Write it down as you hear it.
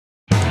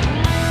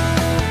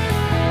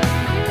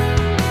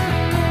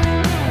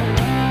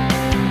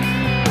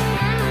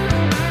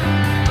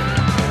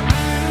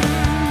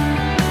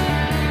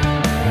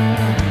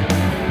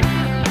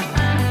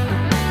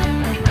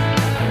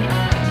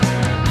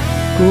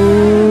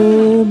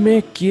Como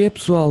é que é,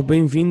 pessoal?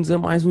 Bem-vindos a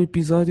mais um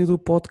episódio do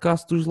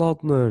podcast dos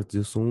Loud Nerds.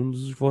 Eu sou um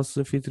dos vossos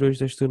anfitriões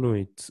desta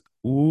noite,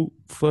 o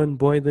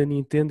fanboy da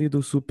Nintendo e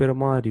do Super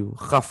Mario,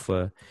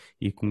 Rafa.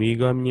 E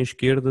comigo à minha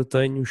esquerda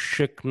tenho o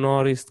Chuck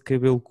Norris de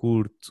cabelo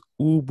curto,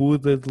 o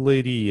Buda de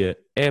Leiria,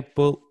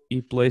 Apple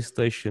e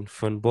PlayStation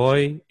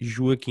fanboy,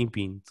 Joaquim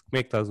Pinto. Como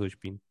é que estás hoje,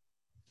 Pinto?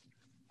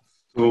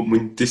 Estou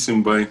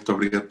muitíssimo bem, muito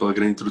obrigado pela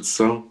grande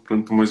introdução.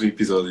 Pronto para mais um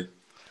episódio.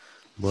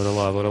 Bora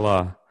lá, bora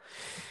lá.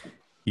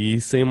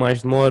 E sem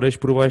mais demoras,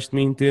 por baixo de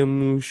mim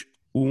temos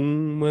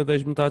uma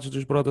das metades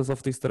dos Brothers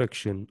of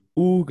Destruction,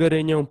 o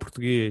Garanhão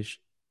português,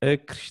 a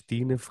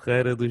Cristina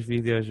Ferreira dos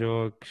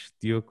videojogos,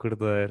 Diogo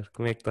Cordeiro.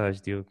 Como é que estás,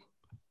 Diogo?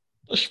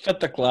 Estou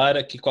espetacular,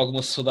 aqui com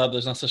alguma saudade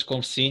das nossas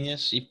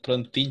conversinhas e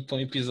prontinho para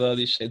um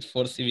episódio cheio de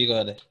força e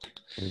vigor. É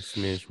isso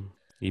mesmo.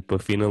 E para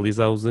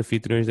finalizar os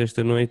anfitriões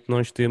desta noite,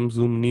 nós temos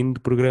o menino de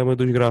programa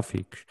dos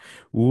gráficos,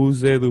 o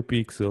Zé do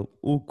Pixel,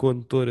 o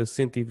condutor a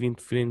 120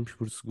 frames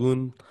por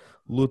segundo,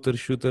 Luther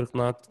Shooter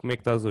Renato. Como é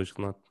que estás hoje,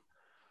 Renato?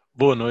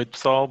 Boa noite,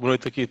 pessoal. Boa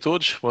noite aqui a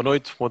todos. Boa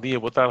noite, bom dia,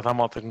 boa tarde à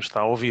malta que nos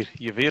está a ouvir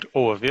e a ver,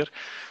 ou a ver.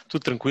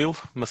 Tudo tranquilo,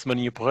 uma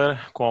semaninha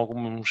porreira, com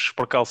alguns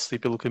percalços aí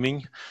pelo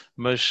caminho,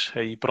 mas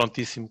aí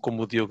prontíssimo,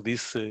 como o Diogo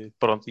disse,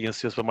 pronto e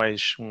ansioso para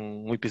mais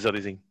um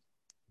episódiozinho.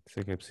 Isso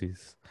é que é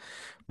preciso.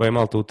 Bem,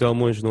 malta, o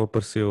Telmo hoje não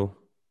apareceu.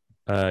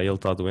 Ele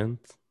está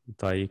doente,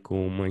 está aí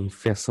com uma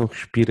infecção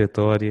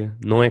respiratória,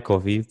 não é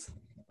Covid,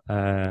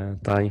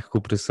 está em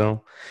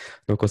recuperação,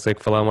 não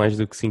consegue falar mais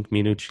do que 5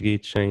 minutos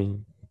seguidos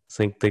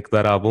sem ter que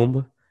dar à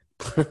bomba,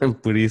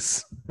 por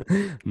isso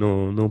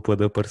não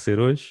pôde aparecer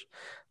hoje.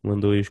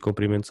 Mandou aí os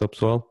cumprimentos ao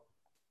pessoal.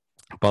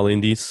 Para além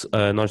disso,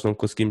 nós não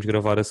conseguimos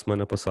gravar a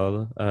semana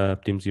passada,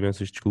 pedimos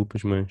imensas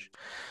desculpas, mas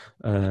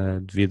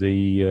devido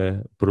aí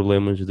a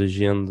problemas de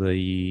agenda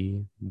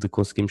e de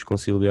conseguirmos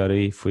conciliar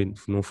aí,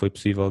 não foi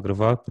possível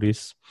gravar, por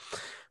isso,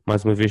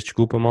 mais uma vez,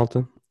 desculpa,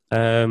 malta.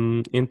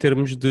 Em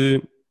termos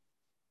de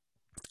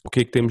o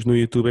que é que temos no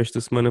YouTube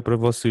esta semana para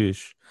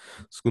vocês?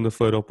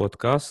 Segunda-feira o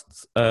podcast,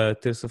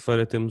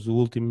 terça-feira temos o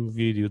último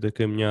vídeo da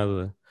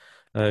caminhada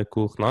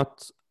com o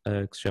Renato,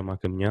 que se chama A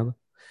Caminhada.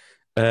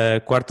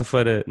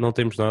 Quarta-feira não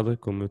temos nada,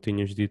 como eu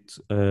tinhas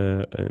dito,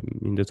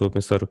 ainda estou a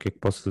pensar o que é que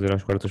posso fazer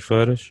às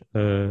quartas-feiras.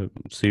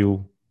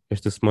 Saiu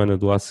esta semana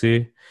do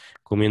AC,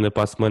 como ainda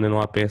para a semana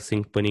não há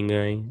PS5 para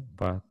ninguém,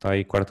 pá, está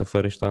aí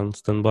quarta-feira, está no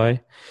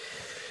stand-by.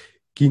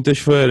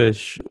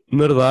 Quintas-feiras,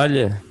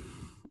 Nardalha,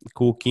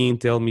 com o Kim,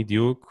 Telmo e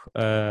Diogo.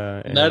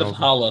 Nerd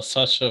Hala,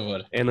 só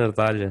favor. É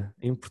Nardalha,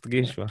 em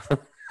português, pá.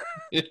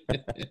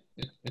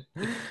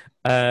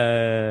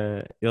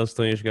 Eles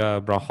estão a jogar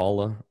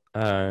Brawlhalla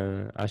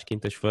às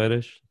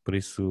quintas-feiras, por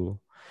isso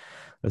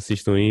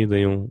assistam aí,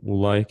 deem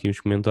o like e os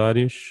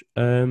comentários.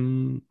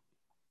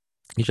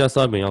 E já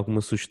sabem,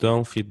 alguma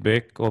sugestão,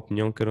 feedback,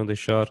 opinião que queiram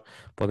deixar,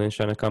 podem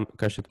deixar na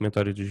caixa de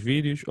comentários dos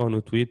vídeos, ou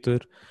no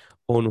Twitter,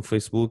 ou no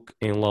Facebook,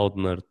 em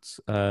Loud Nerds.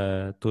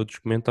 Todos os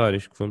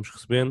comentários que vamos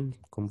recebendo,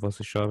 como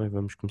vocês sabem,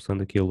 vamos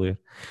começando aqui a ler.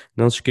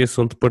 Não se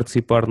esqueçam de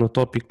participar no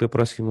tópico da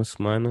próxima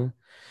semana,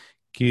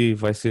 que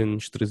vai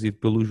ser-nos trazido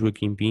pelo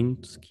Joaquim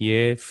Pinto, que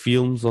é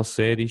filmes ou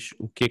séries,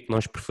 o que é que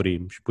nós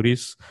preferimos. Por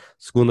isso,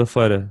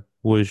 segunda-feira,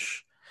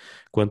 hoje,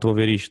 quando estão a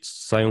ver isto,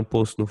 sai um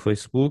post no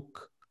Facebook,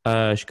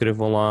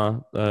 escrevam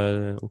lá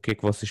o que é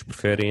que vocês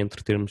preferem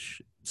entre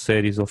termos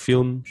séries ou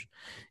filmes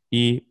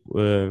e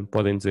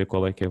podem dizer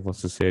qual é que é a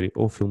vossa série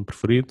ou filme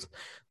preferido.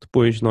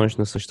 Depois nós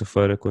na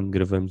sexta-feira, quando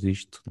gravamos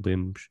isto,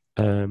 lemos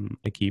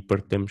aqui e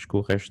partilhamos com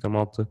o resto da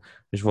malta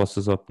as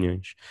vossas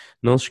opiniões.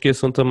 Não se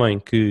esqueçam também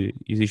que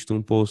existe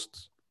um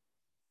post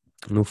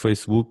no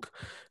Facebook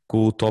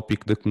com o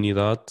tópico da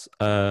comunidade.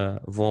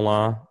 Vão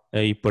lá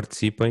e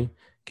participem,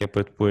 que é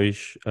para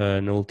depois,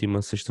 na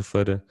última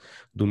sexta-feira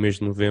do mês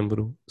de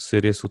novembro,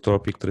 ser esse o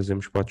tópico que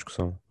trazemos para a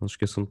discussão. Não se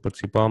esqueçam de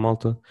participar,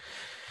 malta.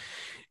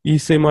 E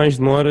sem mais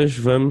demoras,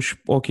 vamos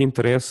ao que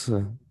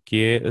interessa, que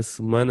é a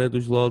semana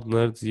dos Loud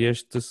Nerds. E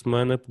esta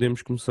semana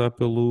podemos começar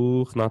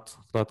pelo Renato.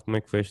 Renato, como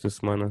é que foi esta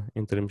semana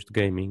em termos de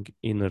gaming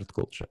e nerd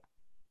culture?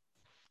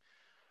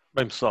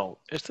 Bem,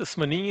 pessoal, esta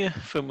semaninha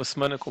foi uma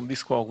semana, como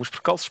disse, com alguns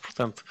percalços,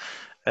 portanto,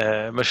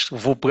 mas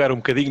vou pegar um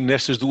bocadinho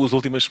nestas duas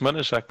últimas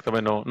semanas, já que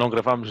também não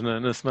gravámos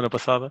na semana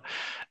passada.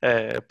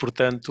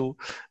 Portanto,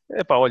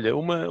 olha,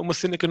 uma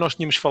cena que nós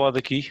tínhamos falado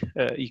aqui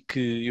e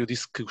que eu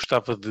disse que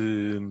gostava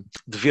de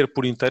ver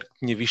por inteiro, que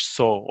tinha visto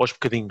só aos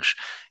bocadinhos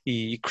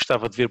e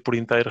gostava de ver por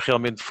inteiro,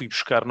 realmente fui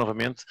buscar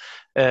novamente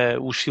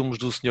os filmes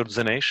do Senhor dos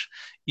Anéis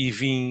e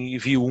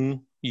vi o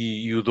 1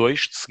 e o 2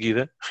 de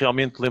seguida.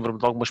 Realmente lembro-me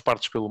de algumas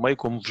partes pelo meio,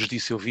 como vos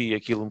disse, eu vi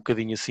aquilo um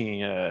bocadinho assim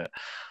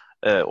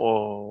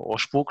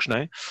aos poucos,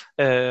 né?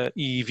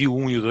 E vi o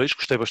 1 e o 2,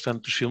 gostei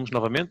bastante dos filmes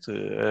novamente,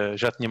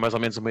 já tinha mais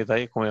ou menos uma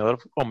ideia, como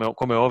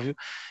é óbvio,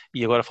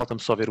 e agora falta-me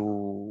só ver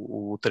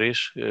o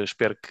 3,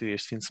 espero que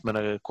este fim de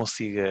semana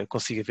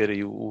consiga ver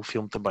aí o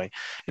filme também.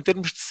 Em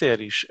termos de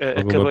séries,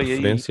 Alguma acabei aí...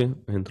 preferência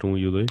entre um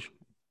e o dois?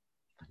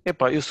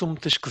 Epá, eu sou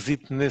muito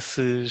esquisito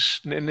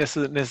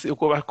eu,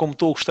 como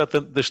estou a gostar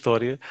tanto da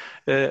história,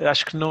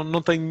 acho que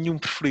não tenho nenhum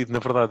preferido, na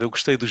verdade. Eu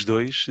gostei dos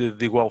dois,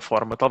 de igual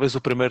forma. Talvez o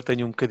primeiro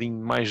tenha um bocadinho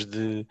mais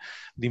de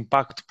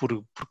impacto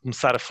por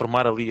começar a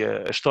formar ali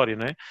a história,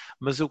 não é?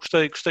 Mas eu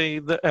gostei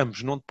de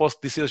ambos. Não te posso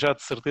dizer já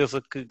de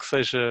certeza que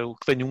seja o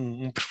que tenho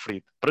um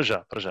preferido. Para já,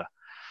 para já.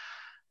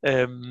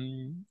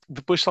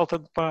 Depois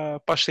saltando para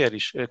as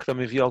séries, que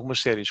também vi algumas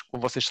séries. Como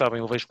vocês sabem,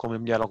 eu vejo como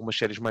mulher algumas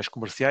séries mais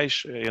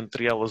comerciais,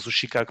 entre elas o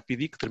Chicago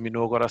PD, que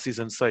terminou agora a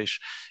Season 6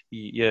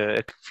 e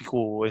a que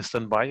ficou em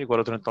stand-by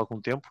agora durante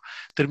algum tempo.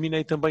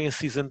 Terminei também a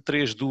Season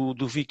 3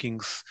 do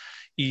Vikings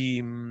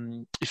e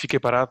fiquei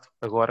parado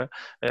agora,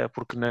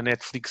 porque na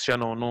Netflix já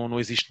não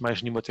existe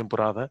mais nenhuma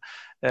temporada.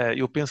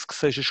 Eu penso que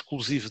seja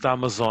exclusivo da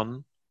Amazon,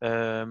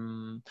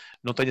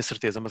 não tenho a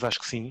certeza, mas acho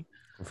que sim.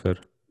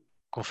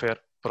 Confere.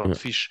 Pronto,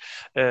 fixe.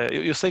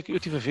 Eu sei que eu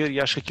estive a ver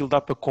e acho que aquilo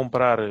dá para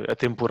comprar a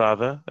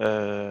temporada.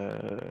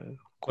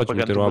 Podes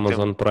meter o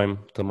Amazon Prime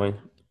também.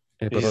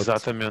 É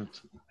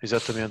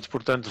Exatamente.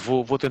 Portanto,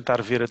 vou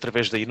tentar ver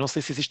através daí. Não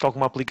sei se existe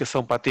alguma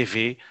aplicação para a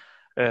TV.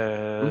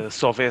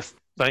 Se houvesse,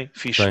 tem,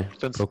 fixe. Tem.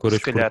 Portanto, Procuras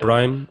se calhar... por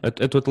Prime.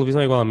 A tua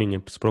televisão é igual à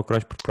minha. Se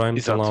procurares por Prime,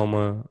 Exato. tem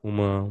lá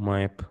uma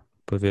app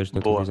para veres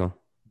na televisão.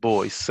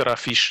 Boa, isso será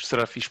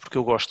fixe porque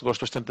eu gosto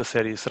bastante da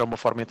série. Será uma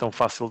forma então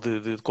fácil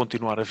de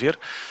continuar a ver.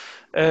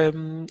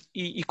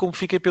 E como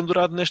fiquei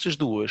pendurado nestas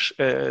duas,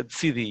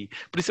 decidi,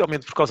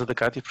 principalmente por causa da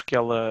Cátia, porque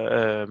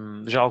ela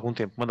já há algum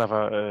tempo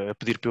mandava a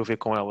pedir para eu ver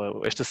com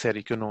ela esta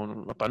série que eu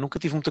nunca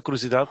tive muita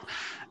curiosidade,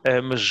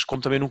 mas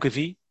como também nunca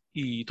vi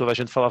e toda a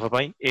gente falava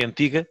bem, é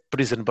antiga,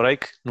 Prison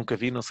Break, nunca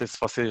vi, não sei se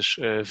vocês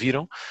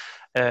viram,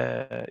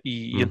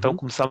 então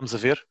começámos a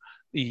ver.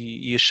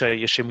 E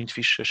achei muito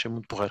fixe, achei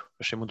muito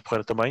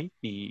porreiro também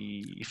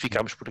e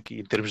ficámos por aqui,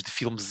 em termos de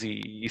filmes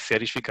e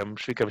séries,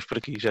 ficámos por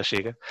aqui, já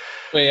chega.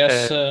 Foi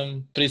essa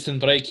Prison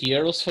Break e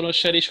Heroes foram as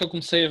séries que eu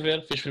comecei a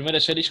ver, foi as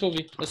primeiras séries que eu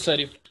vi, a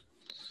sério.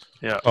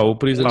 O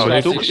Prison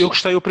Break... Eu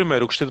gostei do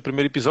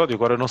primeiro episódio,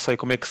 agora não sei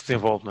como é que se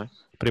desenvolve, não é?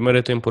 A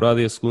primeira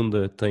temporada e a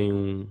segunda tem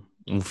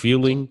um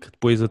feeling, que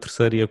depois a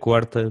terceira e a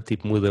quarta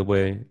tipo, muda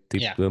bem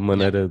a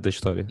maneira da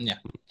história.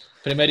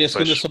 A primeira e a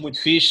segunda são muito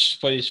fixes,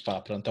 depois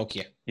pronto, é o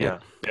que é.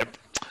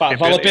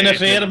 Vale a pena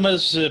ver,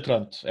 mas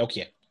pronto, é o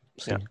que é.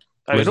 Sim.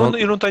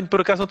 Eu não tenho, por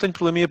acaso, não tenho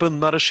problema em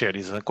abandonar as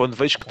séries. Quando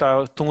vejo que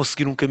estão a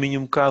seguir um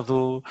caminho um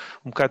bocado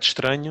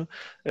estranho,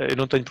 eu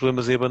não tenho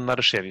problemas em abandonar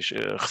as séries.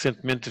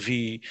 Recentemente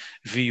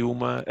vi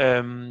uma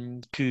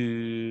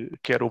que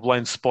era o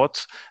Blind Spot.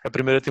 A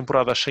primeira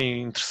temporada achei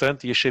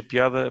interessante e achei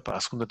piada. A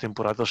segunda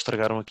temporada eles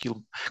estragaram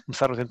aquilo.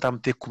 Começaram a tentar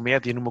meter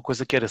comédia numa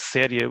coisa que era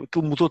séria.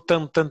 Aquilo mudou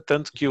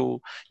tanto que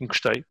eu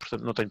encostei.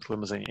 Portanto, não tenho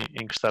problemas em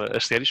encostar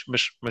as séries.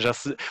 Mas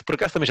por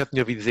acaso também já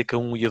tinha ouvido dizer que a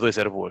 1 e a 2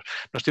 eram boas.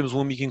 Nós temos um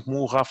amigo em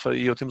comum, o Rafa,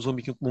 e eu temos um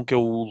amigo em comum que é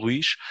o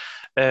Luís,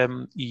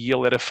 e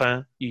ele era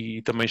fã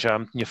e também já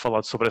me tinha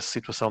falado sobre essa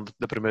situação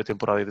da primeira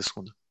temporada e da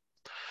segunda.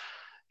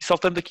 E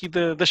saltando aqui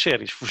das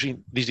séries,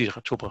 fugindo, diz,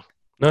 desculpa.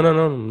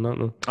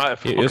 Não.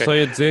 Okay. Eu só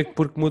ia dizer que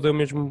porque muda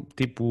mesmo,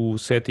 tipo, o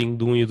setting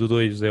do 1 e do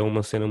 2 é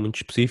uma cena muito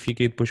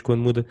específica e depois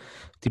quando muda,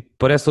 tipo,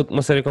 parece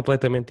uma série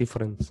completamente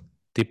diferente.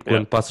 Tipo,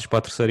 quando passas para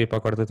a terceira e para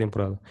a quarta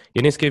temporada.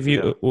 Eu nem sequer vi,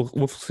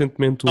 houve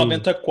recentemente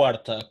Realmente a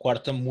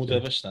quarta muda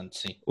bastante,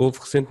 sim. Houve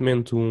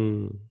recentemente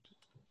um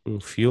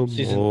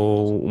filme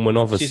ou uma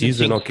nova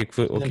season, ou o que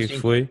é que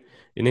foi.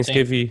 Eu nem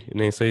sequer vi,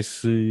 nem sei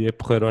se é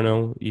porreiro ou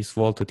não e se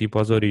volta tipo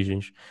às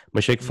origens.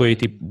 Mas sei que foi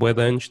tipo bué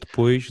de anos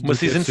depois de uma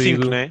season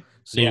 5, não é?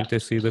 Sim, ter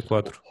saído a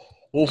 4.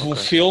 Houve o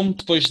filme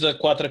depois da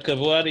 4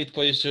 acabar e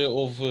depois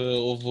houve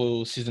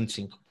o Season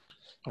 5.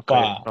 Ok.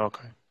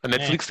 A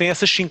Netflix tem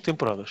essas 5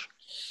 temporadas.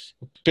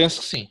 Penso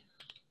que sim.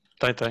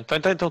 Tem,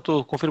 então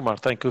estou a confirmar,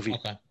 tem que eu vi.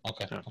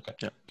 Ok.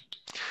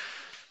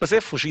 Mas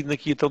fugindo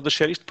aqui então das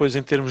séries, depois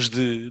em termos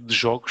de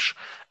jogos,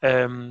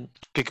 o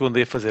que é que eu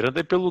andei a fazer?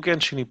 Andei pelo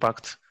Genshin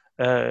Impact.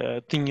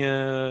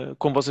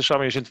 Como vocês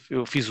sabem,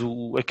 eu fiz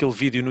aquele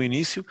vídeo no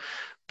início,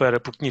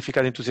 porque tinha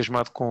ficado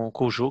entusiasmado com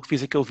o jogo,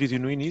 fiz aquele vídeo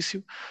no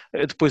início,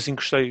 depois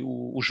encostei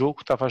o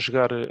jogo, estava a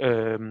jogar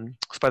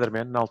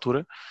Spider-Man na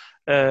altura,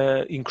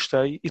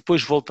 encostei e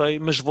depois voltei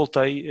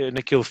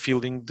naquele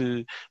feeling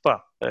de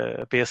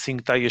a PS5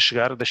 está aí a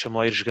chegar, deixa-me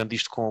lá ir jogando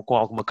isto com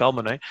alguma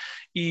calma, não é?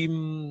 E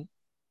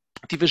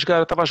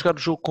estava a jogar o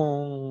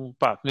jogo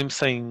mesmo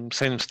sem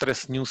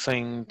stress nenhum,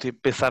 sem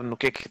pensar no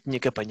que é que tinha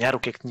que apanhar, o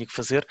que é que tinha que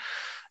fazer.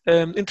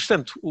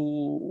 Entretanto,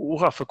 o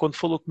Rafa, quando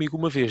falou comigo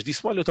uma vez,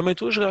 disse-me, olha, eu também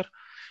estou a jogar.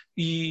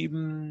 E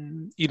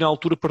na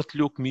altura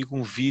partilhou comigo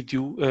um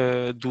vídeo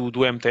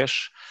do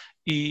M-Dash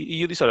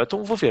e eu disse, olha,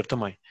 então vou ver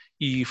também.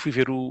 E fui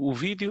ver o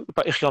vídeo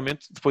e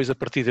realmente depois a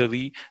partir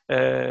dali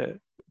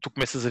tu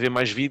começas a ver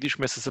mais vídeos,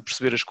 começas a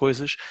perceber as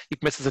coisas e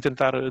começas a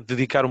tentar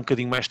dedicar um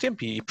bocadinho mais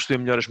tempo e perceber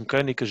melhor as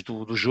mecânicas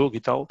do jogo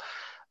e tal.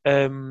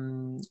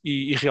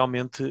 E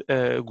realmente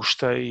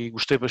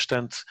gostei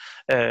bastante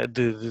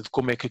de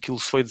como é que aquilo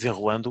se foi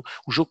desenrolando.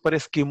 O jogo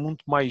parece que é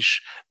muito mais,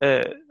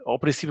 ao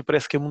princípio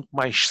parece que é muito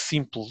mais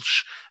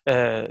simples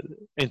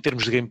em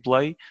termos de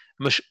gameplay,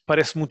 mas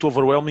parece muito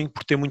overwhelming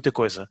por ter muita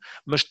coisa.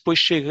 Mas depois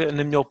chega,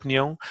 na minha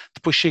opinião,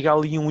 depois chega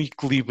ali um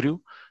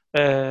equilíbrio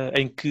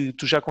em que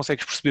tu já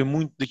consegues perceber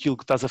muito daquilo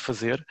que estás a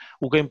fazer,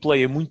 o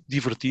gameplay é muito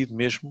divertido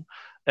mesmo,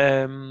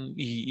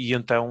 e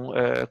então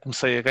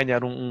comecei a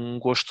ganhar um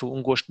gosto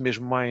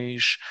mesmo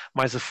mais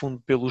a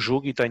fundo pelo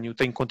jogo e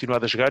tenho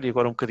continuado a jogar e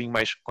agora um bocadinho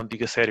mais, quando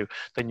digo a sério,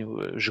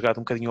 tenho jogado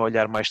um bocadinho a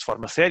olhar mais de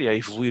forma séria, a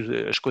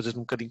evoluir as coisas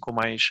um bocadinho com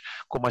mais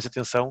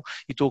atenção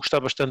e estou a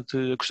gostar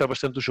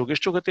bastante do jogo.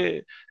 Este jogo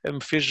até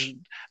me fez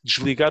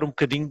desligar um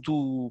bocadinho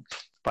do,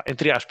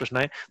 entre aspas,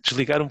 não é?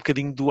 Desligar um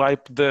bocadinho do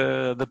hype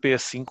da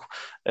PS5.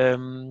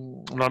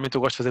 Normalmente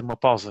eu gosto de fazer uma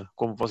pausa,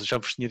 como vocês já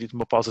vos tinha dito,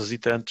 uma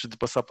pausazita antes de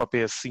passar para a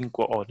PS5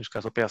 ou neste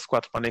caso a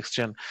PS4 para a Next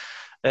Gen,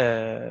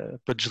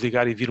 para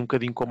desligar e vir um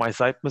bocadinho com mais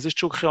hype, mas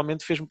este jogo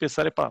realmente fez-me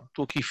pensar,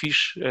 estou aqui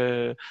fixe,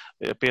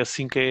 a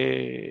PS5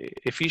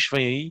 é fixe,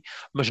 vem aí,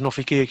 mas não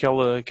fiquei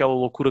aquela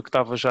loucura que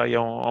estava já aí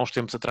há uns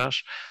tempos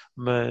atrás,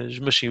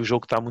 mas sim, o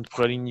jogo está muito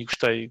porreirinho e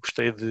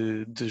gostei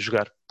de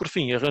jogar. Por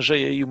fim,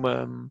 arranjei aí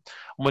uma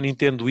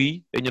Nintendo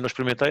Wii, ainda não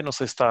experimentei, não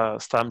sei se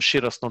está a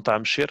mexer ou se não está a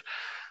mexer.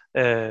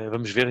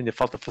 Vamos ver, ainda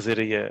falta fazer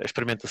aí a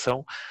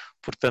experimentação,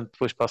 portanto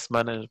depois para a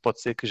semana pode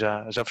ser que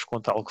já vos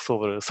conte algo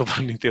sobre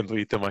a Nintendo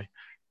Wii também.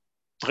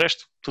 De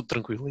resto, tudo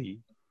tranquilo aí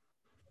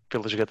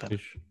pela jogatana.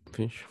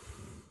 Fixe.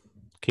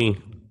 Quem?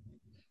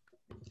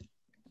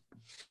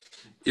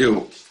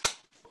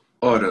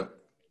 Ora,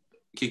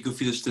 o que é que eu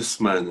fiz esta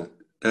semana?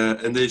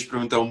 Andei a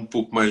experimentar um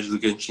pouco mais do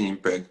Genshin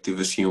Impact.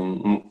 Tive assim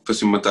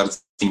passei uma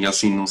tardezinha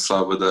assim num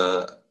sábado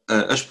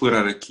a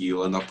explorar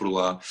aquilo, a andar por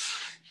lá.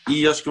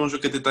 E acho que é um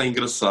jogo que até está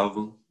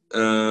engraçado.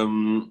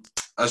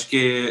 Acho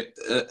que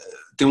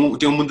tem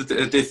um mundo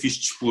até fixe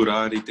de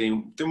explorar e tem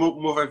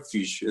uma vibe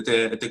fixe,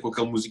 até com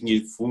aquela musiquinha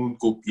de fundo,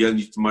 com o piano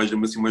e tudo mais,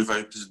 assim umas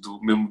vibes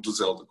mesmo do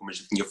Zelda, como eu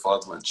já tinha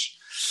falado antes.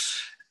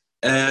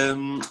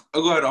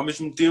 Agora, ao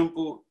mesmo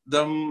tempo,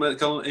 dá-me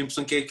aquela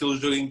impressão que é aquele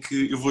jogo em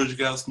que eu vou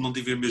jogar se não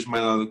tiver mesmo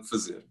mais nada que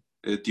fazer.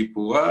 É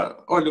tipo,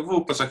 olha,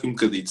 vou passar aqui um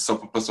bocadinho, só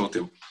para passar o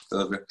tempo.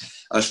 Está a ver?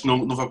 Acho que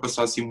não vai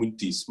passar assim muito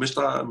disso, mas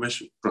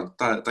pronto,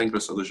 está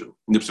engraçado o jogo.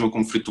 Ainda por cima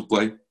como free to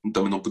play,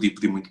 também não podia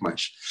pedir muito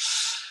mais.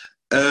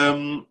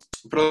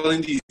 Para além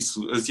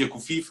disso, fazia com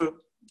o FIFA,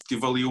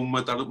 tive ali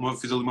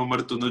fiz ali uma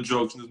maratona de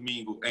jogos no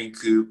domingo em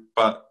que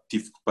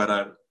tive que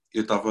parar.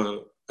 Eu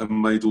estava a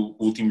meio do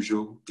último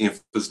jogo,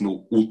 ênfase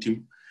no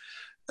último,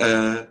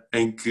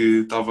 em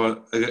que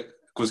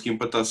consegui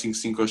empatar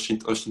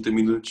 5-5 aos 30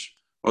 minutos.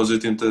 Aos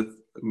 80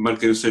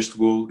 marquei o 6º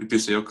golo e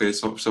pensei, ok,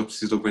 só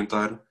preciso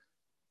aguentar.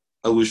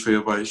 A luz foi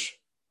abaixo,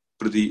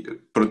 perdi,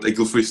 pronto,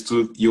 aquilo foi-se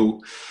tudo e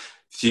eu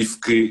tive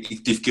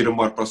que ir a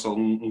mar para só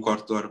um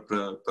quarto de hora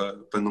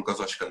para não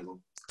causar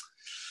escândalo.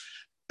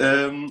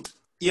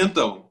 E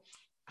então,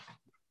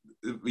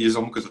 ias dizer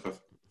alguma coisa,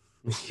 Rafa?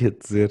 Ia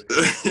dizer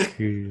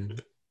que...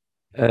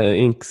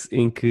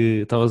 em que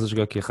estavas a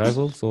jogar aqui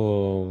Rivals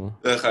ou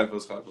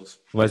Rivals.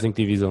 vais em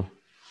que divisão?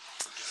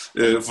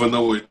 Vou na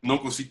 8, não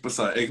consigo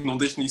passar, é que não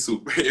deixo nem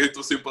sub, eu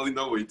estou sempre ali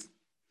na 8.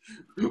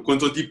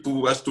 Quando estou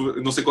tipo,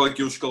 não sei qual é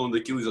que é o escalão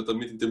daquilo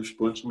exatamente em termos de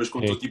pontos, mas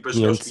quando estou tipo a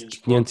chegar aos 500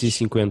 pontos,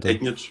 550. é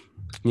 500.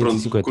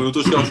 Pronto, quando eu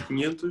estou a chegar aos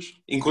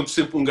 500, encontro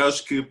sempre um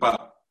gajo que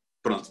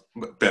pronto,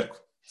 perco.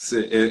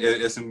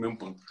 É sempre o mesmo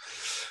ponto.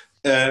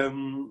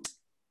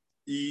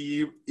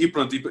 E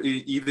pronto,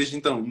 e desde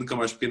então nunca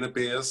mais peguei na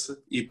PS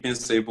e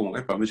pensei,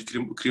 mas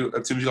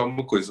apeteceu-me jogar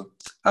alguma coisa.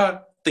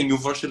 Tenho o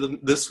voucher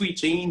da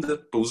Switch ainda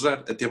para usar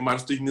até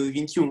março de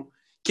 2021. O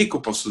que é que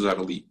eu posso usar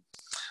ali?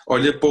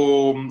 Olha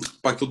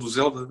para aquele do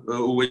Zelda,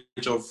 o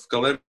Age of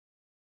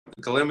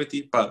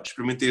Calamity,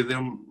 experimentei a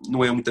demo,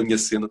 não é muito a minha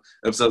cena,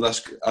 apesar de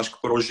acho que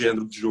para o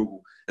género de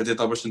jogo até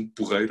está bastante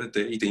porreiro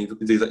e tem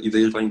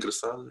ideias lá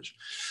engraçadas,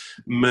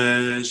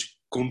 mas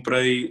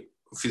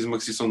fiz uma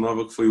aquisição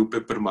nova que foi o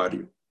Paper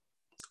Mario.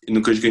 Eu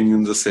nunca joguei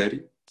nenhum da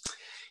série.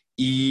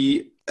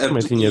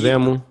 Mas tinha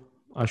demo,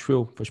 acho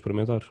eu, para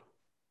experimentar.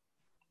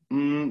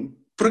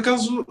 Por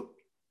acaso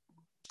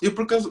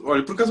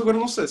agora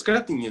não sei, se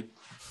calhar tinha.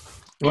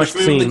 Eu acho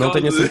que sim, não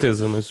tenho a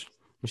certeza, mas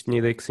tinha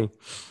ideia que sim.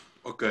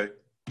 Ok.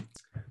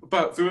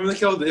 Foi mesmo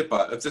naquela ideia,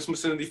 apetece uma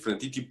cena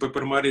diferente. E tipo,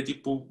 Paper Mario é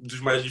tipo dos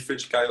mais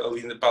diferentes que há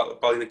ali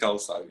naquela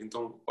saga.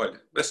 Então, olha,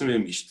 vai ser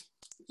mesmo isto.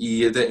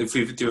 E até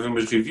tive a ver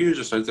umas reviews,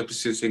 já sei que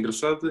precisa ser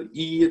engraçada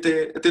e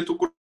até estou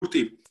a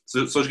curtir.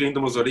 Só joguei ainda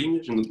umas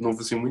horinhas, não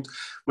foi assim muito,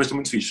 mas está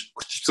muito fixe.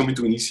 Curti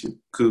especialmente o início,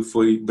 que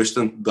foi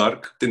bastante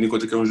dark, tendo em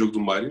conta que é um jogo do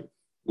Mario,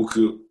 o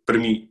que para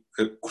mim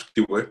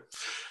curtiu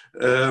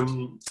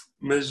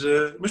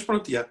mas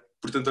pronto,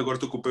 portanto agora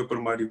estou com o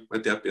Paper Mario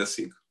até à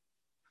PS5.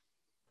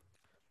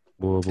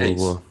 Boa.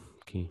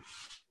 Okay.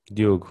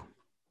 Diogo,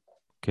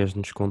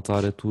 queres-nos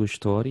contar a tua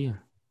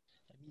história?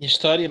 A Minha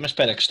história, mas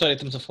espera, que história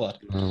estamos a falar?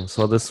 Não,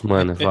 só da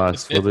semana, vá.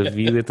 Se for da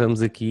vida,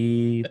 estamos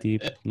aqui,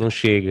 tipo, não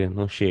chega,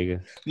 não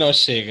chega. Não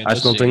chega, não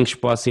Acho que não tenho chega.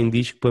 espaço em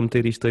disco para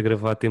meter isto a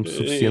gravar tempo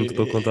suficiente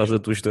para contar a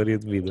tua história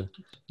de vida.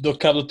 Dou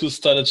cabo da tua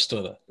história de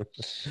toda.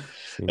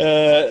 Sim.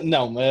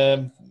 Não,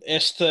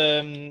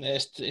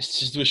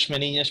 estas 2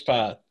 semaninhas,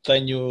 pá,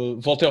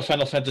 voltei ao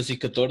Final Fantasy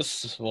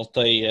XIV,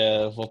 voltei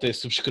a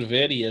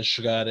subscrever e a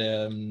jogar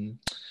a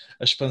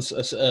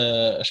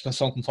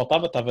expansão que me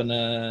faltava, estava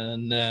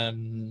na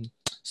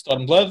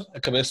Stormblood,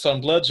 acabei a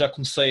Stormblood, já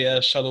comecei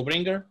a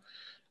Shadowbringer,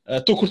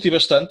 estou a curtir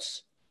bastante,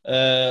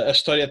 a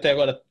história até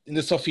agora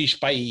ainda só fiz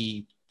para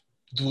aí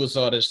 2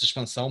 horas de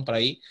expansão para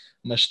aí,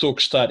 mas estou a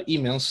gostar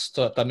imenso,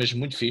 está mesmo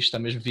muito fixe, está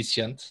mesmo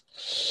viciante.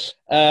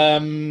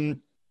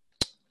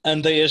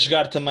 Andei a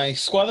jogar também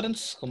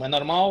Squadrons, como é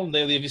normal,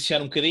 andei ali a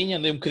viciar um bocadinho,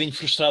 andei um bocadinho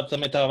frustrado,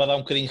 também estava a dar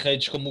um bocadinho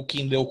raids como o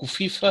Kim deu com o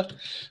FIFA,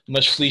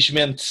 mas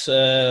felizmente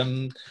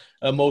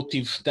a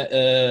Motive,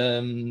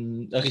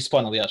 a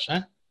Respawn, aliás,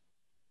 hein?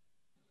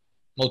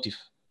 Motive,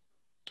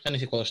 já nem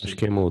sei qual é o Acho estúdio.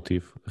 que é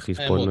motivo. A É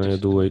Respawn não é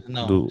Motive,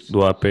 não.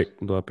 do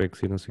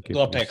Apex e não sei o quê.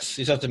 Do Apex,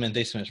 exatamente,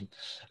 é isso mesmo.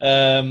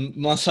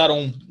 Lançaram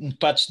um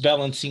patch de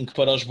balancing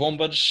para os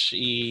bombers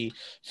e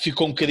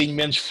ficou um bocadinho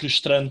menos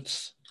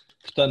frustrante.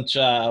 Portanto,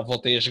 já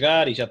voltei a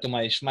jogar e já estou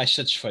mais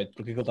satisfeito,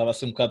 porque aquilo estava a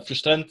ser um bocado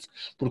frustrante,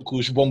 porque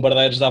os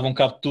bombardeiros davam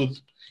cabo de tudo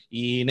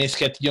e nem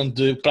sequer tinham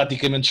de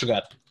praticamente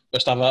jogar.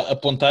 Bastava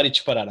apontar e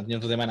disparar, não tinham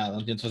de fazer mais nada,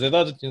 não tinham de fazer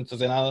dodge, não tinham de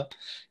fazer nada,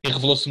 e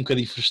revelou-se um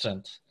bocadinho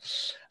frustrante.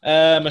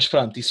 Mas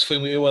pronto, isso foi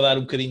eu a dar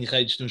um bocadinho de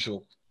raids no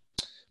jogo.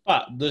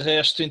 De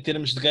resto, em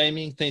termos de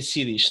gaming, tem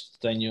sido isto.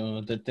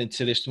 Tem de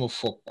ser este o meu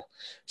foco.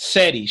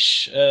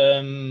 Séries,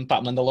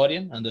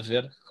 Mandalorian, anda a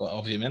ver,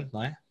 obviamente,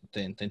 não é?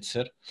 Tem de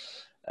ser.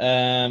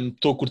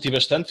 Estou a curtir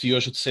bastante, vi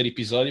hoje o terceiro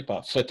episódio.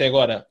 Foi até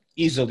agora,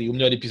 easily, o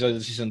melhor episódio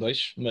da Season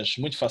 2, mas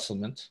muito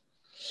facilmente.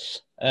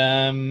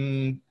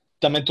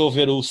 Também estou a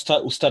ver o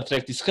Star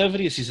Trek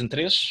Discovery, a Season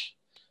 3.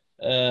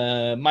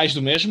 Mais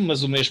do mesmo,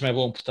 mas o mesmo é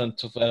bom,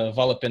 portanto,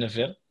 vale a pena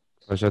ver.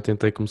 Eu já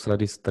tentei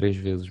começar isso 3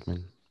 vezes,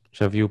 mano.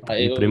 Já vi o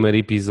Eu- primeiro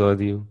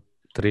episódio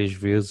 3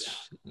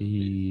 vezes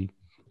e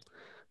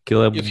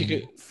aquilo Eu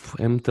fiquei,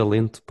 é muito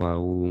lento, pá.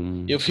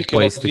 eu O fiquei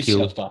pace logo daquilo.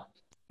 viciado, pá.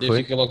 Eu Foi?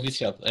 fiquei logo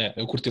viciado.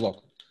 Eu curti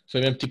logo.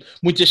 Foi mesmo tipo.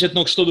 Muita gente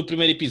não gostou do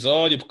primeiro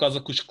episódio por causa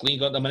que os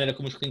Klingons, da maneira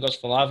como os Klingons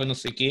falavam, não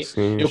sei o quê.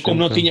 Sim, Eu, achei como um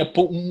não bocado. tinha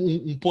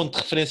um ponto de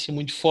referência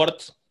muito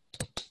forte,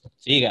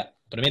 siga,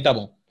 para mim está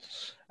bom.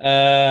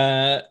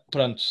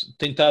 Pronto,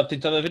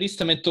 tentado a ver isso.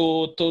 Também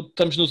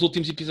estamos nos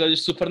últimos episódios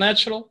de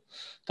Supernatural,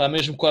 está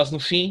mesmo quase no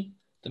fim.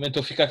 Também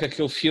estou a ficar com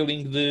aquele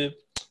feeling de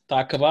está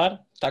a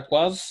acabar, está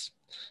quase,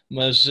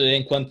 mas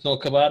enquanto não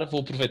acabar, vou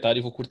aproveitar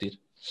e vou curtir.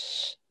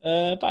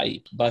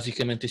 E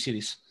basicamente tem sido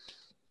isso.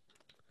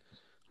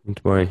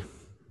 Muito bem.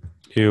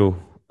 Eu,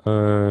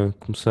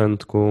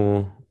 começando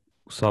com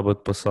o sábado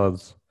passado,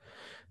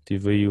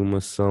 tive aí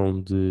uma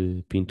sessão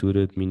de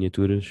pintura de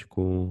miniaturas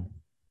com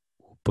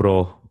o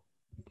Pro,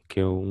 que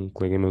é um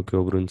colega meu que é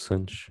o Bruno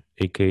Santos,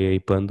 a.k.a.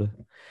 Panda.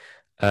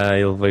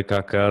 Ele veio cá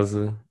a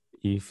casa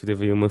e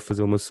teve aí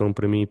fazer uma sessão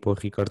para mim e para o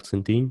Ricardo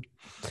Santinho.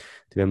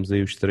 Tivemos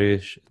aí os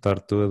três a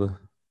tarde toda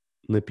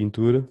na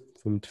pintura,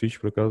 foi muito fixe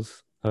por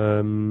acaso.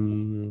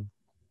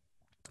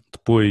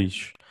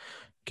 Depois,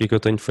 o que é que eu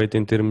tenho feito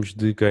em termos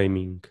de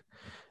gaming?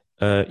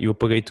 Eu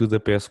apaguei tudo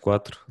da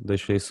PS4,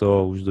 deixei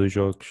só os 2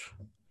 jogos,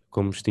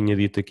 como vos tinha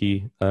dito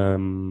aqui.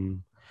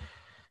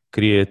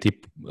 Queria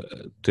tipo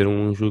ter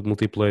um jogo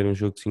multiplayer, um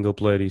jogo de single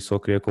player e só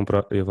queria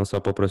comprar e avançar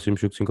para o próximo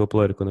jogo de single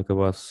player quando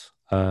acabasse.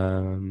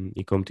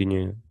 E como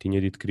tinha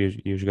dito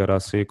que ia jogar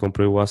AC,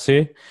 comprei o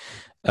AC.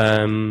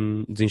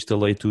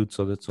 Desinstalei tudo,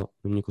 só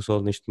na minha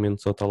consola neste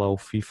momento só está lá o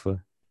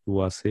FIFA e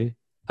o AC.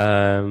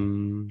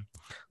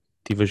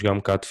 Estive a jogar um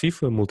bocado de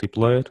FIFA,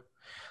 multiplayer.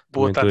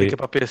 Boa Também tática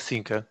para a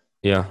PS5.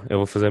 eu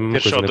vou fazer a mesma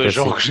Ter coisa só na 2 PS5.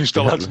 jogos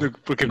instalados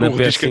porque Na o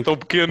disco é PS5. tão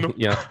pequeno.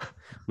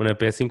 Mas na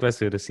PS5 vai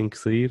ser assim que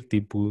sair,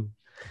 tipo,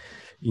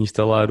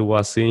 instalar o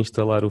AC,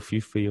 instalar o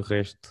FIFA e o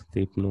resto,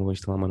 tipo, não vou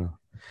instalar mais nada.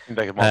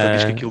 Ainda a malta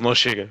diz que aquilo não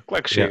chega.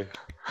 Claro que chega.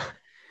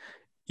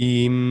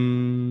 E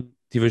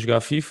estive a jogar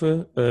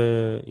FIFA,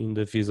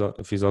 ainda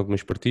fiz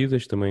algumas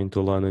partidas, também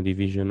estou lá na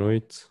Division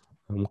 8,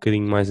 um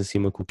bocadinho mais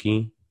acima que o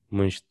Kim,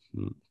 mas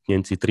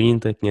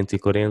 530,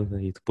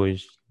 540 e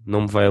depois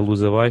não me vai a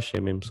luz abaixo,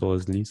 é mesmo só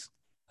as deslize.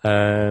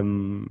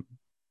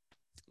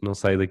 Não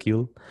saio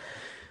daquilo.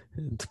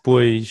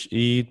 Depois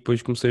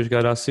comecei a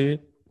jogar AC,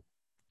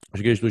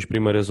 joguei as 2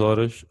 primeiras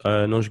horas,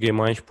 não joguei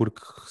mais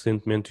porque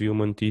recentemente vi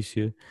uma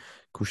notícia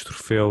que os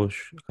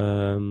troféus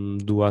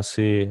do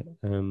AC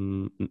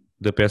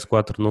da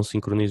PS4 não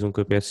sincronizam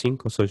com a PS5,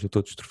 ou seja,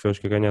 todos os troféus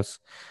que eu ganhasse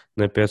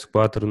na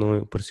PS4 não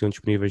apareciam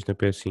disponíveis na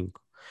PS5.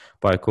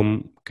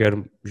 Como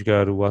quero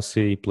jogar o AC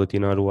e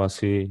platinar o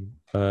AC,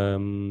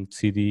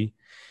 decidi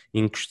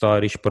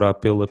encostar e esperar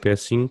pela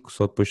PS5,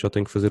 só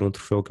tenho que fazer um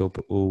troféu que é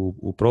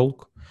o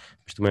prólogo,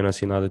 mas também não é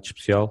assim nada de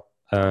especial.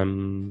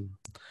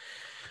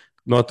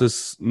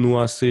 Nota-se no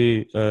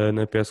AC,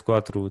 na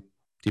PS4,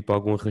 tipo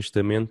algum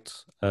arrastamento,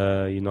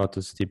 e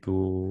nota-se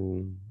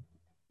tipo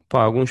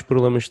Pá, alguns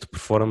problemas de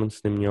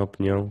performance, na minha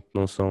opinião, que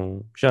não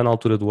são... Já na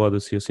altura do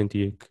Odyssey eu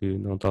sentia que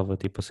não estava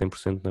tipo a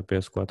 100% na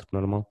PS4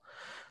 normal.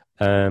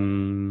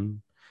 Ahm,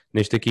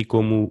 Neste aqui,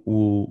 como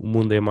o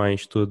mundo é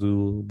mais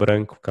todo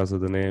branco por causa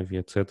da neve,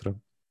 etc.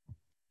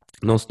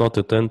 Não se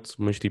nota tanto,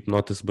 mas tipo,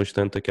 nota-se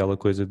bastante aquela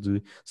coisa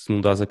de se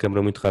mudares a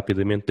câmera muito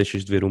rapidamente,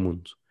 deixas de ver o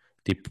mundo.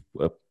 Tipo,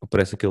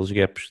 aparece aqueles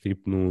gaps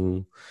tipo,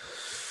 no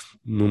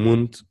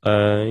mundo.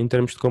 Em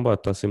termos de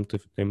combate, está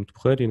sempre é muito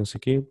porreiro e não sei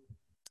o quê.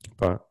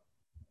 Pá,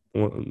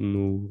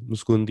 no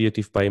segundo dia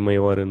tive para aí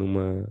meia hora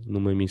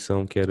numa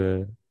missão que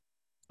era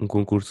um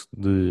concurso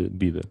de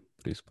bebida.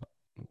 Por isso, pá,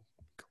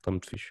 está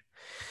muito fixe.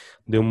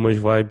 Deu-me umas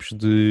vibes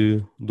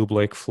do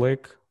Black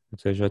Flag.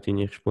 Até já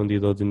tinha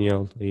respondido ao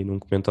Daniel aí num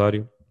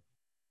comentário.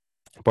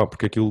 Pá,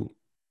 porque aquilo,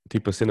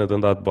 tipo a cena de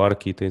andar de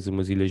barco e tens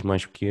umas ilhas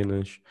mais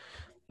pequenas,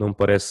 não me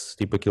parece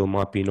tipo aquele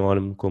mapa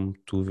enorme como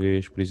tu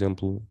vês, por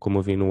exemplo, como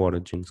eu vi no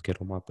Origins, que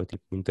era um mapa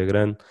tipo muito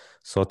grande,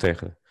 só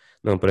terra.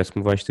 Não, parece que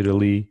me vais ter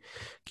ali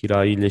que ir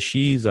à ilha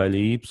X, à ilha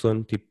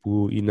Y,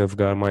 tipo, e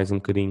navegar mais um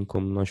bocadinho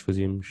como nós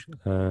fazíamos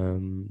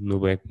no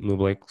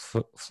Black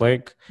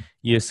Flag,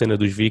 e a cena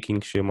dos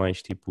Vikings é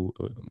mais tipo,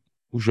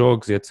 os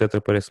jogos e etc.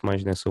 parece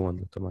mais nessa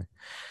onda também.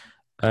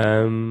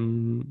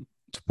 Ahm,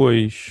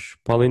 Depois,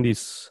 para além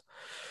disso,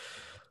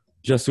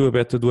 já saiu a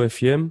beta do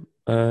FM,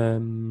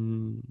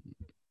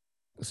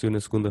 saiu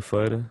na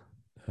segunda-feira,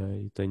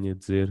 e tenho a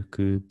dizer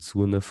que de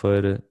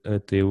segunda-feira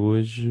até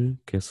hoje,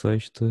 que é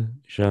sexta,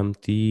 já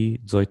meti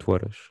 18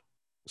 horas,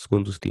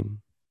 segundo o Steam,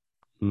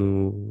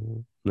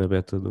 na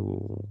beta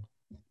do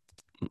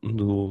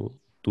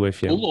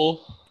FM.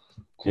 Colou.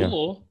 Yeah.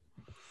 Colou.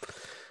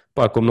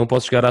 Pá, como não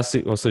posso chegar a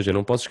C, ou seja,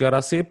 não posso chegar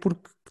a C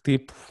porque,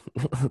 tipo,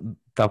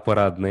 está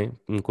parado, né?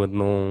 Enquanto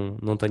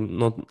não tenho,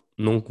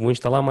 não vou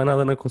instalar mais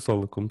nada na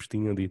consola, como vos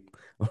tinham dito.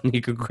 A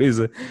única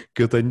coisa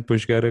que eu tenho para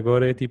jogar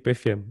agora é tipo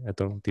FM.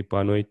 Então, tipo,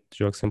 à noite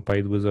jogo sempre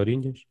aí 2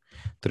 horinhas,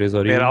 3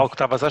 horinhas. Era algo que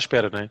estavas à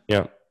espera, não é?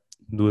 Yeah.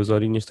 2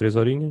 horinhas, 3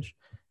 horinhas.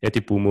 É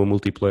tipo o meu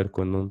multiplayer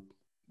quando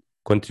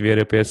tiver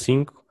a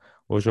PS5,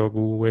 ou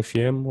jogo o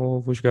FM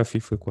ou vou jogar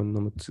FIFA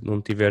quando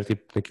não tiver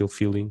tipo naquele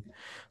feeling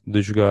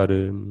de jogar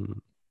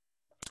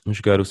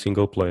o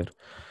single player.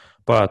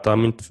 Pá,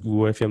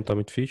 o FM está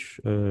muito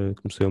fixe.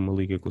 Comecei uma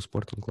liga com o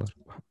Sporting, claro.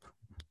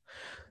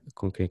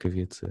 Com quem é que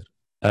havia de ser?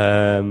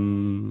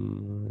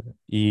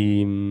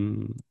 E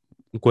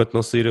enquanto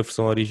não sair a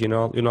versão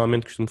original, eu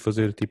normalmente costumo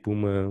fazer tipo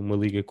uma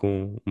liga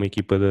com uma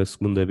equipa da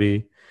segunda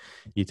B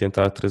e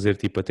tentar trazer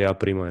tipo até à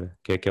primeira,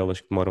 que é aquelas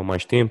que demoram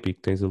mais tempo e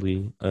que tens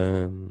ali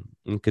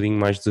um bocadinho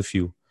mais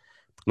desafio.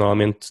 Porque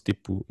normalmente,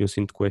 tipo, eu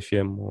sinto que o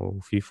FM ou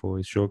o FIFA ou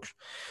esses jogos,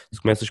 se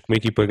começas com uma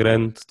equipa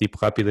grande, tipo,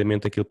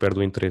 rapidamente aquilo perde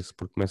o interesse,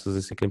 porque começas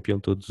a ser campeão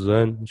todos os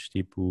anos,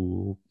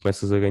 tipo,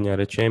 começas a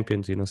ganhar a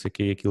Champions e não sei o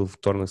que, e aquilo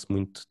torna-se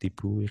muito,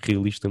 tipo,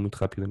 irrealista muito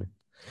rapidamente.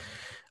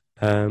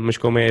 Mas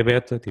como é a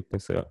beta, tipo,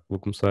 pensei, vou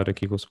começar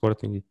aqui com o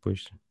Sporting e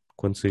depois,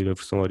 quando sair a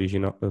versão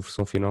original, a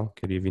versão final,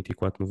 que é dia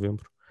 24 de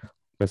novembro,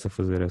 começo a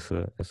fazer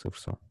essa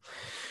versão.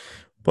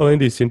 Para além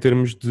disso, em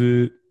termos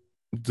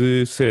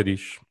de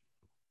séries,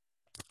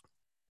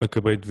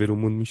 acabei de ver o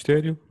Mundo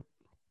Mistério.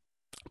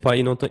 Pá,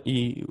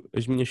 e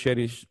as minhas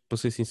séries, para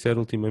ser sincero,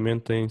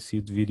 ultimamente têm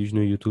sido vídeos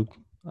no YouTube.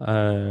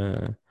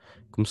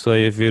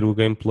 Comecei a ver o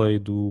gameplay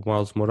do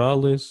Miles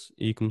Morales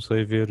e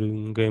comecei a ver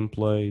um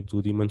gameplay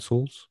do Demon's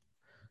Souls.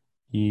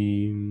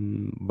 E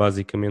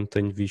basicamente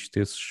tenho visto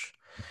esses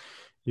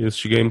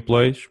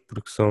gameplays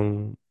porque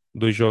são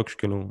dois jogos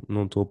que eu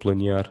não estou a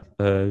planear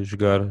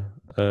jogar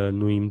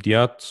no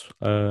imediato.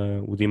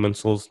 O Demon's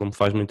Souls não me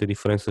faz muita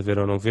diferença ver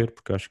ou não ver,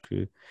 porque acho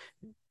que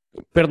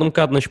perde um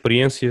bocado na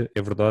experiência,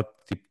 é verdade,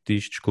 tipo,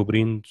 diz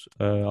descobrindo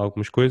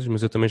algumas coisas,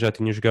 mas eu também já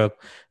tinha jogado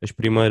as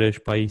primeiras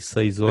para aí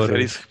 6 Mas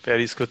horas.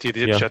 era isso que eu tinha a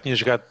dizer, Yeah. já tinha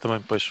jogado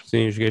também, pois.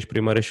 Sim, joguei as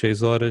primeiras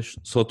 6 horas,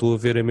 só estou a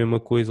ver a mesma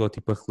coisa, ou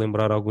tipo a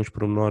relembrar alguns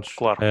pormenores.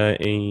 Claro.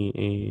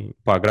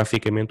 Pá,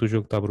 graficamente o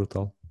jogo está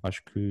brutal.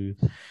 Acho que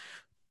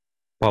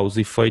pá, os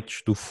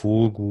efeitos do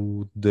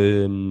fogo,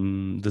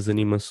 das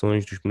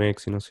animações dos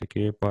bonecos e não sei o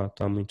quê, pá,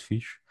 está muito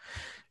fixe.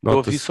 Eu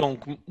ouvi Nota-se. só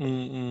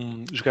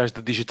os gajos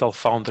da Digital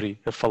Foundry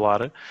a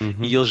falar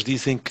Uhum. e eles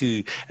dizem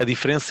que a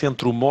diferença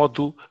entre o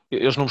modo,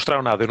 eles não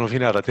mostraram nada, eu não vi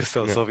nada,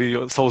 atenção,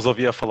 só os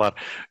ouvi a falar,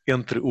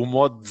 entre o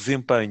modo de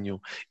desempenho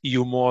e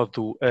o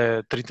modo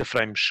 30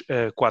 frames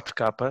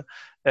 4K,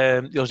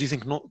 eles dizem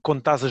que quando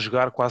estás a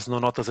jogar quase não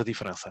notas a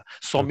diferença.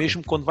 Só Ok.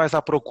 mesmo quando vais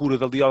à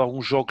procura de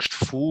alguns jogos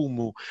de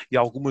fumo e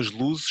algumas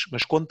luzes,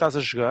 mas quando estás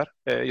a jogar,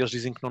 eles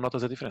dizem que não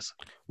notas a diferença.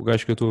 O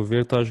gajo que eu estou a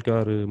ver está a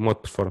jogar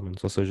modo performance,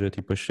 ou seja,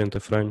 tipo a 60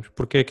 frames,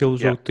 porque é aquele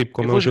jogo, Yeah. tipo,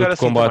 como Eu é vou um jogo jogar de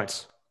assim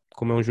combate,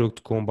 como é um jogo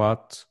de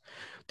combate,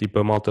 tipo,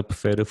 a malta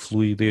prefere a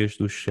fluidez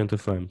dos 60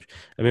 frames.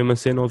 A mesma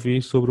cena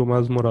ouvi sobre o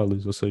Miles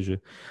Morales, ou seja,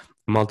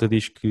 a malta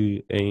diz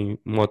que em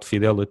modo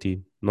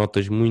fidelity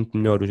notas muito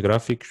melhor os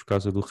gráficos por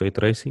causa do ray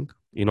tracing,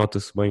 e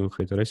nota-se bem o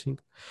ray tracing,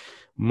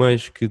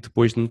 mas que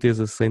depois de meteres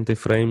a 60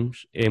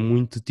 frames é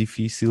muito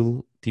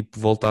difícil, tipo,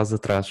 voltares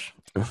atrás.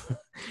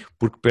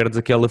 Porque perdes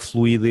aquela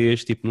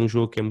fluidez, tipo, num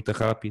jogo que é muito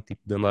rápido,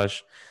 tipo, de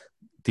andares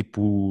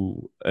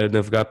tipo, a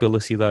navegar pela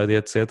cidade,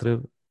 etc.,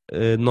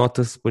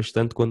 nota-se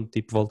bastante quando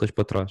tipo voltas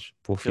para trás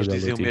para o Eles Fidelity.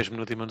 diziam o mesmo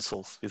no Demon's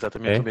Souls,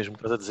 exatamente É? o mesmo que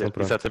estás a dizer, Então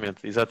pronto.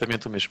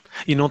 exatamente o mesmo.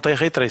 E não tem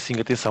ray tracing,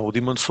 atenção, o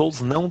Demon's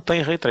Souls não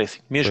tem ray tracing,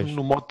 mesmo Pois.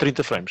 no modo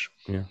 30 frames.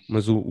 Yeah.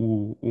 Mas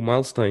o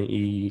Miles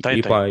tem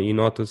Tem. e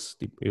nota-se,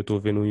 tipo, eu estou a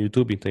ver no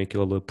YouTube e tem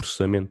aquele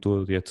processamento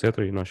todo e etc.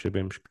 E nós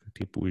sabemos que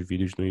tipo, os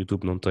vídeos no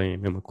YouTube não têm a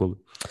mesma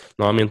qualidade.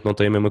 Normalmente não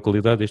têm a mesma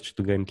qualidade estes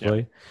de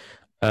gameplay.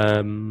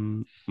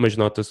 Mas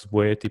nota-se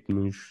bué, tipo,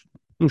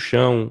 no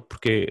chão,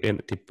 porque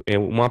tipo,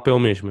 o mapa é o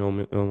mesmo,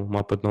 é o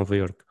mapa de Nova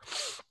York.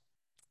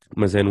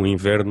 Mas é no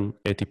inverno,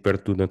 é tipo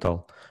perto do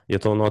Natal. E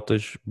então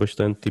notas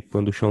bastante, tipo,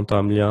 quando o chão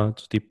está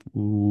molhado, tipo,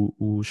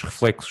 os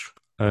reflexos.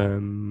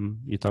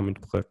 E está muito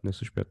correto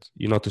nesse aspecto.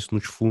 E nota-se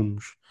nos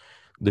fumos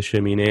das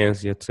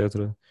chaminés e etc.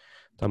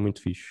 Está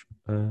muito fixe.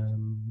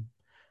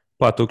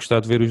 Pá, estou a gostar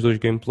de ver os dois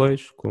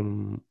gameplays,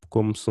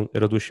 como são,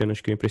 eram duas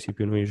cenas que eu, em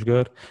princípio não ia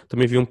jogar.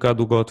 Também vi um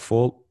bocado do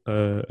Godfall,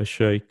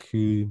 achei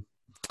que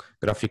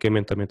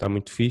graficamente também está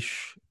muito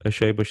fixe,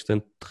 achei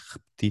bastante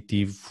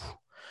repetitivo,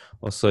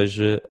 ou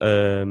seja,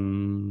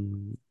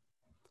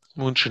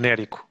 Muito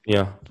genérico.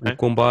 yeah, É?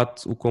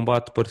 o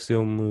combate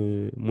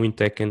pareceu-me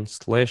muito hack and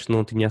slash,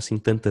 não tinha assim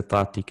tanta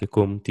tática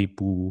como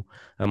tipo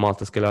a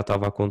malta se calhar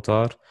estava a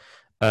contar.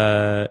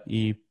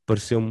 E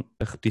pareceu-me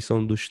a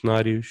repetição dos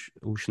cenários.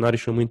 Os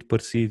cenários são muito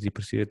parecidos e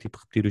parecia tipo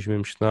repetir os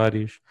mesmos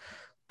cenários.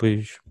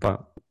 Pois,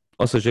 pá,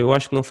 ou seja, eu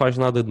acho que não faz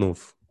nada de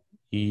novo.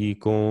 E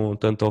com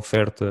tanta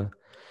oferta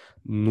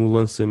no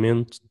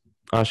lançamento,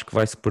 acho que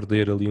vai-se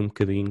perder ali um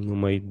bocadinho no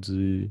meio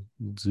de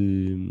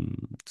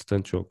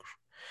tantos jogos.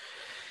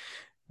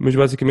 Mas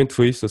basicamente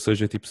foi isso, ou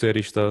seja, tipo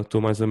séries estou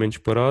mais ou menos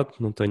parado,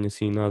 não tenho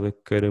assim nada que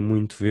queira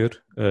muito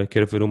ver.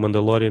 Quero ver o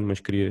Mandalorian,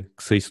 mas queria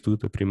que saísse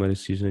tudo, a primeira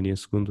season e a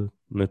segunda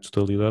na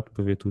totalidade,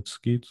 para ver tudo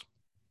seguido.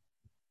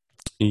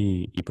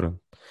 E pronto.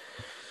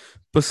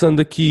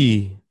 Passando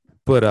aqui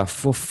para a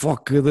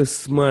fofoca da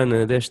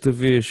semana, desta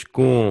vez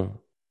com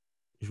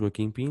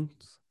Joaquim Pinto.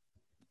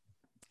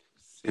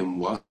 É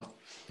moi.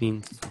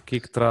 Pinto, o que é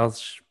que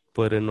trazes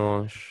para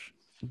nós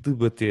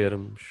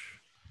debatermos?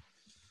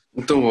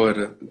 Então,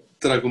 ora,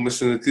 trago uma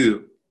cena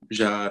que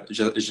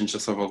a gente já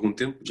sabe há algum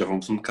tempo, já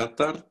vamos um bocado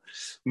tarde,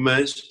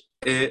 mas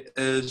é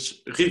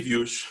as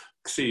reviews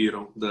que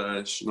saíram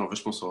das novas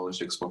consolas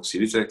Xbox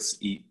Series X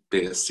e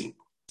PS5.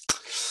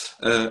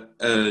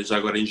 Já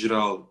agora, em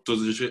geral,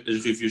 todas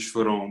as reviews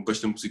foram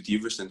bastante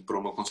positivas, tanto para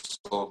uma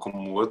consola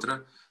como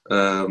outra.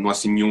 Não há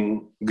assim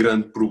nenhum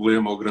grande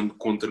problema ou grande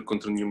contra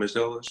nenhuma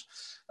delas.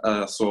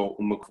 Há só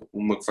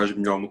uma que faz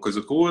melhor uma coisa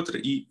com a outra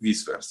e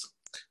vice-versa.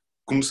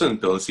 Começando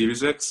pela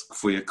Series X, que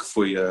foi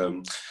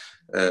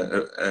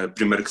a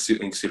primeira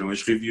em que saíram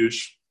as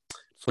reviews.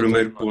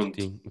 Primeiro ponto.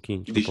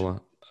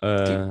 Desculpa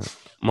lá.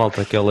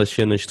 Malta, aquelas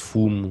cenas de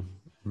fumo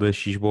da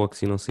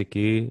Xbox e não sei o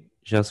quê,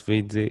 já se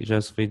veio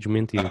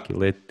desmentir.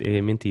 Aquilo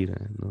é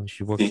mentira. A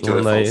Xbox Sim,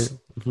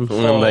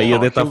 não anda aí a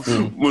deitar aquilo,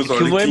 fumo. Mas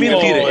aquilo não é olha,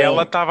 mentira, Oh,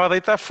 ela estava a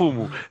deitar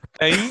fumo.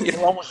 Tem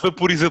lá uns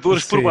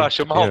vaporizadores por Sim,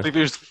 baixo. A malta, é. em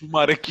vez de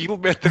fumar aquilo,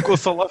 mete a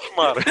consola a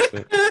fumar.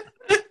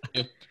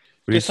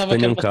 Por isso pensava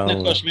que era tenham uma cena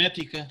calma.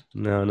 cosmética.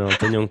 Não,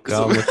 tenham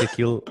calma que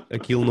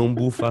aquilo não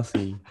bufa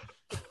assim.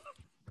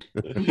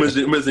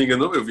 mas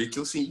enganou, eu vi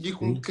aquilo sim. E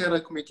como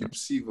é que é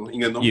possível?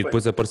 Enganou E bem.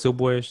 depois apareceu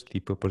boés,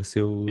 tipo,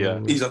 apareceu.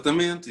 Yeah.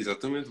 Exatamente.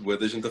 Boa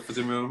da gente a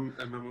fazer a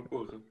mesma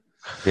porra.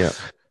 Yeah.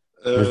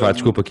 Mas vá,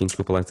 desculpa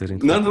lá ter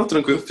interrompido. Não,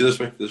 tranquilo,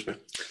 fizeste bem.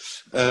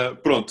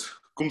 Pronto,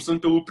 começando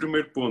pelo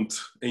primeiro ponto,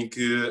 em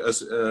que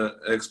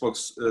a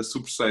Xbox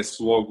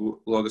sobressai-se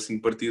logo assim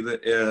de partida,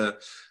 é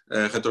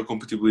a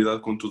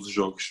retrocompatibilidade com todos os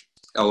jogos.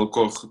 Ela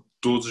corre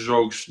todos os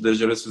jogos das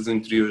gerações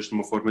anteriores de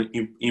uma forma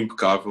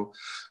impecável.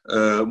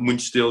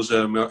 Muitos deles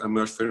a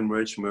maiores frame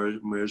rates,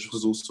 maiores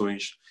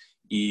resoluções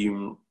e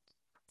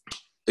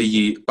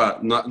pá,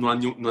 não há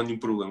nenhum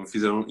problema.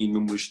 Fizeram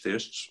inúmeros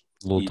testes.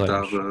 Low e times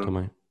estava...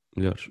 também,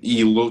 melhores.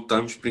 E load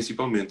times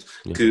principalmente,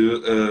 Yeah.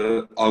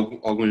 que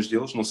alguns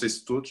deles, não sei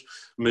se todos,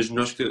 mas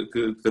melhores que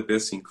da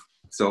PS5.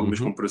 Fiz algumas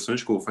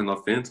comparações com o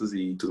Final Fantasy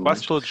e tudo Quase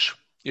mais. todos.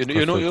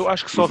 Quase todos. Eu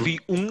acho que só vi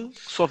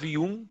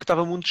um que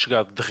estava muito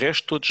chegado. De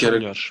resto, todos Que são era-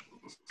 melhores.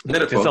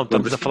 Era Atenção, qual?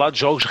 estamos a falar de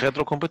jogos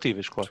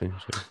retrocompatíveis, claro.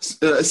 Sim.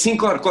 Sim,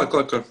 claro.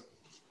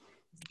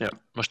 Yeah,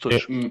 mas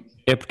todos.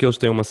 É porque eles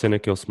têm uma cena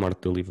que é o Smart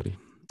Delivery.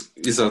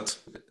 Exato.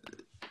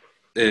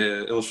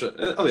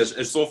 Aliás,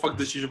 é só o facto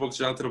da Xbox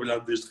já trabalhar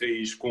desde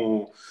raiz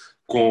com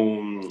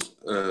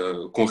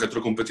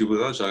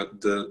retrocompatibilidade, já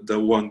da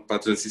One para a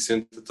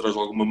 360 traz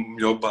logo uma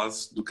melhor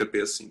base do que a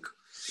PS5.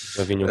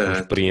 Já vinham com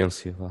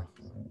experiência. Vá.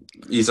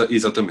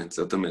 Exatamente.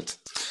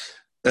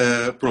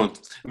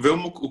 Pronto, veio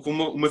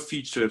uma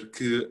feature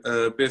que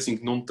a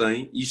PS5 não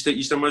tem, e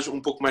isto é mais, um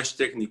pouco mais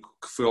técnico,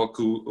 que foi algo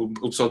que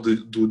o pessoal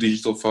do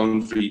Digital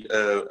Foundry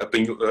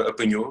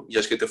apanhou, e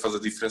acho que até faz a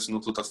diferença no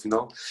resultado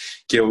final,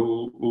 que é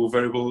o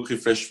Variable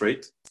Refresh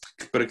Rate,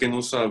 que para quem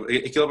não sabe,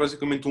 aquilo é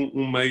basicamente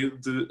um meio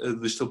de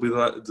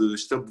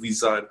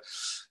estabilizar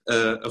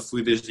a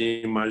fluidez da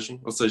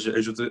imagem, ou seja,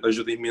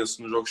 ajuda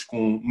imenso nos jogos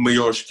com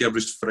maiores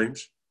quebras de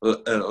frames.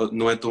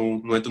 não é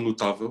tão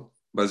notável,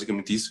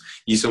 basicamente isso.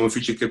 E isso é uma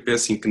feature que a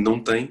PS5 não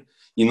tem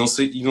e não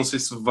sei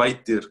se vai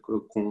ter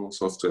com o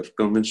software.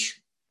 Pelo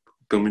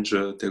menos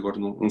até agora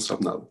não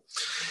sabe nada.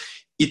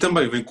 E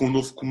também vem com um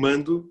novo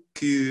comando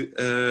que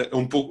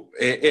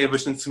é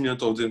bastante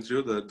semelhante ao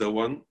anterior, da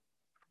One,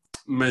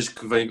 mas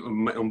que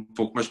é um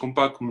pouco mais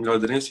compacto, com melhor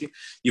aderência,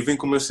 e vem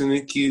com uma cena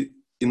que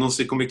eu não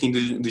sei como é que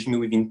em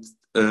 2020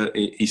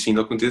 isso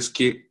ainda acontece,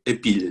 que é a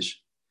pilhas.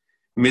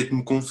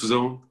 Mete-me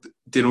confusão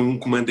ter um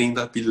comando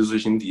ainda a pilhas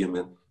hoje em dia,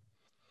 mano.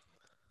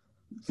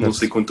 Não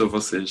sei quanto a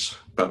vocês,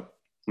 pá,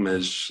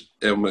 mas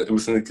é uma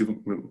cena que...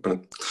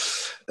 Pronto.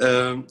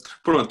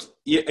 Pronto,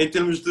 e em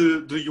termos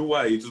de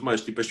UI e tudo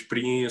mais, tipo a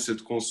experiência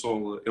de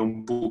consola é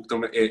um pouco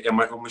também,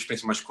 uma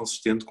experiência mais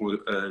consistente com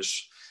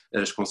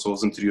as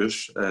consolas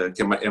anteriores,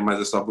 que é mais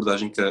essa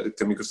abordagem que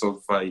a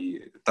Microsoft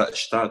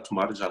está a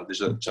tomar já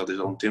desde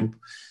há um tempo,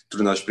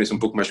 tornar a experiência um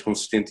pouco mais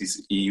consistente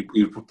e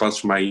ir por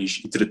passos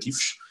mais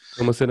iterativos.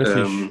 É uma cena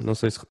fixe, não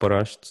sei se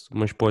reparaste,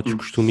 mas podes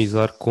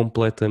customizar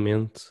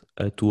completamente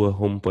a tua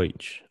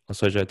homepage. Ou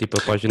seja, tipo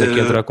a página que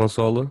entra a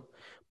consola,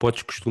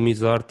 podes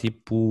customizar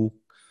tipo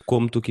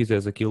como tu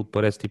quiseres. Aquilo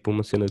parece tipo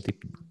uma cena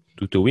tipo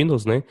do teu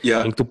Windows, né?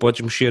 Yeah. Em que tu podes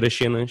mexer as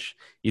cenas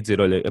e dizer,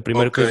 olha, a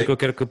primeira coisa que eu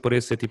quero que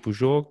apareça é tipo os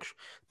jogos,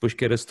 depois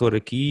quero a store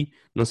aqui,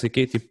 não sei o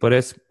quê, tipo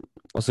parece...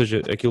 Ou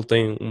seja, aquilo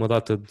tem uma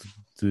data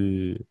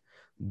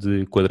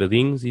de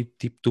quadradinhos e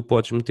tipo tu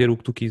podes meter o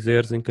que tu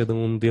quiseres em cada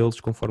um deles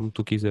conforme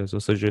tu quiseres,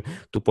 ou seja,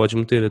 tu podes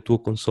meter a tua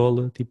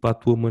consola tipo à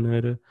tua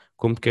maneira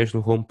como tu queres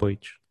no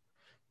homepage.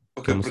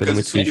 Okay, É uma cena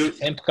muito fixe.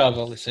 Isso é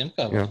impecável, isso é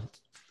impecável. Yeah.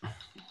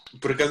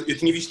 Por acaso, eu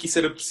tinha visto que isso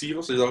era possível,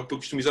 ou seja, dava para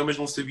customizar, mas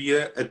não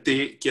sabia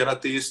que era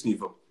até esse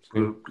nível.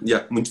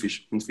 Muito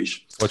fixe, muito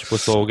fixe. Podes pôr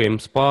só o Game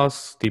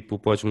Pass, tipo,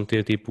 podes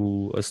meter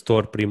tipo a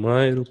Store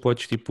primeiro,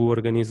 podes tipo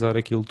organizar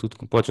aquilo tudo,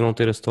 podes não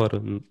ter a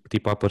Store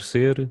tipo a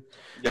aparecer.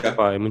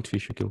 Pá, é muito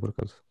fixe aquilo por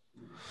acaso.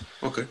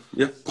 Ok,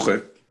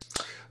 porreiro.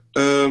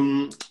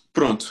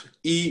 Pronto,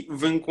 e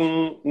vem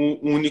com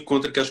um único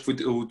contra que acho que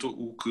foi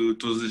o que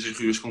todas as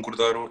reviews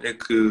concordaram, é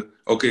que,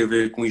 ok, a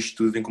ver com isto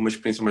tudo, vem com uma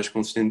experiência mais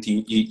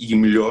consistente e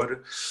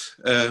melhor,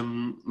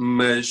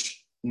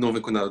 mas não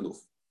vem com nada novo.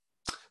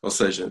 Ou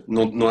seja,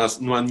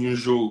 não há nenhum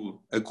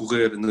jogo a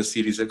correr na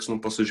Series X que não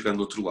possa jogar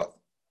no outro lado.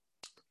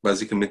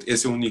 Basicamente,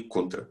 esse é o único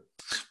contra.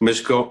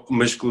 Mas que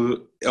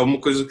é uma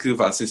coisa que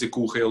vá, sem ser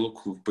com o Halo,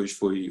 que depois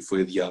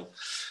foi adiado.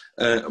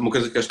 Uma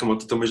coisa que acho que a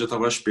moto também já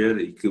estava à espera,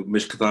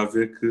 mas que dá a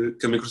ver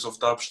que a Microsoft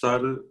está a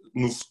apostar,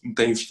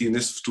 está a investir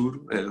nesse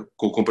futuro,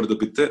 com a compra da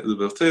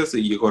Bethesda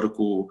e agora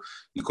com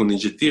o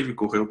Ninja Theory,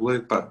 com o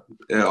Hellblade, pá,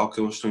 é algo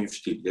que eles estão a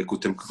investir, é com o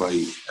tempo que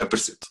vai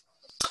aparecer.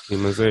 Sim,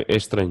 mas é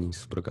estranho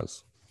isso, por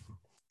acaso.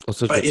 Ou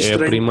seja,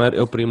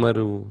 é o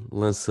primeiro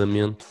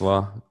lançamento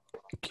lá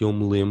que eu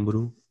me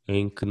lembro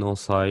em que não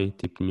sai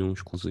tipo nenhum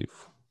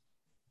exclusivo.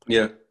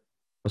 Yeah.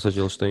 Ou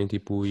seja, eles têm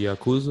tipo o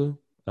Yakuza,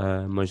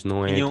 mas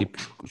não é tipo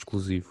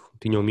exclusivo.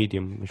 Tinha o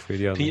Medium, mas foi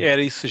adiado.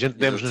 Era isso,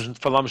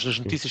 falámos nas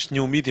notícias,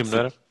 tinha o Medium, não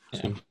era?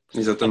 Sim.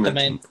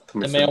 Exatamente.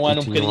 Também é um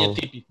ano um bocadinho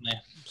atípico, não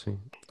é? Sim.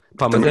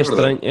 Pá, mas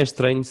é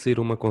estranho sair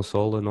uma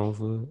consola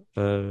nova,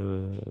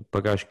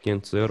 pagares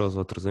 500 euros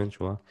ou 300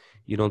 lá,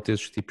 e não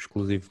teres tipo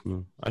exclusivo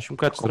nenhum. Acho um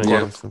bocado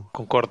estranho.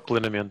 Concordo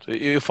plenamente.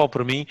 Eu falo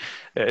para mim,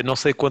 não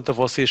sei quanto a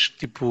vocês,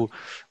 tipo...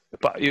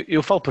 Pá,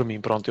 eu falo para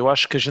mim, pronto, eu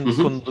acho que a gente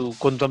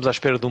quando estamos à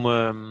espera de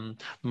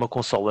uma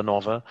consola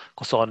nova,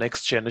 consola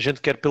Next Gen, a gente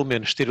quer pelo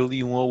menos ter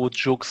ali um ou outro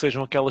jogo que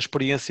sejam aquela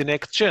experiência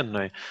Next Gen, não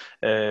é?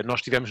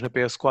 Nós tivemos na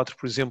PS4,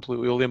 por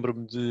exemplo, eu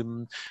lembro-me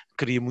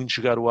queria muito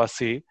jogar o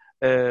AC,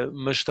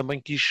 mas também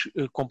quis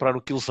comprar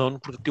o Killzone,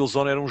 porque o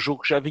Killzone era um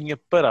jogo que já vinha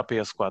para a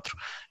PS4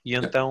 e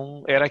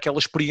então era aquela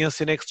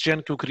experiência Next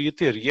Gen que eu queria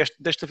ter, e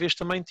desta vez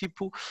também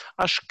tipo,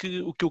 acho que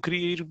o que eu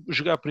queria ir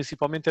jogar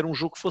principalmente era um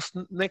jogo que fosse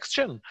Next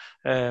Gen,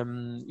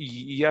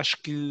 e acho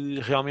que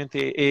realmente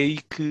é aí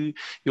que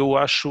eu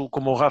acho,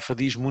 como o Rafa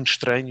diz, muito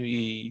estranho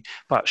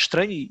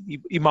estranho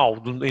e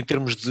mau em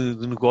termos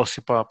de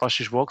negócio para a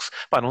Xbox,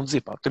 não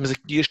dizer, temos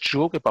aqui este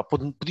jogo,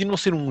 podia não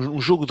ser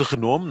um jogo de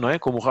renome, não é?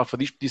 Como o Rafa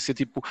diz, podia ser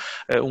tipo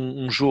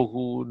um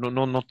jogo,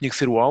 não tinha que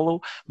ser o Halo,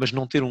 mas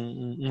não ter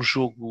um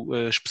jogo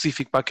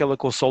específico para aquela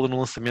consola no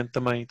lançamento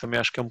também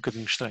acho que é um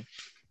bocadinho estranho.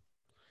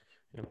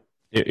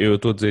 Eu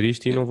estou a dizer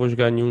isto e não vou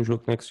jogar nenhum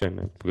jogo Next Gen,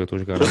 né? Porque eu estou a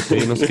jogar assim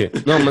e não sei o quê.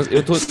 Não,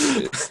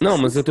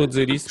 mas eu estou a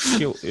dizer isto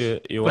porque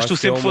eu mas acho tu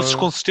sempre que fosses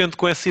consistente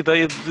com essa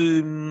ideia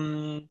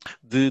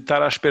de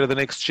estar à espera da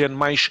Next Gen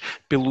mais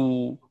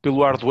pelo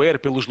hardware,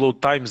 pelos load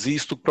times e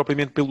isso, do que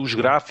propriamente pelos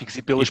gráficos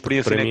e pela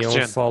experiência Next Gen. Para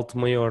mim é um salto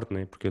maior,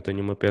 né? Porque eu tenho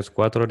uma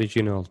PS4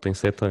 original, tem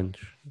 7 anos.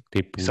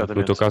 Tipo,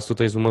 no teu caso tu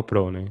tens uma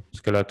Pro, né? Se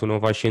calhar tu não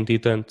vais sentir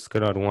tanto, se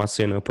calhar um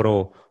AC na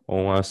Pro ou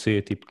um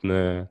AC tipo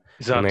na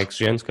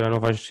Next Gen, se calhar não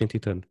vais sentir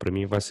tanto. Para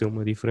mim vai ser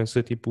uma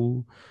diferença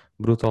tipo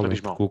brutal, né?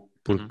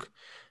 Porque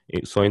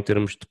só em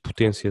termos de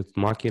potência de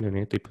máquina,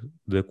 né? Tipo,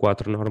 da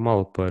 4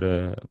 normal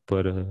para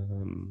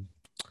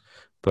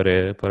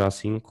a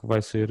 5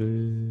 vai ser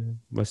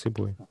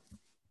boa.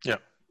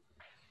 Yeah.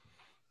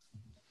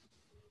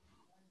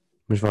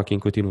 Mas vá, quem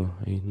continua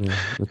aí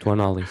na tua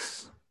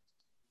análise.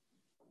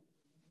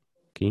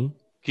 Kim?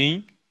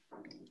 Kim?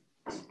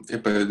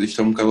 Epá,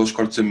 isto é um bocado aos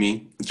cortes a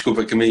mim.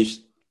 Desculpa, que é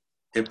isto.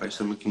 Epá,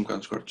 isto é-me aqui um bocado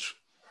aos cortes.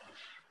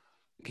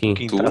 Kim,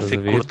 Kim Tu? está a estás ser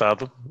a ver?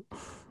 cortado.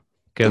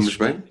 Estamos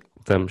bem?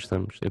 Estamos.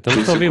 Tem Estamos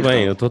que a ser ouvir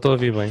bem, cortado. eu estou a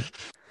ouvir bem.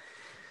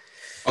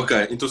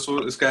 Ok, então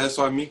se calhar é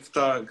só a mim que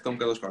tá um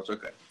bocado aos cortes.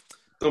 Ok.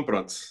 Então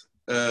pronto.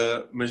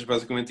 Mas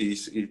basicamente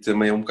isso. E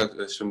também é um bocado.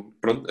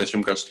 Pronto, achei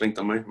um bocado estranho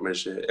também,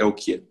 mas é o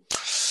que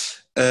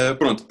é.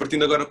 Pronto,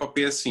 partindo agora para a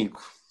PS5,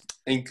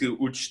 em que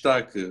o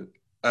destaque.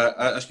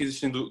 Acho que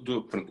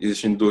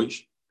existem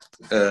dois.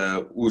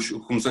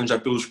 Começando já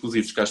pelos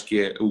exclusivos, que acho que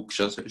é o que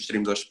já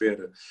estaríamos à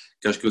espera,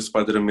 que acho que o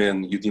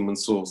Spider-Man e o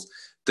Demon's Souls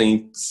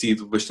têm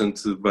sido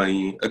bastante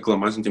bem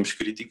aclamados em termos de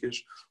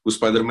críticas. O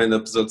Spider-Man,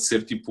 apesar de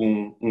ser tipo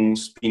um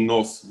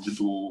spin-off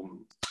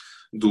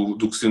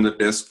do que saiu na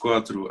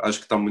PS4, acho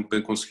que está muito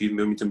bem conseguido,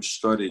 mesmo em termos de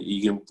história e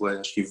gameplay,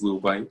 acho que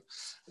evoluiu bem,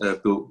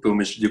 pelo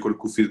menos de acordo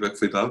com o feedback que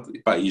foi dado.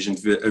 E a gente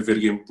vê a ver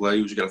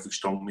gameplay, os gráficos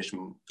estão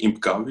mesmo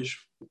impecáveis,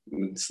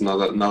 se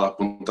nada a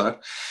apontar.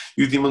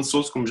 E o Demon's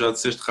Souls, como já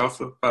disseste,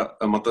 Rafa,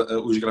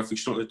 os gráficos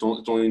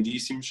estão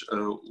lindíssimos,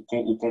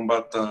 o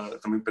combate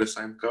também parece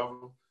estar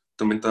impecável,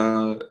 também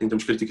está, em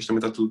termos de críticas, também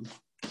está tudo.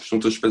 Estão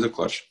todos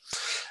espetaculares.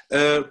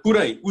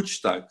 Porém, o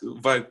destaque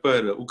vai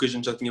para o que a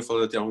gente já tinha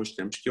falado até há uns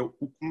tempos, que é o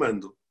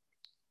comando.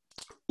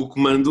 O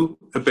comando,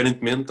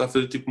 aparentemente, está a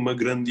fazer tipo uma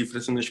grande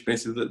diferença na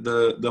experiência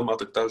da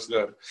malta que está a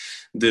jogar.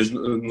 Desde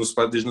no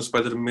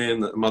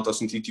Spider-Man, a malta a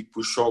sentir tipo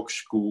os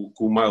choques que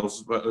o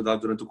Miles dá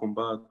durante o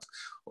combate,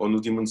 ou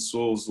no Demon's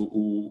Souls,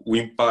 o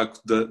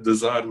impacto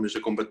das armas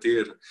a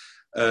combater,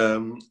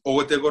 ou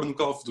até agora no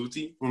Call of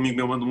Duty, um amigo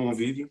meu mandou-me um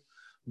vídeo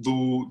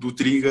do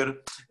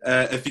Trigger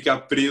a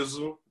ficar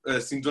preso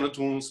assim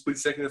durante um split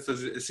second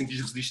a sentir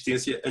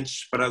resistência antes de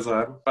disparar a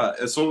arma.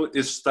 São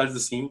esses detalhes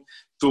assim.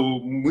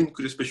 Estou muito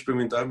curioso para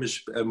experimentar,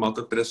 mas a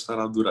malta parece estar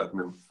a adorar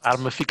mesmo. A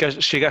arma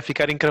chega a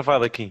ficar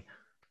encravada aqui.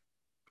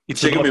 E tu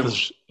Chega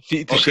notas,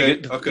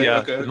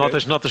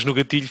 Ok. notas no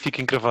gatilho,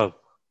 fica encravado.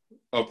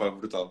 Opa,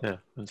 brutal.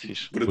 Muito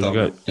fixe. Brutal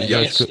Os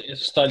mesmo.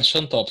 Esses detalhes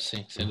são top,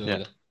 sim, sem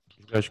dúvida.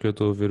 Os gajos que eu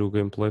estou a ver o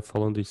gameplay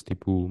falam disso,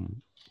 tipo,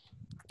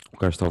 o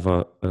gajo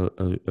estava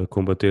a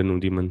combater num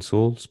Demon's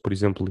Souls, por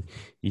exemplo,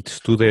 e se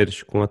tu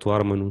deres com a tua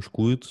arma num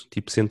escudo,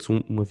 tipo, sentes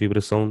uma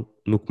vibração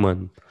no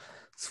comando.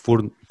 Se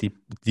for tipo,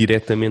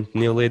 diretamente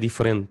nele é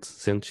diferente,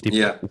 sentes tipo,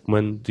 o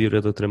comando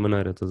vira de outra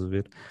maneira, estás a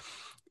ver?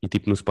 E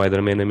tipo no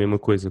Spider-Man é a mesma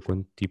coisa,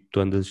 quando tipo,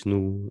 tu andas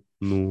no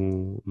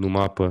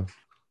mapa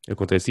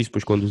acontece isso,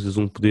 depois quando usas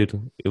um poder,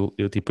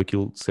 tipo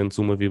aquilo sentes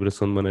uma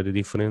vibração de maneira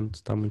diferente,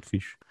 está muito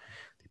fixe.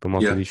 Tipo, a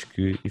malta diz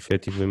que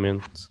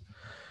efetivamente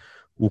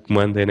o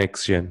comando é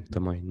next gen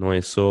também, não é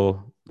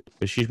só.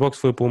 A Xbox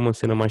foi para uma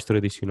cena mais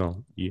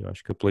tradicional e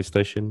acho que a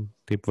PlayStation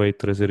tipo, veio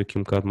trazer aqui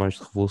um bocado mais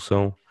de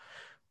revolução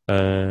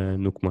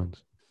no comando.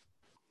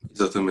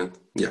 Exatamente,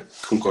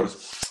 concordo.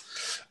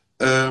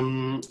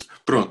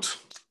 Pronto.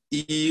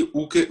 E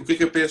o que é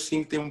que a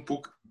PS5 tem um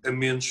pouco a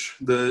menos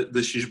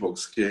da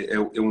Xbox, que é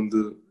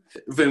onde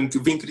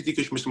vem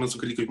críticas, mas também são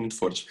críticas muito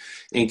fortes,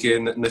 em que é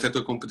na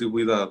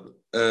retrocompatibilidade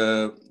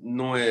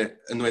não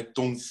é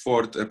tão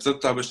forte, apesar de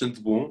estar bastante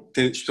bom,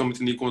 especialmente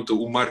tendo em conta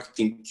o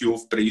marketing que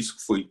houve para isso,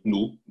 que foi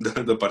nulo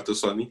da parte da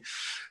Sony.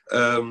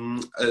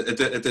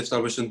 Até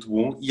está bastante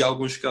bom, e há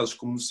alguns casos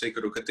como o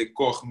Sekiro que até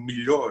corre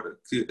melhor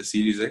que a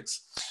Series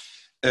X,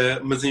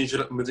 mas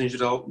em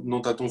geral não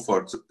está tão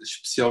forte,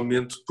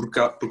 especialmente por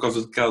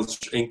causa de casos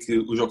em que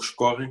os jogos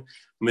correm,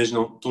 mas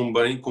não tão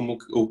bem como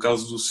o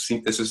caso do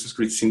Assassin's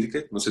Creed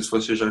Syndicate, não sei se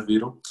vocês já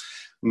viram,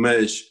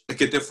 mas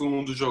aqui até foi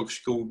um dos jogos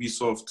que a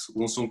Ubisoft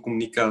lançou um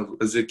comunicado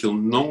a dizer que ele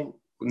não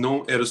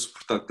era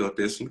suportado pela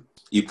PS5,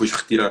 e depois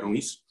retiraram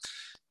isso.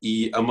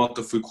 E a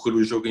malta foi correr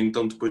o jogo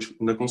então depois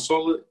na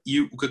consola,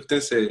 e o que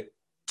acontece é,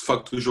 de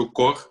facto o jogo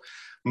corre,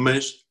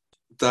 mas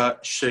está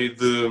cheio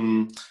de,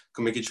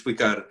 como é que é de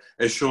explicar,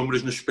 as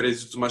sombras nos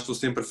prédios e tudo mais estão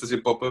sempre a fazer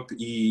pop-up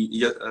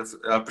e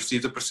a aparecer e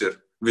desaparecer.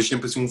 Vês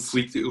sempre assim um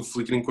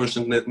flickering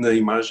constante na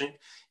imagem,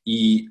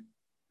 e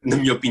na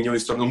minha opinião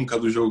isso torna um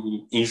bocado o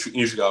jogo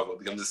injogável,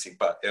 digamos assim,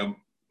 é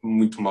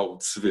muito mau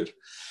de se ver.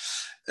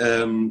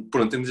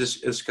 Pronto, temos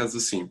esses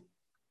casos assim.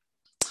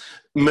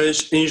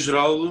 Mas em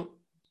geral,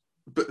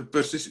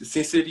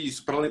 sem ser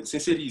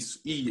isso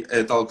e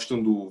a tal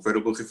questão do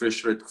variable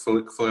refresh rate que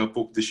falei há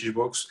pouco da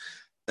Xbox,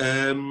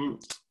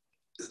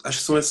 acho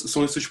que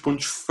são esses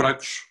pontos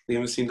fracos,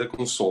 digamos assim, da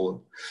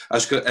consola.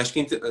 Acho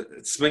que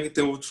se bem que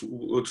tem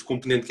outro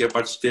componente que é a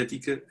parte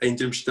estética, em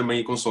termos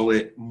também a consola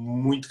é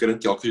muito grande,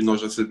 que é algo que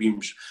nós já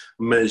sabíamos,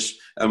 mas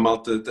a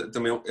malta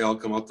também é algo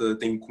que a malta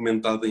tem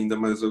comentado ainda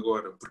mais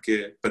agora, porque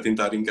é para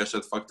tentar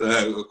encaixar de facto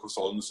a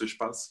consola no seu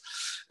espaço,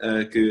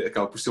 que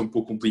acaba por ser um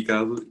pouco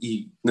complicado,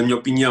 e na minha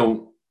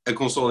opinião a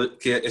consola,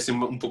 que é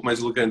sempre um pouco mais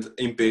elegante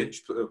em pé,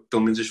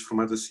 pelo menos este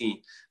formato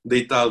assim,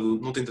 deitado,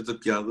 não tem tanta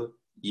piada.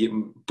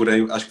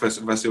 Porém, acho que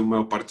vai ser a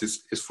maior parte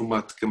esse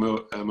formato que a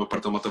maior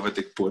parte da malta vai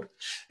ter que pôr.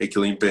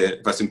 Aquilo em pé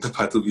vai sempre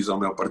tapar a televisão a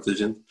maior parte da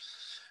gente.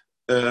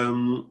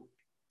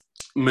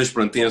 Mas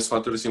pronto, tem esse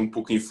fator assim um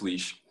pouco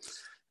infeliz.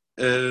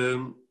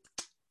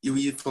 Eu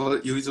ia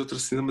dizer outra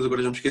cena, mas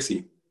agora já me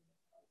esqueci.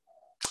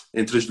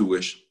 entre as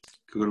duas,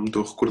 que agora não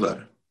estou a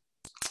recordar.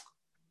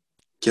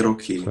 Que era o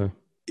quê? Sei.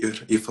 Eu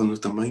ia falando do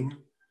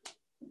tamanho,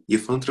 ia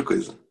falando outra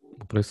coisa.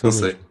 O preço é Não o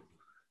sei. mesmo.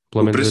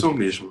 Pelo O menos preço é o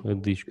mesmo. a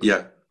disco.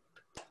 Yeah.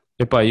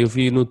 Epá, eu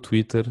vi no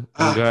Twitter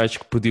Ah. um gajo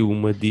que pediu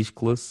uma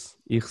discless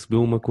e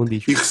recebeu uma com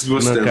disco E recebeu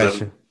a na standard.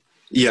 caixa.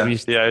 Yeah.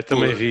 Viste? Eu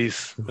também Pô. vi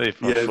isso. Ei,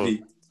 pá, Yeah, fogo.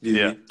 vi.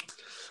 Yeah.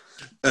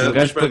 Um Mas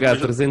gajo pronto, pagar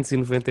mas-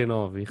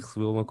 399 e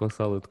recebeu uma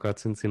consola de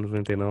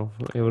 499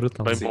 é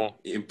brutal. Bem Sim, bom.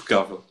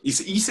 impecável.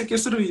 Isso é que é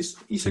serviço.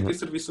 Isso é que é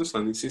serviço no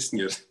Sony, sim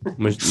senhor.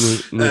 Mas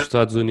nos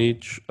Estados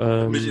Unidos.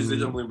 Mas eu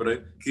já me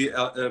lembrei que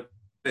a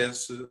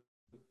PS.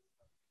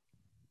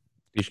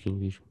 Diz.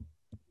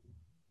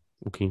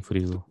 O Kim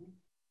frisou.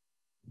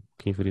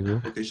 Kim frisou?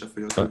 Ok, já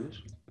foi outra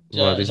vez.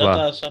 Vá, diz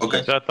lá. Já Ok.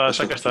 está.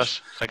 Já cá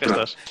estás. Já cá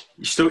Pronto. estás.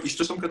 Isto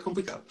está um bocado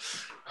complicado.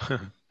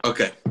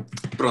 Ok,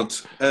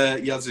 pronto.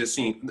 Ia dizer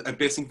assim, a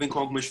PS5 vem com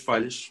algumas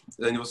falhas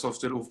a nível de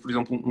software. Houve, por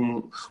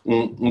exemplo,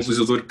 um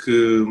utilizador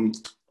que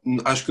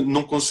acho que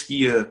não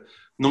conseguia,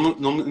 não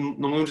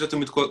me lembro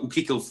exatamente o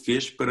que é que ele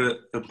fez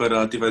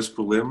para ativar esse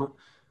problema,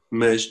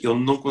 mas ele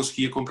não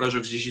conseguia comprar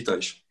jogos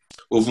digitais.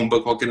 Houve um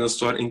bug qualquer na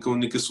Store em que a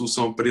única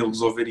solução para ele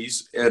resolver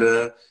isso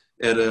era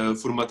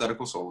formatar a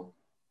consola.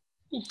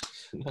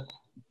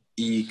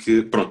 E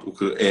que, pronto, o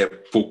que é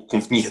pouco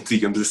conveniente,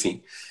 digamos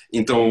assim.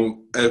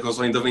 Então, a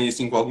consola ainda vem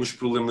assim com alguns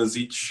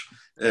problemasitos,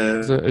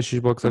 Mas a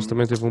Xbox acho que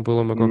também teve um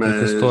problema qualquer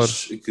com a Store.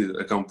 mas que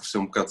acabam por ser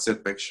um bocado de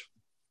setbacks.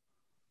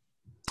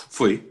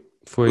 Foi.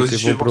 Foi, Mas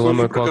teve a um Xbox não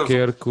problema vi por acaso.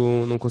 qualquer que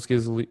não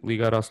conseguias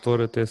ligar à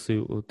Store, até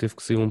teve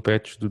que sair um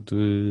patch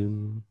de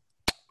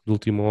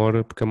última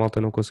hora porque a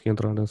malta não conseguia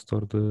entrar na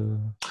Store de...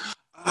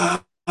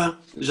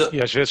 Já,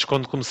 E às vezes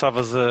quando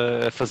começavas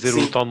a fazer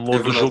Sim, o download é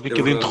do verdade, jogo, é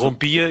aquilo verdade.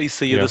 interrompia e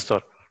saía Yeah. da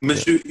Store.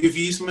 mas eu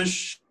vi isso,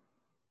 mas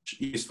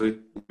isso foi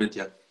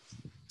yeah.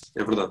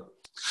 É verdade.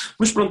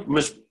 Mas pronto,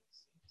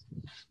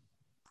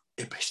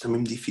 epá, isto é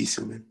mesmo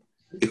difícil, man.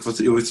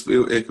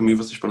 É que a mim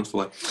vocês param de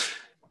falar.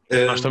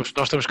 Nós estamos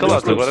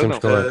calados, pronto, agora não. estamos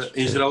calados.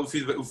 Em geral,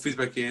 o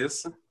feedback é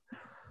esse.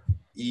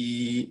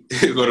 E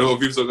agora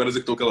ouvimos agora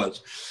dizer que estão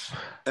calados.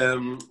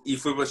 E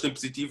foi bastante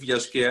positivo e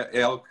acho que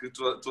é algo que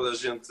toda a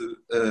gente,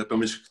 pelo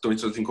menos que estão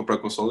interessados em comprar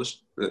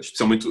consolas,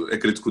 especialmente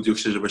acredito que o Diogo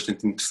esteja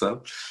bastante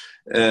interessado.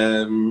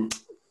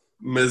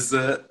 Mas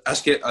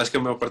acho que a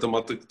maior parte da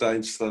malta que está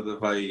interessada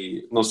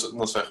não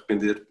se vai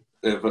arrepender.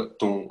 É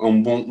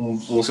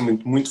um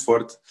lançamento muito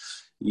forte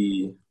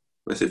e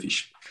vai ser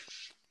fixe.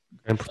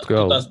 Em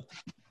Portugal.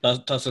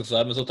 Estás a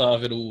gozar, mas eu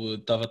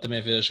estava também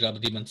a ver a jogar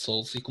Demon's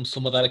Souls e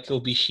começou-me a dar aquele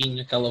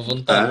bichinho, aquela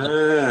vontade.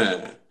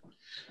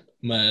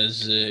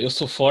 Mas eu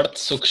sou forte,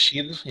 sou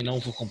crescido e não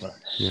vou comprar.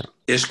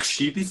 És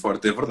crescido e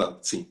forte, é verdade,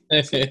 sim.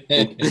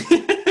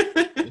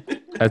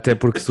 Até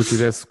porque se tu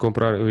quisesse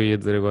comprar, eu ia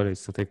dizer agora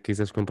isso, até que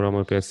quisesse comprar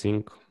uma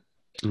PS5,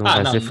 não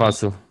vai ser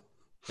fácil.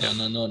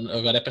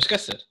 Agora é para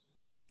esquecer.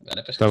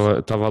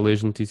 Estava a ler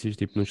as notícias,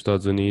 tipo, nos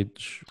Estados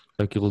Unidos,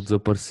 aquilo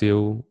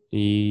desapareceu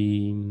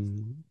e,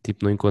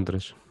 tipo, não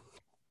encontras.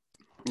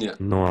 Yeah.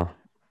 Não há.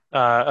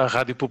 A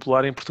Rádio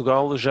Popular em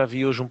Portugal, já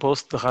vi hoje um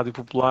post da Rádio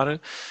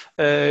Popular,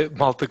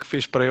 malta que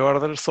fez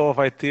pré-order só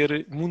vai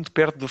ter muito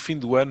perto do fim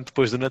do ano,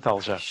 depois do Natal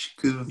já.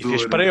 Que E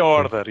fez dor.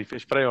 pré-order.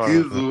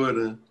 Que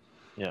dor.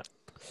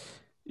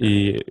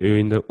 E eu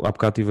ainda há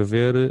bocado estive a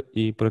ver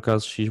e por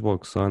acaso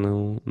Xbox só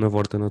na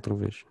Vorten outra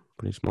vez.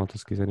 Por isso, malta,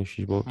 se quiserem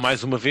Xbox.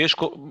 Mais uma vez,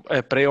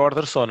 a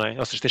pré-order só, não é?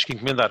 Ou seja, tens que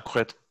encomendar,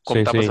 correto? Como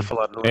Sim, estavas sim. a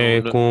falar.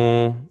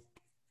 Com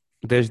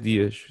 10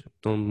 dias.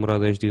 Estão a demorar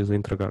 10 dias a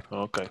entregar.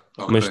 Ok.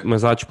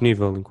 Mas há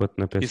disponível enquanto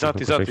na PS5 não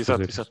consegues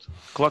fazer isso. Exato.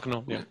 Claro que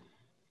não.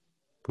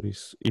 Por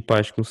isso. E pá,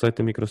 acho que no site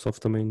da Microsoft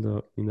também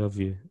ainda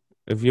havia.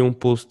 Havia um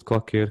post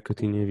qualquer que eu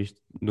tinha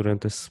visto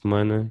durante a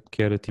semana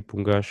que era tipo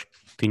um gajo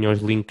que tinha os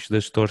links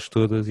das stores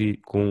todas e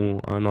com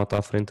a nota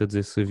à frente a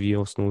dizer se havia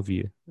ou se não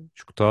havia.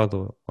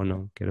 Escutado ou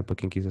não, que era para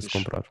quem quisesse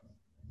comprar.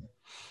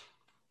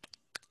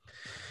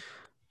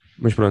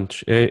 Mas pronto,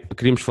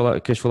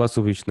 queres falar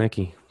sobre isto, não é,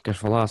 Kim? Queres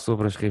falar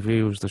sobre as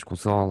reviews das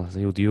consolas?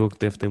 E o Diogo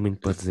deve ter muito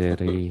para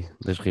dizer aí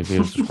das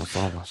reviews das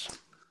consolas.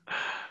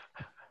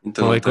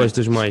 Então, Qual é que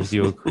gostas mais,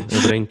 Diogo?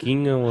 A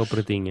branquinha ou a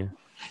pratinha?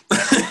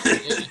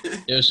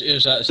 Eu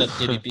já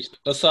tinha dito isto no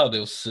passado.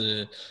 Eu,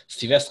 se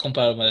tivesse de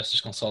comprar uma destas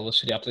consolas,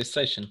 seria a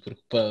PlayStation,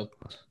 porque para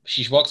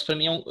Xbox, para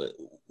mim,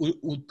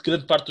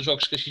 grande parte dos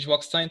jogos que a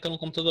Xbox tem estão no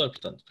computador,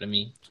 portanto, para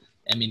mim,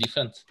 é-me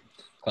indiferente.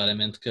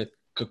 Claramente que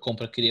a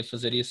compra que queria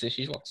fazer ia ser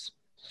Xbox.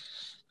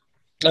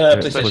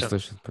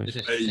 PlayStation.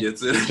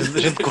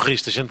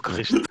 A gente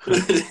corriste.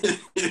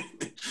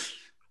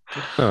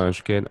 Não,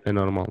 acho que é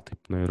normal,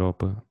 tipo, na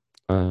Europa.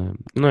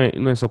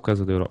 Não é só por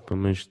causa da Europa,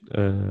 mas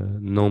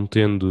não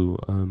tendo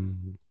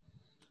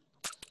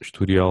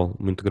historial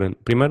muito grande.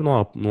 Primeiro,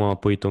 não há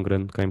apoio tão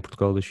grande cá em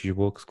Portugal da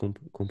Xbox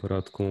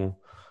comparado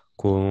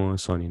com a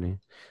Sony, né?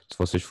 Se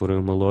vocês forem a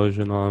uma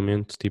loja,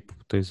 normalmente, tipo,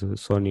 tens a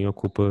Sony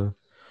ocupa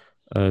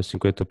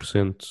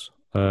 50%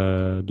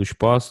 do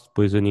espaço,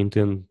 depois a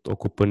Nintendo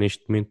ocupa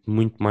neste momento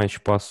muito mais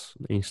espaço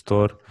em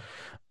Store.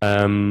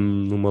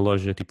 Numa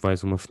loja, tipo,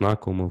 vais a uma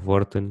Fnac ou uma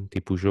Vorten,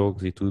 tipo, os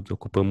jogos e tudo,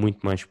 ocupa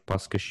muito mais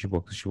espaço que a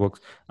Xbox.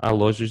 Há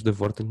lojas da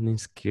Vorten que nem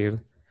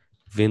sequer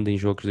vendem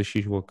jogos da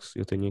Xbox.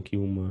 Eu tenho aqui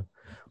uma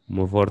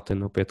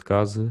Vorten ao pé de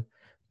casa,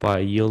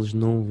 pá, e eles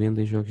não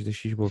vendem jogos da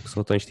Xbox.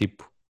 Só tens,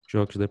 tipo,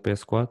 jogos da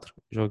PS4,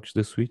 jogos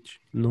da Switch,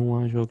 não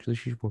há jogos da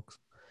Xbox.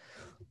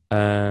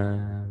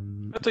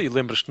 Então, e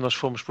lembras que nós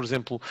fomos, por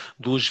exemplo,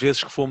 2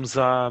 vezes que fomos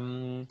à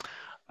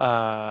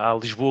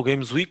Lisboa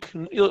Games Week,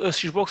 a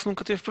Xbox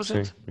nunca teve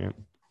presente. Sim, é.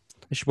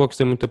 A Xbox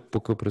tem muita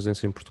pouca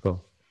presença em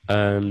Portugal.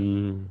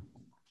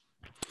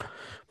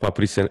 Pá,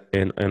 por isso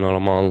é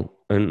normal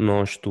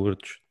nós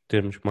todos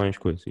termos mais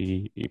coisas.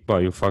 E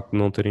pá, e o facto de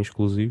não terem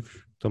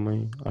exclusivos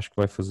também acho que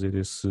vai fazer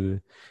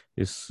esse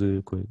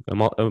coisa.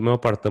 A maior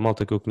parte da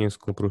malta que eu conheço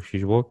que comprou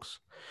Xbox,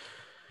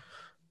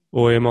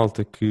 ou é a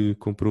malta que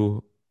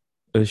comprou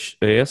a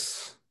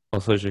S, ou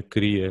seja,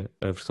 queria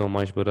a versão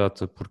mais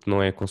barata porque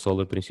não é a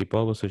consola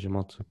principal, ou seja, a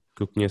malta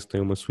que eu conheço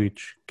tem uma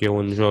Switch, que é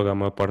onde joga a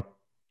maior parte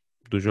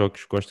dos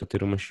jogos, gosta de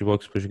ter uma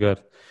Xbox para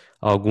jogar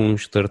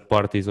alguns third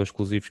parties ou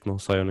exclusivos que não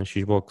saiam na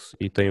Xbox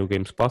e tem o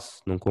Game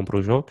Pass, não compram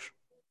os jogos,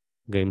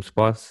 Game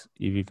Pass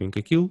e vivem com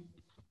aquilo,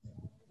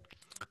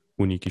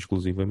 único e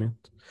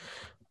exclusivamente.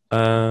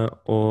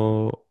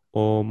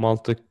 Ou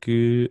malta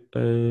que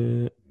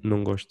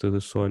não gosta da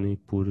Sony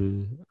por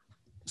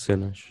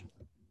cenas,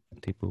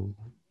 tipo,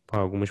 pá,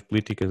 algumas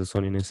políticas, a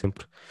Sony nem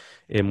sempre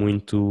é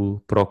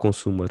muito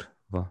pró-consumer,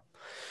 vá.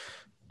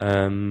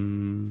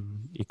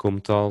 E como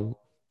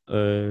tal,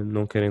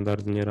 não querem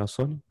dar dinheiro à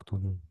Sony, porque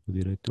estão no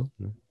direito dele,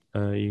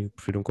 né? E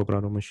preferiram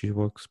comprar uma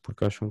Xbox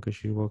porque acham que a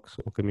Xbox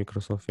ou que a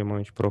Microsoft é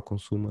mais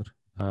pró-consumer,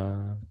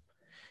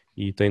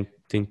 e tem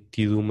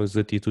tido umas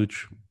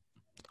atitudes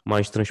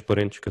mais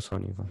transparentes que a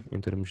Sony, vá, em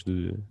termos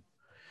de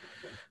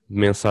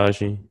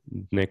mensagem,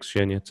 de next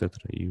gen, etc.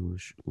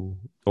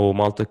 Ou a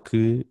malta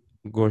que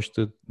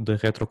gosta da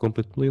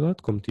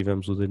retrocompatibilidade, como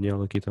tivemos o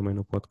Daniel aqui também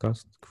no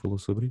podcast, que falou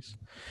sobre isso,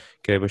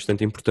 que é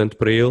bastante importante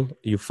para ele,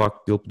 e o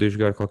facto de ele poder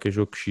jogar qualquer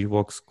jogo que o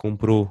Xbox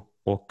comprou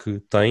ou que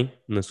tem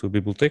na sua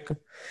biblioteca,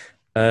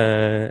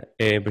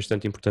 é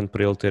bastante importante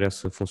para ele ter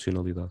essa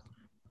funcionalidade.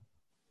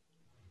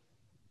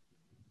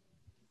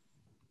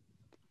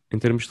 Em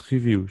termos de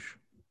reviews,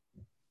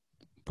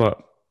 pá,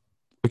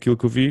 aquilo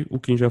que eu vi, o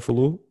Kim já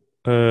falou,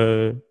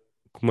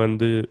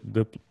 comando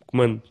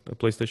a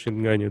PlayStation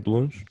ganha de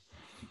longe,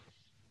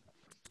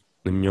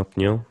 na minha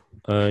opinião.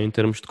 Em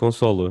termos de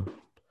consola,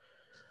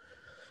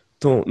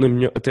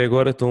 até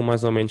agora estão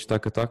mais ou menos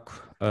taco a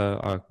taco.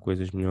 Há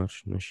coisas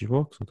melhores na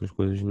Xbox, outras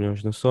coisas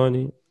melhores na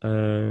Sony.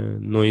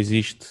 Não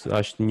existe,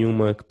 acho,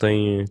 nenhuma que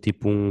tenha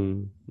tipo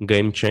um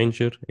game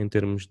changer em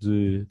termos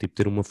de tipo,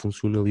 ter uma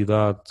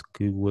funcionalidade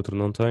que o outro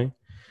não tem.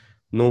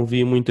 Não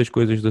vi muitas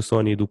coisas da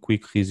Sony do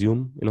Quick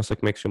Resume. Eu não sei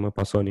como é que se chama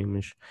para a Sony,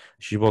 mas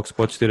a Xbox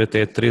podes ter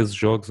até 13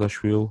 jogos,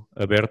 acho eu,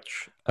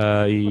 abertos.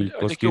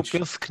 Olha que eu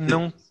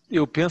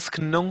penso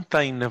que não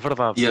tem, na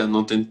verdade.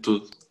 Não tem de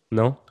tudo.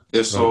 Não?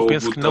 É só Eu o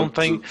penso que não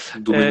botão tem.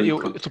 do menu e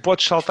pronto. Tu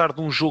podes saltar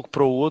de um jogo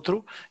para o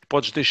outro,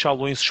 podes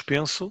deixá-lo em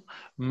suspenso,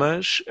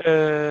 mas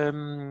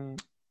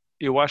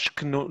eu acho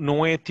que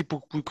não é tipo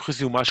o Quick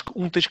Resume. Acho que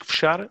um tens que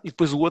fechar e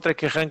depois o outro é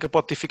que arranca,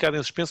 pode ter ficado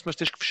em suspenso, mas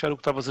tens que fechar o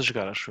que estavas a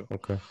jogar, acho eu.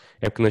 Ok.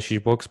 É porque na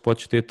Xbox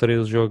podes ter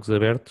 13 jogos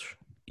abertos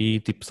e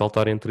tipo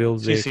saltar entre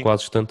eles Sim, é sim.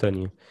 quase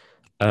instantâneo.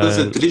 Mas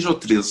é 3 ou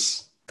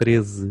 13?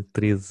 13.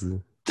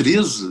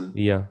 13?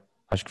 Yeah.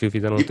 Acho que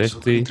fizeram um Só teste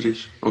tem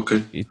 3.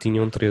 Ok. e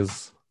tinham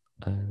 13.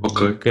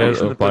 Ok. Não quero-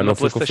 Isso opá, na não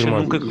foi PlayStation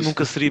confirmado.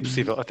 nunca seria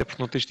possível, até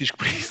porque não tens disco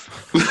para isso.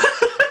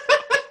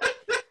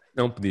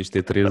 Não podias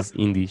ter 13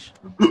 indies.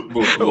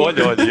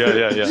 Olha.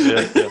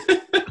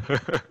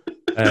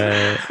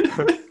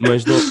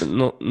 Mas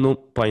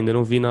pá, ainda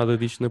não vi nada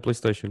disto na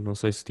PlayStation. Não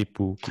sei se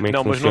tipo, como é que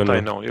Não, mas não funciona.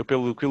 tem, não. Eu,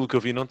 pelo que eu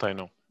vi, não tem,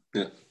 não.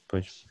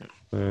 Pois.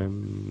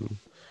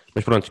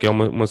 Mas pronto, que é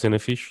uma cena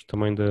fixe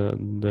também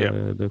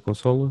da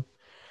consola.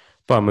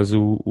 Pá, mas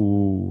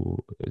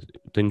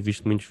tenho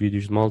visto muitos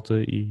vídeos de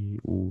malta e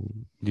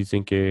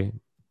dizem que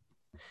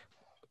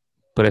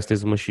parece que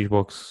tens uma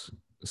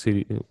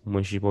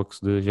Xbox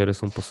da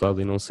geração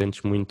passada e não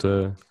sentes muito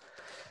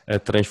a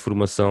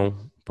transformação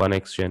para a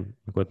next gen,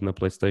 enquanto na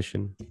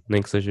PlayStation,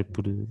 nem que seja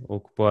por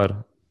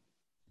ocupar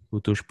o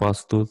teu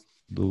espaço todo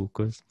do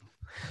coisa.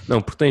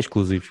 Não, porque tem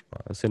exclusivos, pá.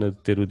 A cena de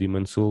ter o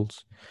Demon's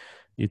Souls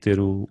e ter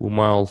o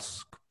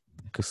Miles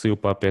que saiu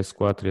para a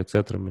PS4 e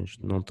etc, mas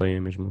não tem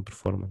a mesma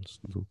performance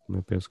do que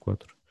na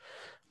PS4.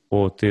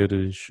 Ou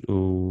teres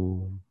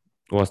o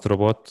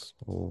Astrobot,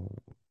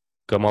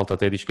 que a malta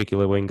até diz que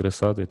aquilo é bem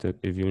engraçado.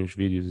 Eu vi uns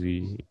vídeos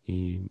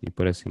e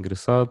parece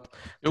engraçado.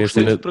 Eu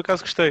gostei, por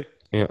acaso gostei.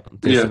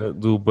 Tem a cena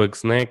do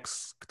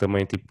Bugsnax, que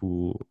também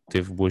tipo,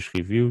 teve boas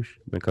reviews,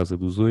 na casa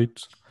dos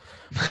 8.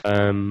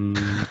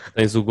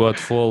 Tens o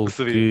Godfall,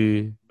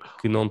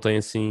 que não tem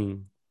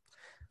assim,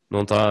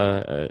 não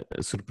está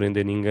a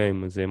surpreender ninguém,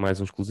 mas é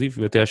mais um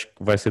exclusivo. Eu até acho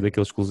que vai ser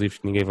daqueles exclusivos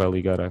que ninguém vai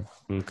ligar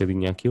um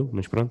bocadinho àquilo,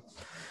 mas pronto,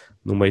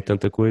 no meio de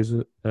tanta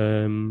coisa.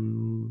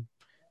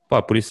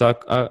 Pá, por isso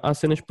há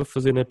cenas para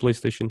fazer na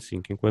PlayStation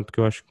 5, enquanto que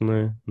eu acho que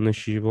na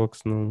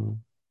Xbox não.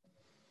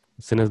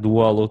 A cena do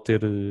Halo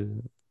ter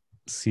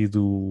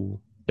sido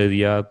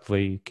adiado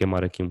veio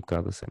queimar aqui um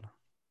bocado a cena.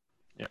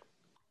 Yeah.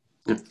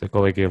 Não sei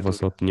qual é que é a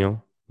vossa opinião,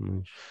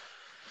 mas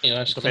Eu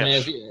acho que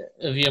Também também acho.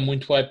 havia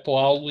muito hype para o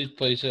Halo e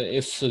depois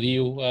esse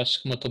sadio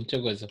acho que matou muita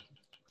coisa.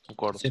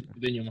 Concordo. Sem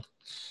dúvida nenhuma.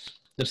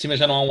 Por cima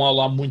já não há um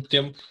Halo há muito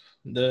tempo,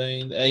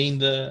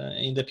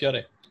 ainda pior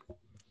é.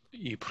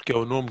 E porque é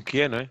o nome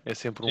que é, não é? É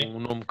sempre Sim. um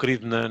nome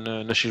querido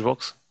na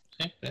Xbox.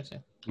 Sim.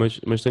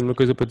 Mas tenho uma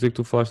coisa para dizer que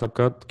tu falaste há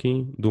bocado,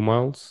 Kim, do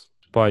Miles.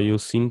 Pá, eu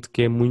sinto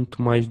que é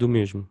muito mais do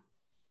mesmo.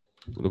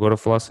 Agora a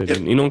falar a sério.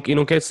 E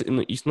não quer ser,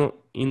 isto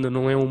ainda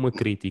não é uma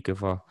crítica,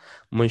 vá.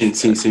 Mas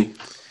Sim.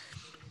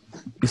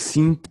 eu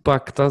sinto, pá,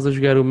 que estás a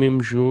jogar o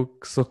mesmo jogo,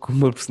 só com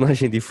uma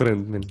personagem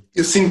diferente, mano.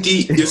 Eu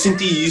senti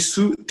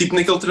isso, tipo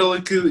naquele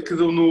trailer que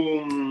deu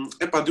no.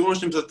 Epá, deu uns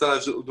tempos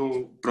atrás,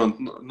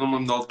 pronto, não me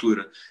lembro da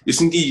altura. Eu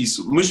senti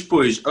isso, mas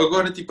depois,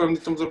 agora, tipo, à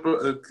medida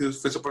que que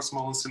foi-se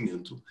aproximar o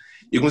lançamento,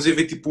 eu comecei a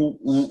ver, tipo,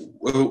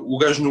 o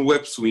gajo no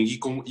web swing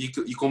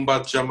e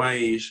combate já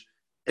mais.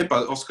 Epá,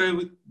 ao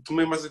Sky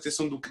tomei mais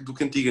atenção do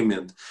que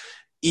antigamente.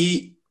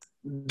 E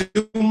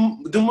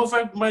deu uma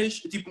vibe mais,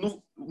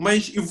 tipo,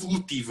 mais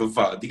evolutiva,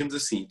 vá, digamos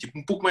assim, tipo,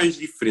 um pouco mais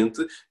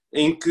diferente,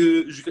 em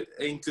que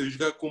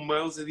jogar com o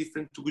Miles é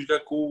diferente do que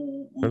jogar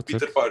com o Certo, Peter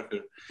certo.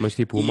 Parker. Mas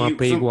tipo, o E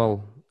mapa é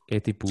igual. É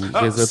tipo,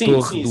 vês a sim,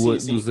 torre sim,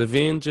 sim, dos sim.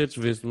 Avengers,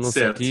 vês não sei o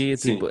Certo, quê,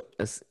 tipo,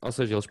 sim. ou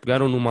seja, eles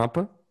pegaram no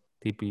mapa,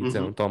 tipo, e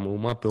disseram, Uhum. toma, o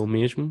mapa é o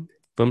mesmo,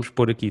 vamos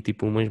pôr aqui,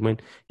 tipo, umas main...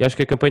 E acho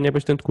que a campanha é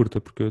bastante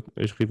curta, porque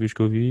as reviews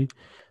que eu vi,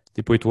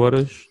 tipo, 8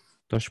 horas,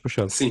 estás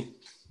despachado. Sim.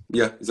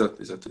 Yeah, exato.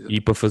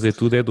 E para fazer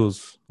tudo é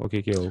 12. O que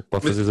é? Para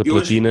Mas fazeres a eu acho,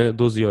 platina,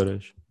 12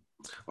 horas.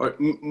 olha,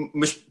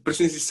 mas para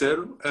ser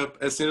sincero,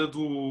 a cena da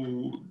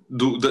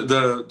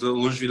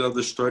longevidade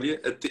da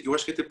história, eu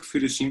acho que até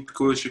prefiro assim,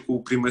 porque eu acho que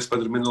o primeiro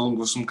Spider-Man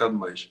alongou-se um bocado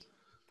mais.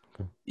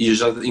 E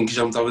em que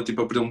já me estava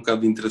tipo, a perder um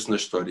bocado de interesse na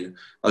história.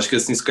 Acho que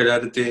assim, se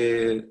calhar,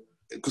 até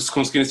se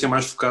conseguirem ser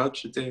mais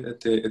focados,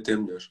 até é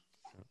melhor.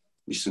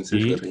 Isto sem ser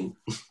E jogar ainda.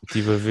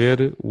 estive a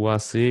ver o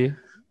AC,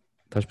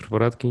 estás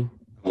preparado, Kim?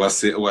 O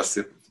AC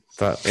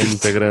É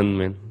muito grande,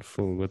 mano.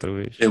 Fogo, outra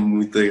vez. é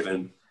muito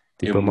grande.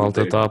 Tipo, a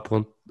malta está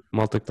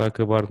malta que está a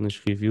acabar nas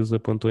reviews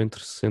apontou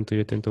entre 60 e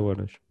 80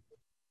 horas.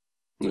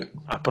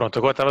 Pronto,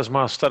 agora estavas-me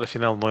a assustar,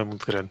 afinal não é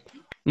muito grande.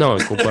 Não,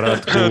 comparado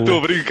Estou a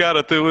com... brincar,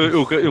 até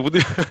eu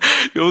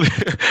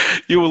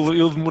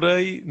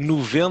demorei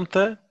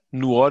 90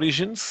 no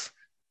Origins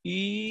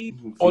e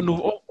ou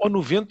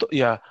 90,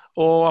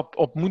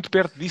 ou muito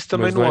perto disso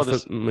também Mas, no não é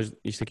Odyssey. mas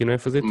isto aqui não é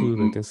fazer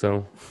tudo,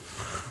 atenção.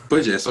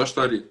 Pois é só a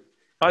história.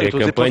 Eu É estou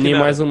a dizer campanha e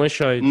platinar. mais uma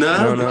shade.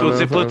 Não, Eu estou a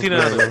dizer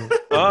platinar. Eu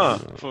Platinar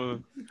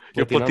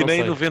não platinei em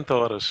sei. 90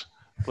 horas.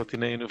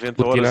 Platinei em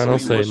 90 Platinar horas não e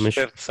sei, hoje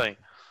perto de 100.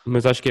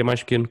 mas acho que é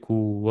mais pequeno que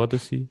o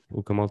Odyssey.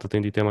 O que a malta tem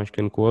dito é mais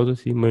pequeno que o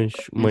Odyssey, mas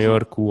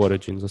maior que o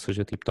Origins, ou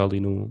seja, tipo, está ali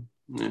É.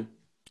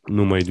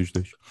 no meio dos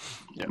dois.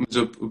 Mas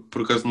eu,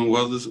 por acaso no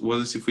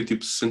Odyssey foi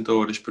tipo 60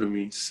 horas para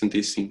mim,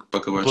 65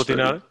 para acabar a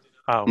Platinar? história.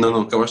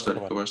 Não, acabar a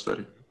acabar.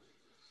 história.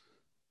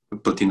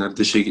 Platinar,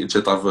 já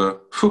estava.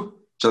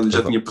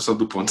 Já tinha passado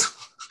do ponto.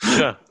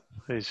 Já.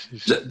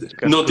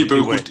 Não, tipo,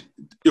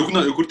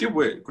 eu curti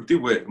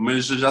bué,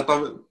 mas já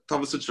estava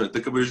satisfeito.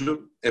 Acabei o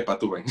jogo, pá,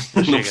 estou bem,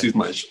 não preciso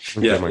mais.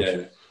 Não tem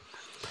mais.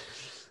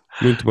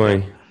 Muito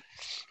bem.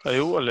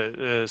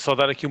 Olha, só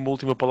dar aqui uma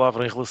última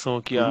palavra em relação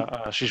aqui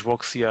à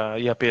Xbox e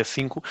à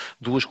PS5.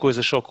 Duas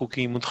coisas só que o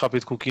Kim, muito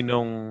rápido, que o Kim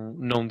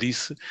não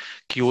disse,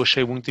 que eu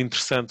achei muito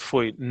interessante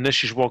foi, na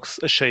Xbox,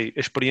 achei a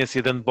experiência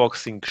de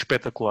unboxing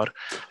espetacular.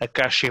 A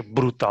caixa é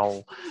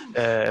brutal.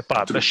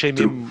 Achei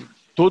mesmo...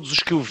 Todos os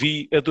que eu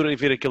vi, adorei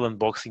ver aquele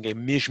unboxing, é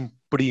mesmo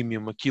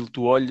premium, aquilo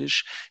tu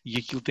olhas e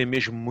aquilo tem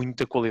mesmo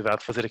muita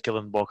qualidade, fazer aquele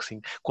unboxing.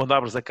 Quando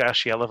abres a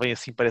caixa e ela vem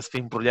assim, parece que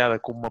vem embrulhada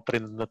como uma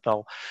prenda de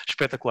Natal,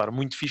 espetacular,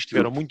 muito fixe,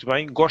 estiveram muito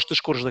bem, gosto das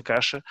cores da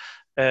caixa,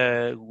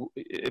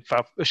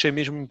 achei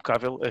mesmo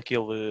impecável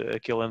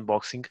aquele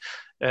unboxing.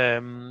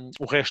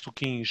 O resto o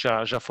Kim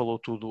já falou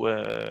tudo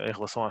em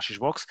relação à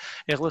Xbox.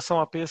 Em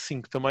relação à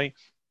PS5 também,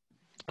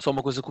 só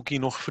uma coisa que o Kim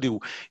não referiu,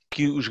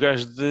 que os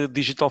gajos de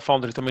Digital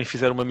Foundry também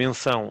fizeram uma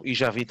menção e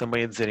já vi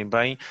também a dizerem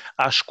bem.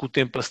 Acho que o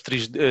Tempest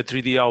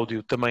 3D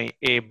Audio também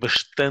é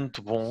bastante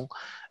bom.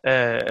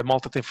 A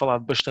malta tem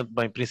falado bastante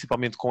bem,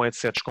 principalmente com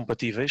headsets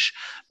compatíveis.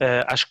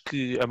 Acho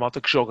que a malta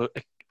que joga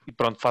e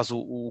pronto, faz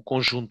o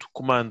conjunto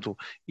comando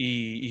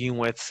e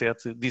um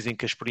headset, dizem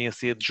que a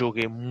experiência de jogo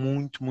é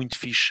muito, muito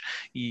fixe,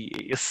 e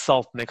esse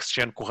salto next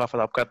gen que o Rafa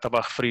há bocado estava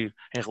a referir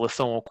em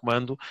relação ao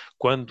comando,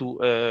 quando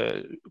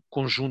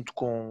conjunto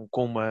com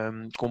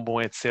um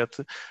bom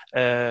headset,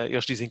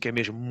 eles dizem que é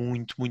mesmo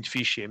muito, muito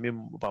fixe, é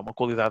mesmo uma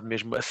qualidade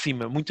mesmo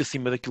muito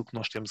acima daquilo que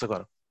nós temos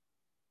agora.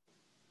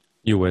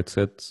 E o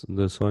headset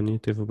da Sony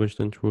teve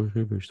bastantes boas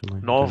reviews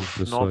também.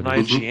 9 na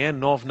IGN,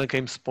 9 na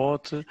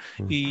GameSpot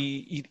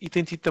e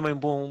tem tido também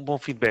bom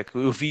feedback.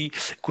 Eu vi,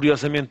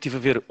 curiosamente, estive a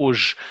ver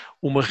hoje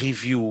um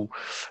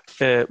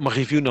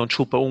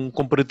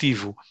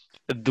comparativo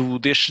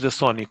destes da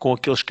Sony com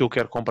aqueles que eu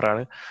quero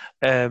comprar,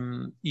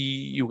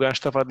 e o gajo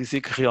estava a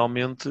dizer que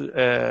realmente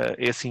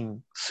é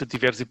assim, se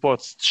tiveres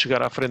hipótese de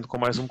chegar à frente com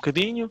mais um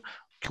bocadinho,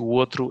 que o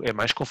outro é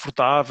mais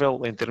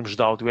confortável, em termos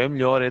de áudio é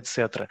melhor,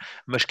 etc.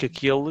 Mas que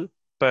aquele,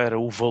 para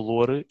o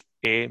valor,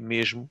 é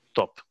mesmo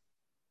top.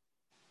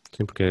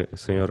 Sim, porque é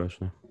 100 euros,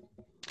 né?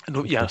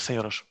 Yeah, 100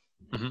 euros.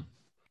 Uhum.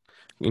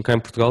 Cá em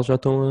Portugal já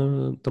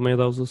estão também a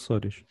dar os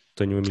acessórios.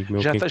 Tenho um amigo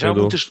meu que Já há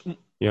encomendou.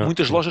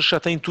 muitas lojas que já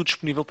têm tudo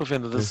disponível para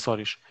venda de Sim.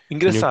 acessórios.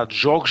 Engraçado,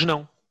 jogos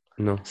não.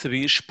 Não.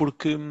 Sabias?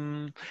 Porque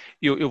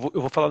eu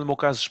vou falar do meu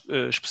caso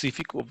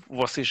específico.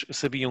 Vocês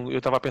sabiam, eu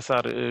estava a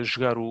pensar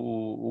jogar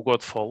o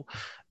Godfall.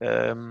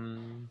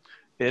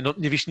 Eu não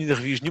tinha visto ainda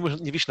reviews nenhuma, não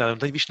tinha visto nada, não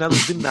tenho visto nada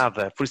de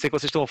nada. Por isso é que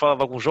vocês estão a falar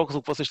de alguns jogos,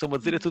 o que vocês estão a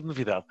dizer é tudo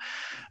novidade.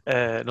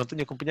 Não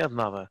tenho acompanhado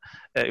nada.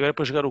 Eu era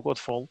para jogar o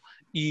Godfall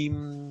e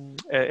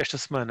esta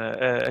semana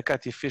a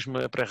Kátia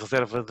fez-me a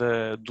pré-reserva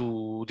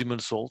do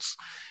Demon's Souls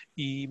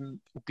e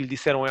o que lhe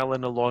disseram a ela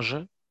na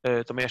loja,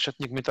 também acho que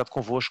tinha comentado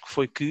convosco,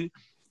 foi que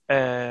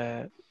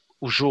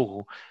o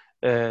jogo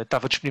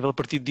estava disponível a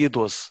partir do dia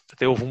 12.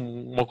 Até houve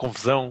uma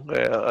confusão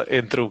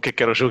entre o que é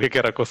que era o jogo e o que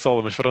era a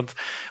consola, mas pronto,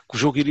 que o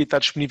jogo iria estar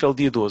disponível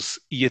dia 12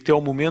 e até ao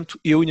momento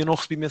eu ainda não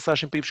recebi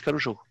mensagem para ir buscar o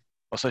jogo.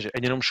 Ou seja,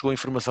 ainda não me chegou a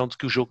informação de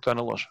que o jogo está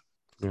na loja.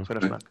 Foi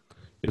na FNAC.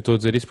 Eu estou a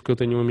dizer isso porque eu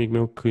tenho um amigo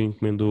meu que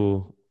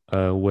encomendou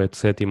o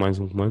headset e mais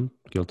um comando,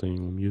 porque ele tem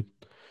um miúdo.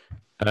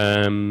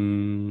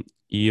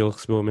 E ele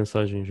recebeu a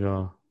mensagem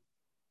já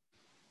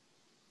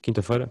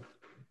quinta-feira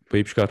para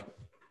ir buscar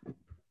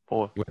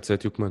Boa. o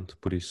headset e o comando,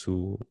 por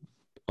isso,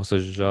 ou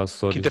seja, já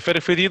acessórios.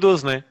 Quinta-feira foi dia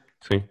 12, não é?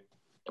 Sim.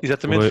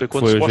 Exatamente, foi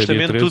quando hoje supostamente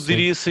dia 13, tudo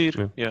iria sair.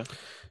 sim. Yeah.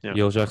 E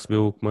ele já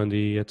recebeu o comando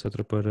e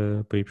etc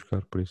para ir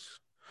buscar, por isso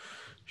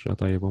já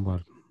está aí a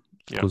bombar.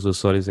 Com os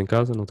acessórios em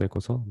casa, não tem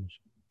consola,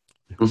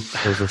 mas com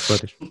os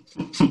acessórios.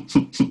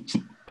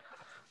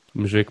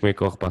 Vamos ver como é que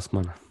corre para a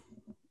semana.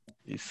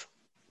 Isso.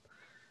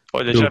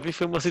 Olha, já vi,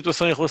 foi uma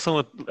situação em relação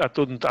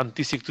à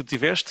notícia que tu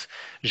tiveste,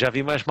 já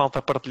vi mais malta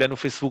a partilhar no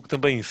Facebook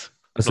também isso.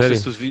 A sério? Sei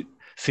se tu vi.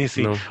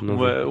 Sim.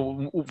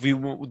 Não vi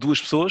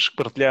duas pessoas que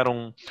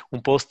partilharam um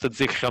post a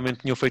dizer que realmente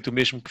tinham feito o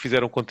mesmo que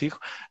fizeram contigo.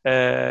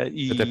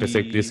 Até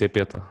pensei que podia ser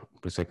PETA,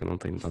 por isso é que eu não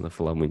tenho nada a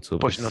falar muito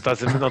sobre pois, isso.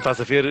 Não estás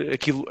a ver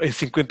aquilo em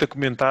 50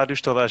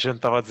 comentários, toda a gente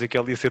estava a dizer que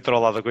ela ia ser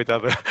trollada,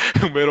 coitada.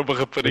 Era uma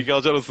rapariga,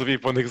 ela já não sabia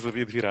para onde é que se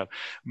havia de virar.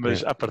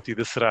 Mas à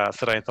partida será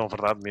então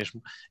verdade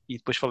mesmo. E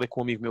depois falei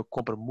com um amigo meu que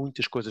compra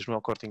muitas coisas no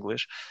El Corte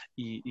Inglês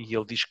e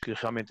ele diz que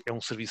realmente é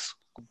um serviço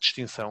de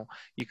distinção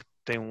e que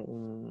tem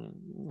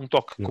um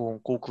toque com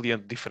o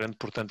cliente diferente,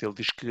 portanto ele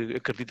diz que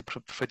acredita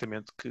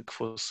perfeitamente que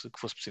fosse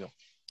possível.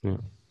 Eu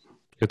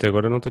até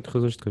agora não tenho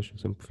razões de queixa,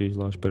 sempre fiz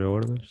lá as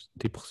pré-orders,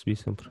 tipo recebi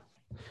sempre.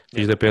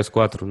 Fiz da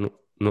PS4,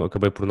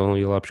 acabei por não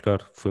ir lá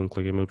buscar, foi um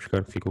colega meu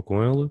buscar que ficou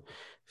com ela,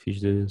 fiz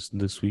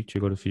da Switch,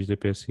 agora fiz da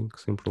PS5,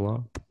 sempre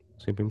lá,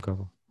 sempre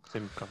impecável.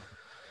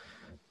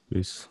 Por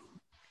isso.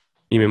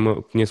 E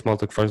mesmo conheço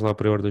malta que faz lá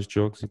pré-orders de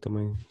jogos e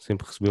também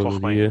sempre recebeu corre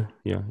no bem.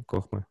 dia,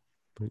 corre bem,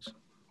 por isso.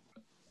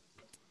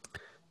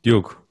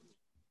 Diogo,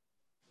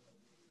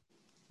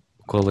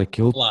 qual é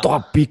que é o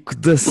tópico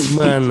da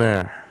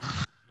semana?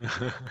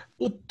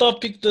 O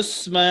tópico da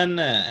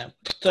semana,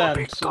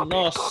 portanto,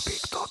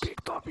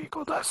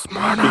 tópico da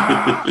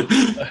semana.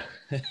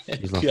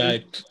 Que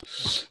hype.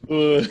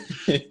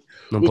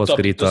 Não posso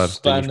gritar,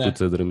 tenho os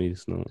putos a dormir,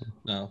 senão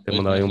até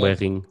mandar aí um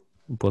berrinho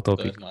para o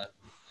tópico.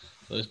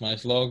 Dois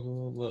mais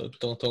logo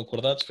estão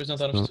acordados, depois não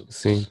dormes tu.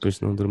 Sim, depois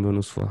não dormiu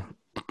no sofá.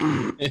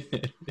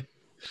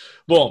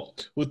 Bom,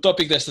 o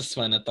tópico desta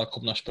semana, tal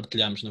como nós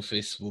partilhámos no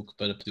Facebook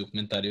para pedir o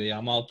comentário aí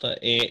à malta,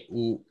 é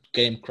o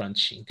game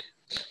crunching.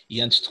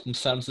 E antes de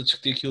começarmos a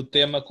discutir aqui o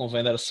tema,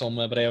 convém dar só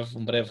um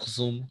breve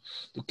resumo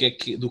do que é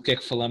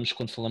que falamos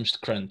quando falamos de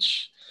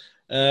crunch.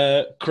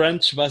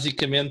 Crunch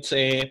basicamente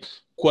é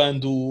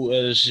quando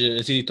as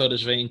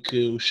editoras veem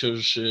que os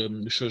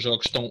seus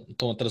jogos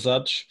estão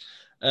atrasados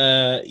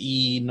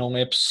e não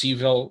é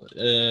possível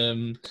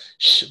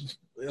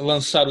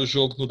lançar o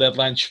jogo no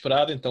deadline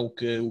esperado. Então o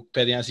que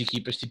pedem às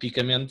equipas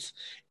tipicamente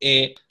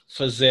é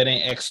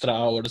fazerem extra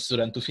hours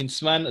durante o fim de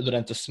semana,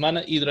 durante a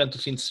semana e durante o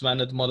fim de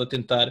semana, de modo a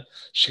tentar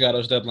chegar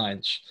aos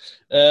deadlines.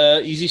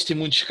 Existem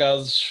muitos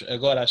casos,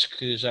 agora acho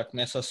que já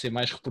começa a ser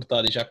mais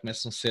reportado e já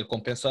começam a ser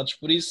compensados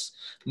por isso,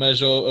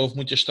 mas houve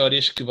muitas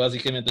histórias que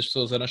basicamente as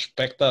pessoas eram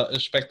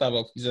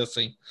expectável que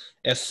fizessem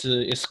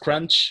esse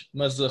crunch,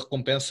 mas a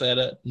recompensa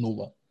era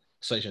nula.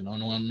 Ou seja,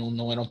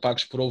 não eram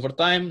pagos por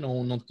overtime,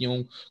 não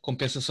tinham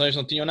compensações,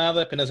 não tinham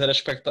nada, apenas era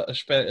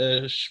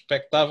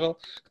expectável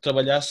que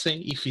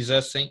trabalhassem e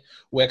fizessem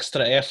o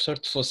extra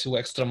effort, fosse o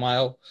extra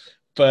mile,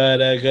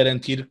 para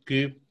garantir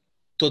que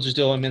todos os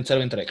desenvolvimentos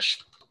eram entregues.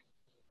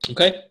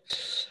 Ok?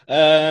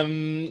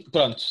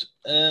 Pronto.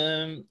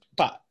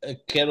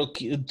 Quero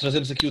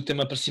trazermos aqui o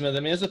tema para cima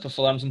da mesa para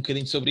falarmos um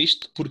bocadinho sobre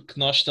isto, porque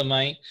nós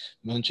também,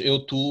 eu,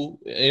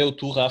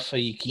 tu, Rafa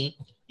e Kim,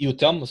 e o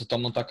Telmo, mas o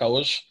Telmo não está cá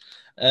hoje,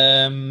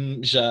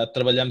 Já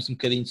trabalhamos um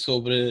bocadinho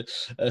sobre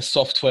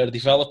software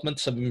development,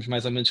 sabemos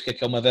mais ou menos o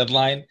que é uma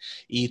deadline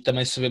e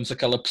também sabemos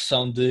aquela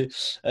pressão de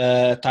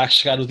está a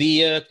chegar o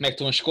dia, como é que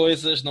estão as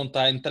coisas, não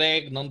está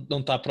entregue, não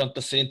está pronto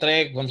para ser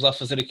entregue, vamos lá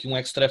fazer aqui um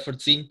extra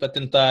effortzinho para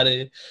tentar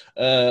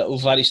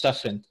levar isto à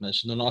frente,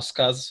 mas no nosso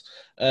caso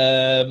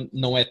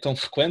não é tão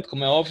frequente,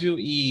 como é óbvio,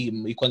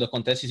 e quando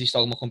acontece existe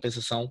alguma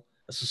compensação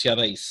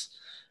associada a isso.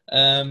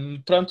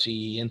 Pronto,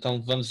 e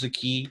então vamos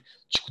aqui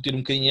discutir um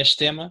bocadinho este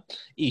tema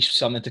e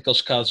especialmente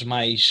aqueles casos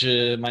mais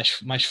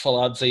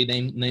falados aí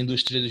na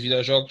indústria dos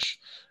videojogos,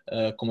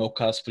 como é o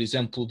caso, por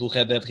exemplo, do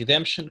Red Dead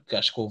Redemption, que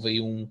acho que houve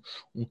aí um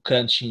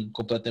crunching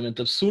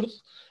completamente absurdo.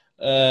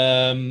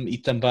 E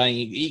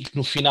também, e que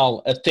no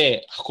final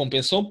até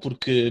recompensou,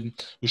 porque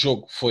o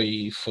jogo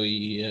foi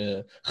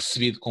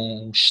recebido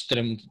como um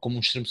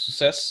extremo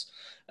sucesso.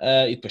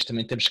 E depois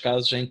também temos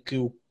casos em que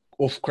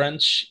houve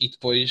crunch e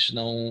depois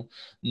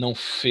não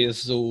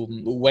fez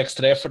o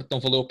extra effort, não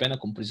valeu a pena,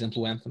 como por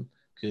exemplo o Anthem,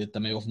 que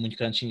também houve muito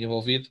crunching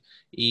envolvido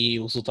e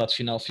o resultado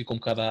final ficou um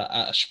bocado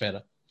à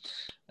espera,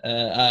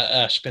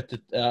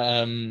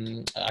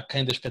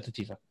 aquém da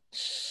expectativa.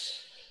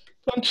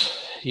 Pronto,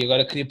 e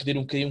agora queria pedir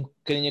um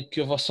bocadinho aqui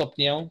a vossa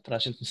opinião para a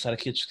gente começar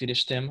aqui a discutir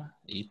este tema,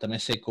 e também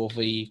sei que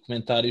houve aí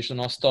comentários do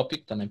nosso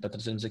tópico, também para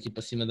trazermos aqui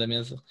para cima da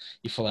mesa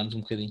e falarmos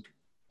um bocadinho.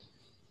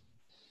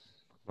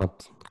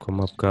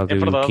 Como há bocado É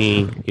verdade.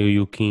 eu e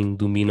o Kim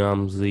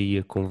dominámos aí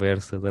a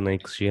conversa da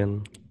Next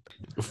Gen.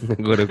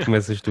 Agora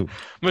começas tu.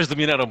 Mas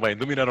dominaram bem.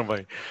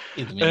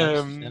 E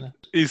dominamos,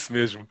 Isso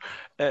mesmo.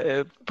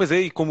 Pois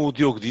é, e como o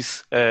Diogo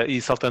disse,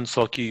 e saltando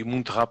só aqui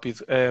muito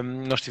rápido,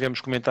 nós tivemos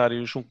um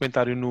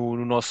comentário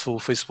no nosso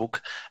Facebook,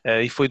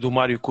 e foi do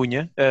Mário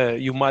Cunha,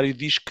 e o Mário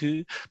diz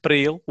que, para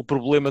ele, o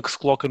problema que se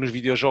coloca nos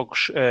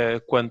videojogos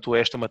quanto a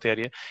esta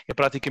matéria é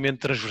praticamente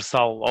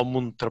transversal ao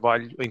mundo de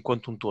trabalho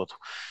enquanto um todo.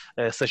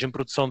 Seja em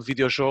produção de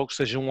videojogos,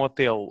 seja um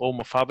hotel ou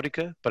uma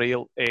fábrica, para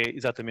ele é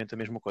exatamente a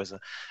mesma coisa.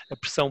 A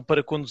pressão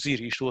para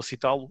conduzir, e estou a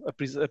citá-lo,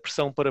 a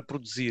pressão para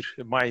produzir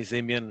mais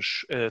em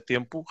menos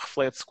tempo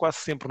reflete-se quase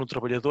sempre no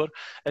trabalhador,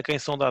 a quem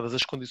são dadas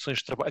as condições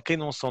de trabalho, a quem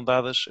não são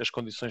dadas as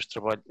condições de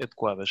trabalho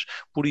adequadas.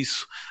 Por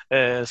isso,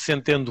 se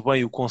entendo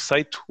bem o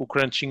conceito, o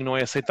crunching não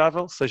é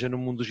aceitável, seja no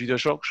mundo dos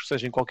videojogos,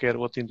 seja em qualquer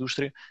outra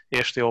indústria.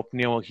 Esta é a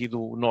opinião aqui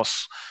do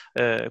nosso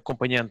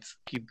acompanhante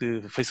aqui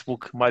de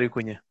Facebook, Mário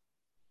Cunha.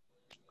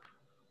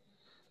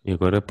 E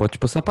agora podes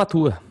passar para a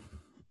tua.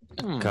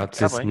 Cá de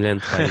ser tá bem.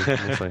 semelhante, pai,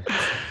 não sei.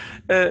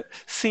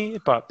 Sim,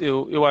 pá,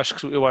 eu acho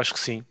que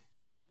sim.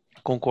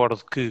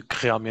 Concordo que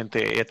realmente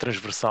é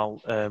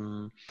transversal.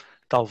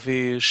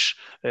 Talvez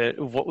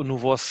no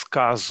vosso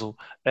caso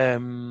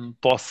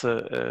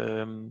possa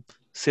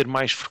ser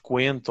mais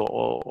frequente,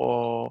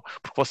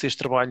 porque vocês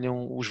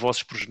trabalham os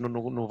vossos,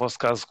 no vosso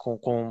caso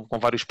com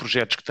vários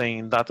projetos que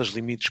têm datas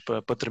limites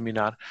para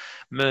terminar,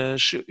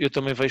 mas eu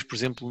também vejo, por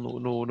exemplo,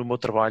 no meu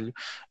trabalho,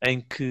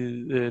 em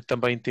que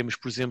também temos,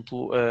 por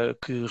exemplo,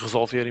 que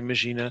resolver,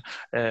 imagina,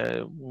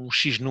 um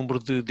X número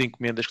de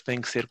encomendas que têm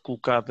que ser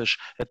colocadas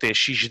até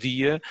X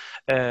dia,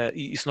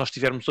 e se nós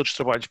tivermos outros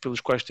trabalhos pelos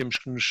quais temos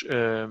que nos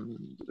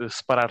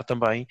separar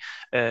também,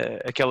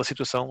 aquela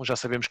situação, já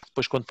sabemos que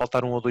depois, quando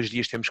faltar 1 ou 2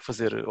 dias, temos que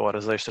fazer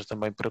horas extras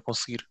também para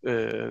conseguir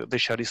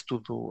deixar isso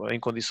tudo em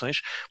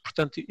condições.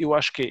 Portanto, eu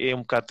acho que é um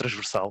bocado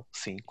transversal,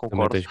 sim,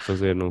 concordo. Também tens que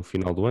fazer no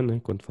final do ano,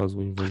 né? Quando fazes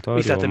o inventário.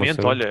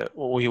 Exatamente, olha,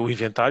 o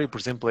inventário,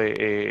 por exemplo,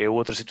 é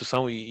outra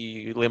situação,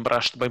 e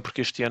lembraste bem, porque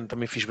este ano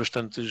também fiz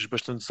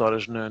bastantes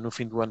horas no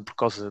fim do ano por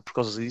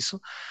causa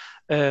disso.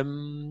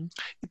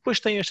 E depois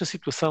tem esta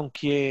situação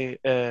que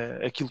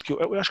é aquilo que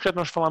eu acho que já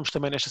nós falámos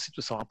também nesta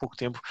situação há pouco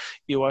tempo,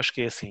 e eu acho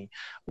que é assim,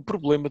 o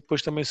problema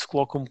depois também se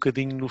coloca um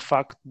bocadinho no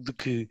facto de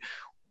que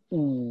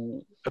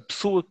a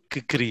pessoa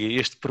que cria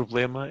este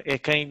problema é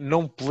quem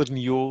não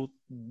planeou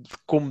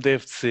como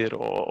deve ser,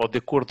 ou de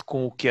acordo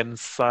com o que é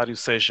necessário,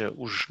 seja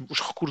os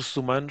recursos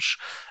humanos,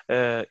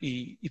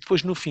 e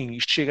depois no fim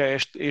isto chega a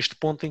este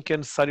ponto em que é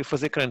necessário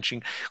fazer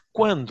crunching.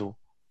 Quando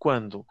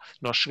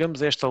nós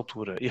chegamos a esta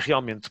altura e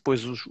realmente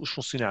depois os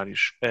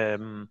funcionários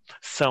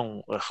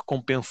são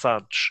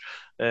recompensados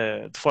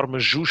de forma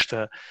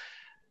justa,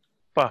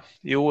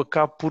 eu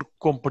acabo por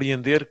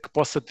compreender que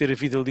possa ter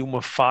havido ali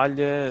uma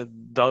falha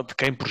de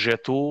quem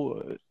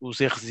projetou. Os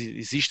erros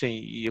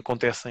existem e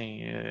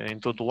acontecem em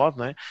todo o lado,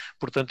 não é?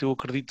 Portanto, eu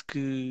acredito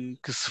que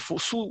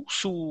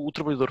se o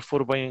trabalhador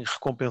for bem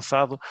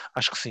recompensado,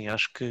 acho que sim,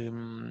 acho que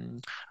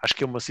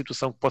é uma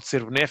situação que pode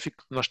ser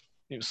benéfica.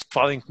 Se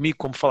falem comigo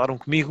como falaram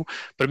comigo,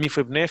 para mim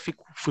foi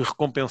benéfico, fui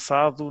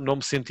recompensado, não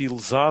me senti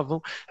lesado,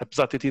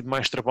 apesar de ter tido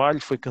mais trabalho,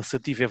 foi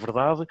cansativo, é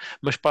verdade,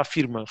 mas para a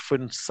firma foi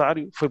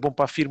necessário, foi bom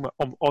para a firma,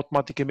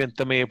 automaticamente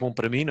também é bom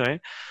para mim, não é?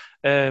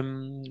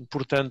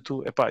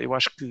 Portanto, eu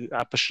acho que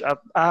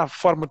há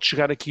forma de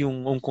chegar aqui a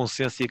um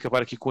consenso e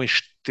acabar aqui com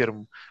este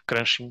termo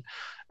crunching,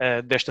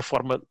 desta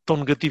forma tão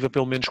negativa,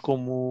 pelo menos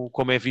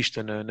como é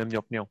vista, na minha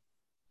opinião.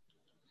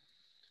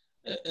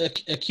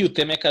 Aqui o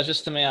tema é que às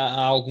vezes também há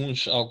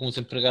alguns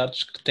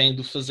empregados que têm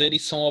de o fazer e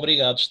são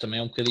obrigados, também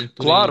é um bocadinho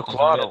por aí, Claro, estás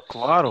a ver?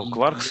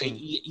 claro que sim.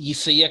 E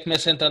isso aí é que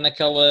começa a entrar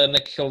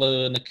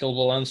naquele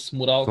balanço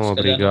moral que São se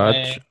calhar não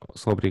obrigados, é.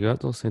 são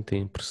obrigados ou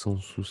sentem pressão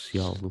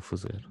social de o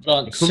fazer? É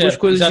Pronto, que são duas certo,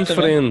 coisas exatamente.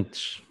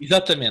 diferentes.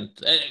 Exatamente.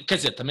 Quer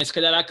dizer, também se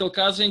calhar há aquele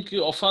caso em que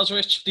ou fazes ou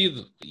és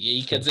despedido. E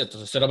aí quer Sim. dizer,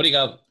 estás a ser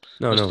obrigado.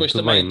 Não, Mas não, depois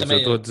tudo bem, também, mas eu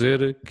estou a também,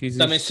 dizer que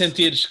também existe.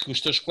 sentires que os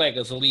teus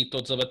colegas ali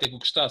todos a bater com o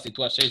que estás e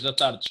tu às 6 da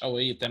tarde, tchau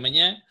aí até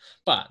amanhã,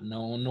 pá,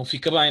 não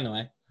fica bem, não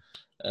é?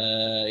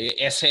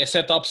 Essa é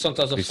a tal opção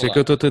que estás a Por isso é que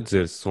eu falar. estou a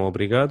dizer, se são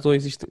obrigados ou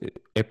existe.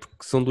 É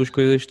porque são duas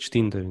coisas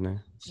distintas,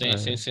 né? Sim,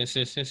 sim, sim,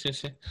 sim, sim, sim,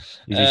 sim.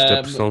 Existe a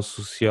Ah, pressão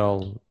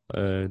social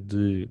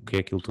de que é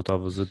aquilo que tu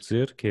estavas a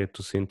dizer, que é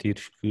tu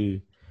sentires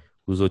que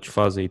os outros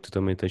fazem e tu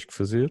também tens que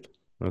fazer,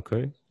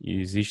 ok? E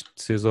existe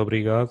de seres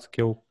obrigado,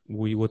 que é o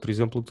outro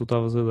exemplo que tu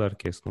estavas a dar,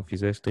 que é se não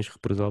fizeres tens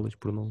represálias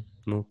por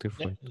não ter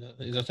é, feito.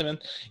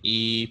 exatamente.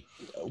 E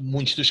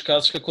muitos dos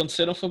casos que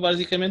aconteceram foi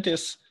basicamente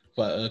esse.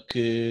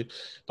 Que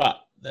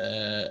pá,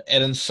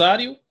 era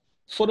necessário,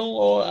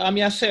 foram a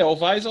ameaça é ou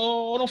vais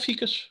ou não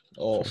ficas.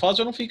 Ou Sim. fazes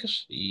ou não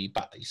ficas. E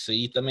pá, isso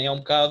aí também é um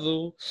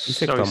bocado.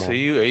 Isso é que Não, está isso mal.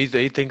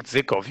 aí tem que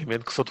dizer que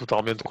obviamente que sou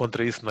totalmente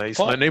contra isso, não é?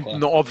 Isso não é Claro, nem, claro.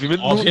 não, obviamente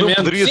não Obviamente,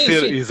 poderia sim,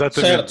 ser, sim.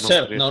 exatamente, Certo, não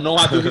certo. poderia. Não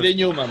há dúvida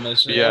nenhuma,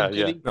 mas é um Yeah,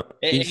 yeah. bocadinho. Não,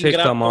 É isso é que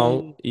está ingrato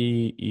mal com.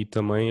 e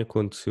também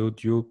aconteceu,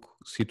 Diogo,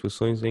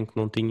 situações em que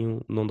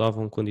não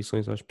davam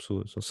condições às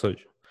pessoas, ou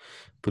seja,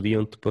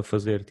 pediam-te para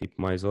fazer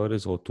tipo mais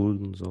horas ou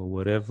turnos ou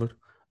whatever,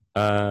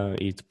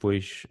 e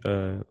depois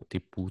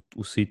tipo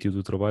o sítio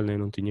do trabalho nem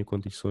não tinha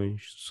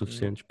condições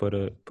suficientes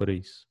para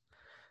isso.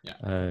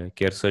 Yeah.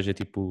 Quer seja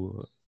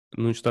tipo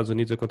nos Estados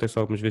Unidos acontece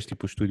algumas vezes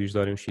tipo os estúdios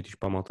darem uns sítios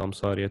para a malta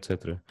almoçar e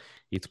etc.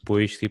 E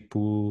depois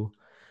tipo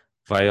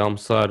vai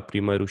almoçar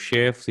primeiro os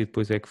chefes e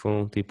depois é que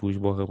vão tipo os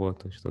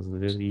borrabotas, estás a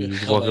ver? E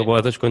os Ralé.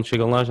 borrabotas quando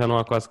chegam lá já não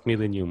há quase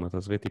comida nenhuma,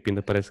 estás a ver? Tipo,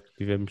 ainda parece que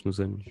vivemos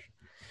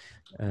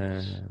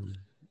ah,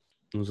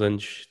 nos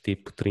anos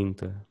tipo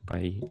 30, pá,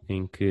 aí,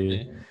 em que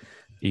Sim.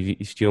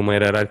 existia uma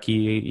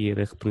hierarquia e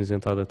era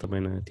representada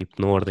também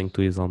tipo, na ordem que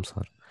tu ias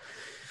almoçar.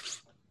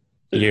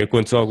 E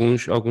aconteceu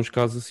alguns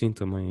casos assim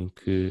também, em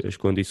que as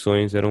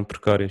condições eram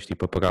precárias,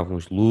 tipo apagavam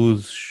as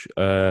luzes,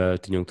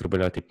 tinham que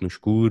trabalhar tipo no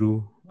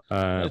escuro,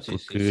 Sim,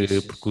 sim, sim,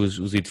 porque sim.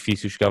 os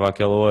edifícios chegavam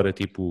àquela hora,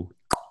 tipo,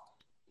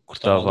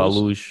 Cortava a cortava a luz.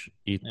 luz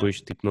e Yeah.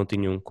 depois tipo não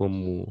tinham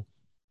como,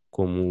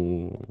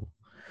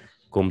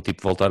 como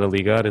tipo voltar a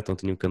ligar, então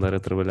tinham que andar a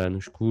trabalhar no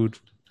escuro,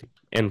 tipo,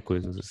 N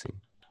coisas assim.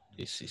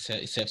 Isso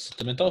é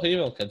absolutamente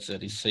horrível, quer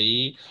dizer, isso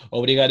aí,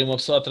 obrigarem uma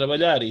pessoa a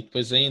trabalhar e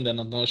depois ainda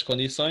não dão as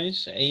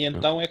condições, aí Não.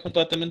 então é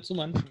completamente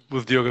desumano. O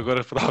Diogo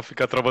agora estava a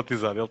ficar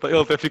traumatizado. Ele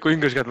até ficou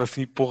engasgado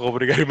assim, porra,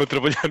 obrigar-me a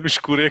trabalhar no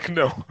escuro é que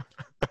não.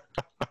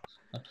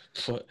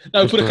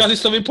 Não, Mas por acaso pronto.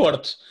 isso também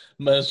importo,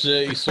 mas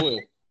isso sou eu.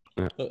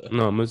 É.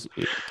 Não, mas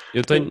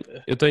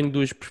eu tenho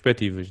duas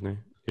perspectivas, né?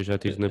 Eu já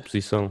estive na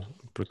posição,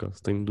 por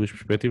acaso, tenho duas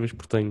perspectivas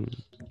porque tenho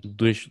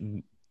duas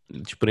de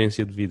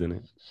experiência de vida,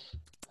 né?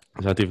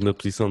 Já estive na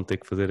posição de ter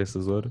que fazer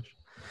essas horas,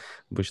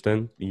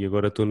 bastante, e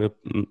agora estou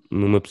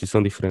numa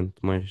posição diferente,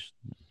 mais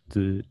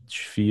de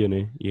desfia,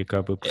 né? E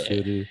acaba por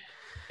ser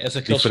És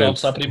aqueles que vão diferente.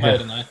 almoçar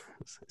primeiro, não é?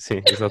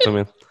 Sim,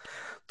 exatamente.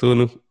 Estou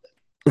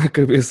na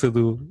cabeça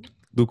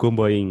do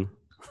comboinho.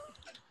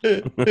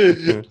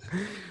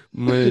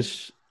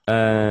 Mas,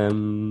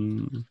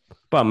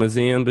 pá, mas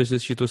em ambas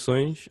as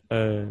situações,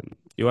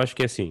 eu acho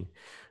que é assim,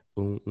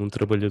 um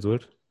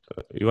trabalhador,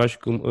 eu acho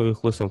que a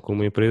relação com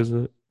uma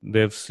empresa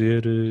deve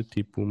ser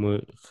tipo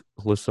uma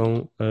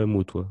relação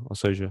mútua, ou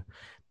seja,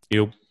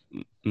 eu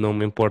não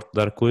me importo de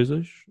dar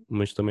coisas,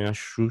 mas também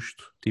acho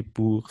justo,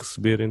 tipo,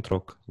 receber em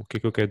troca. O que é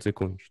que eu quero dizer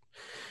com isto?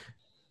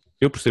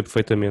 Eu percebo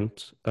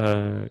perfeitamente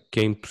que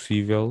é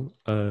impossível,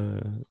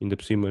 ainda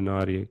por cima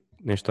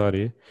nesta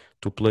área,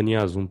 tu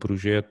planeares um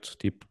projeto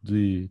tipo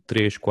de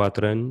 3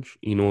 4 anos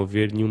e não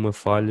haver nenhuma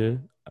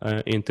falha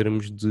em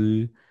termos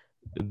de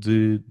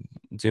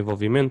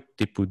desenvolvimento,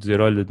 tipo dizer,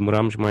 olha,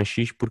 demorámos mais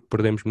X porque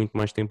perdemos muito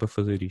mais tempo a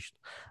fazer isto.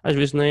 Às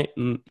vezes nem é,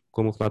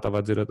 como o Renato estava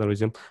a dizer, a dar o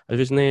exemplo, às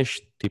vezes nem é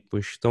tipo, a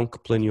gestão que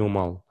planeou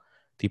mal.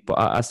 Tipo,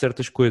 há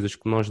certas coisas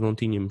que nós não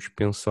tínhamos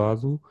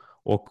pensado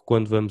ou que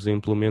quando vamos a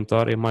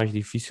implementar é mais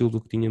difícil do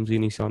que tínhamos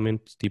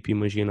inicialmente tipo,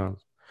 imaginado.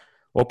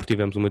 Ou porque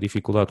tivemos uma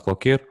dificuldade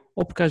qualquer,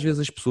 ou porque às vezes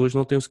as pessoas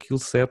não têm o skill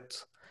set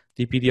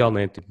tipo ideal,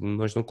 né? Tipo,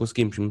 nós não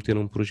conseguimos meter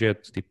um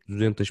projeto tipo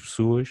 200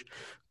 pessoas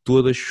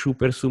todas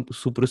super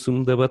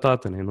sumo da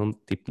batata, né? Não,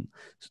 tipo,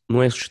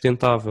 não é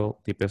sustentável.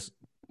 Tipo,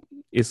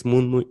 esse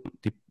mundo,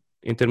 tipo,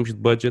 em termos de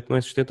budget, não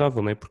é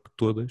sustentável, né? Porque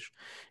todas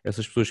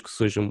essas pessoas que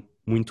sejam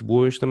muito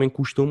boas também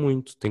custam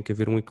muito. Tem que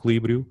haver um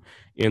equilíbrio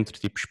entre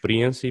tipo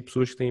experiência e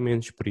pessoas que têm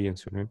menos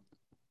experiência, né?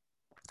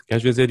 E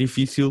às vezes é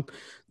difícil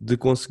de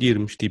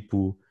conseguirmos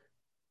tipo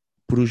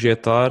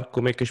projetar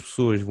como é que as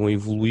pessoas vão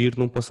evoluir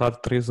num passado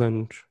de 3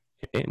 anos.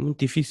 É muito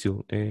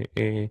difícil,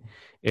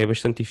 é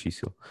bastante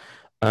difícil.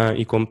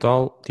 E como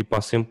tal, tipo,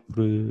 há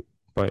sempre,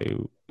 pá,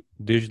 eu,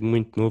 desde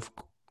muito novo,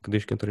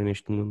 desde que entrei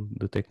neste mundo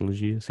da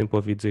tecnologia, sempre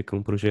ouvi dizer que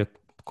um projeto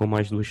com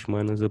mais 2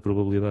 semanas a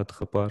probabilidade de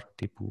rapar,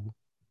 tipo,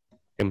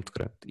 é muito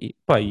grande. E,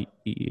 pá, e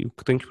o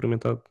que tenho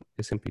experimentado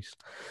é sempre isso.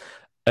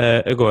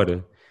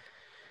 Agora,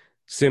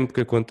 sempre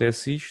que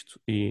acontece isto,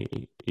 e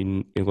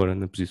agora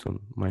na posição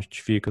mais de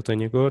desfia que eu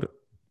tenho agora,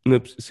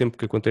 sempre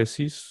que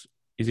acontece isso,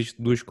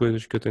 existem 2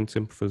 coisas que eu tento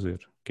sempre fazer,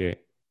 que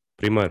é,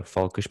 primeiro,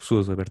 falo com as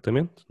pessoas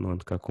abertamente, não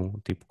ando cá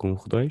com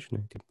rodeios,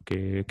 né? Tipo, que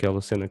é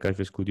aquela cena que às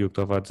vezes que o Diogo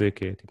estava a dizer,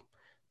 que é, tipo,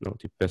 não,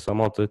 tipo, peço à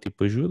malta,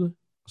 tipo, ajuda,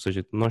 ou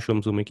seja, nós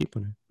somos uma equipa,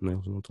 né?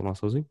 Eles não estão lá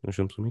sozinhos, nós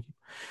somos uma equipa,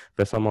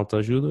 peço à malta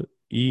ajuda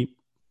e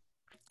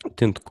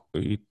tento,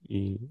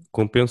 e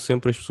compenso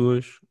sempre as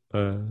pessoas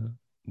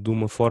de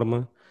uma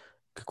forma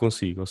que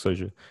consigo, ou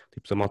seja,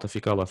 tipo, se a malta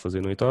ficar lá a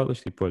fazer noitadas,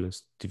 tipo, olha,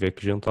 se tiver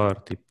que jantar,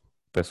 tipo,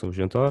 peçam o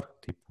jantar,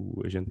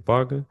 tipo, a gente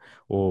paga,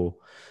 ou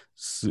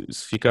se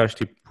ficares,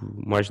 tipo,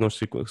 mais não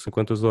sei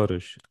quantas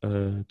horas,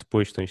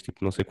 depois tens,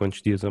 tipo, não sei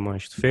quantos dias a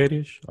mais de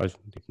férias,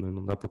 tipo,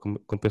 não dá para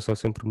compensar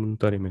sempre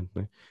monetariamente,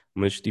 né?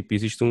 Mas, tipo,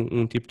 existe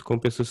um tipo de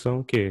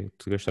compensação que é,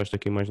 te gastaste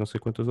aqui mais não sei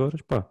quantas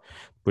horas, pá,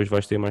 depois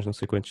vais ter mais não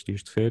sei quantos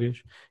dias de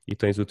férias e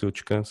tens o teu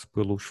descanso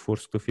pelo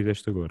esforço que tu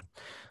fizeste agora.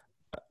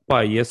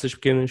 Pá, e essas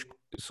pequenas,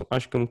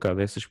 acho que é um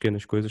bocado essas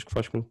pequenas coisas que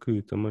faz com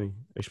que também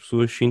as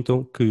pessoas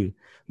sintam que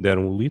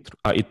deram o litro.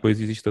 E depois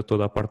existe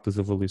toda a parte das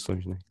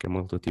avaliações, né? Que é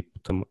uma outra tipo,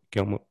 que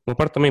é uma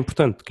parte também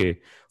importante, que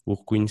é o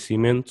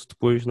reconhecimento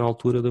depois na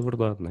altura da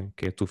verdade, né?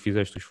 Que é tu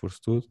fizeste o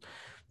esforço todo.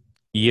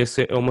 E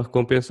essa é uma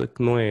recompensa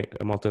que não é,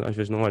 a malta às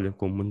vezes não olha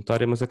como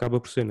monetária, mas acaba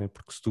por ser, né?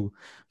 Porque se tu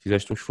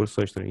fizeste um esforço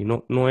extra e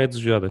não é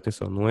desejado,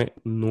 atenção,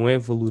 não é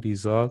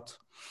valorizado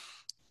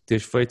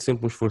teres feito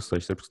sempre um esforço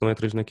extra, porque senão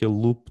entras naquele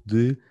loop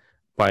de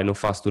pá, eu não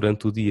faço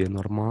durante o dia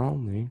normal,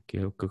 né? Que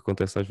é o que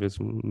acontece às vezes,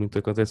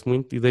 acontece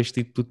muito, e deixo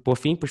tipo, tudo para o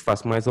fim, depois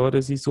faço mais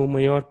horas e sou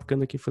maior porque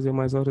ando aqui a fazer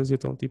mais horas, e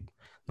então tipo,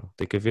 não,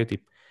 tem que haver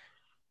tipo,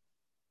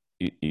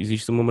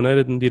 existe uma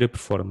maneira de medir a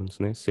performance,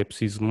 né? Se é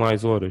preciso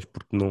mais horas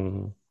porque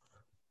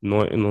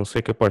não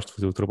sei capaz de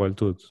fazer o trabalho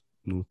todo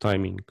no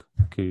timing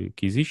que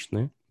existe,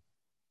 né?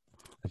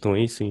 Então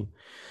aí sim,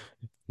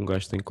 um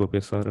gajo tem que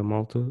compensar a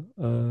malta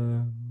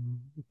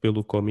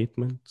pelo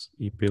commitment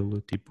e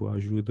pela tipo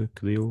ajuda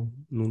que deu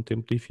num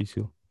tempo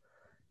difícil.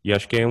 E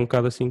acho que é um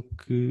bocado assim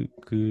que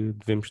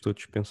devemos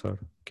todos pensar,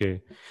 que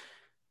é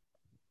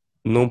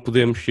não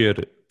podemos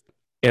ser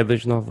é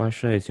das 9 às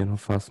 6 eu não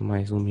faço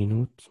mais um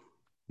minuto,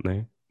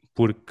 né?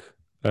 Porque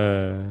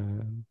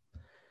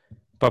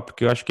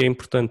porque eu acho que é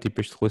importante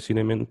tipo, este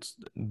relacionamento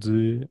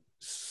de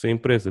se a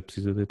empresa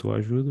precisa da tua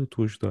ajuda,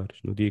 tu ajudares.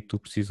 No dia que tu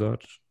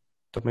precisares,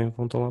 também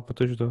vão estar lá para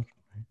te ajudar.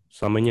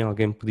 Se amanhã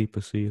alguém me pedir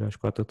para sair às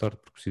 4 da tarde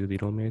porque precisa de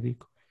ir ao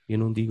médico, eu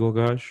não digo ao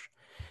gajo,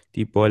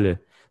 tipo,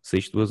 olha,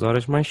 saíste 2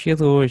 horas mais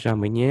cedo hoje,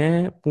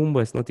 amanhã,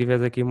 pumba, se não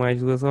tiveres aqui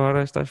mais 2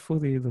 horas, estás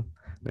fodido.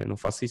 Não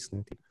faço isso,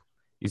 né? Tipo,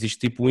 existe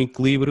tipo um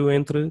equilíbrio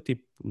entre,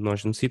 tipo,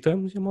 nós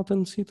necessitamos e a malta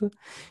necessita,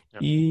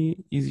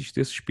 e existe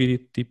esse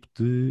espírito tipo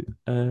de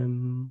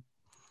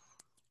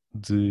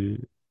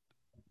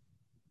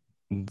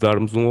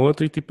darmos um ao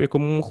outro, e tipo, é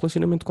como um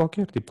relacionamento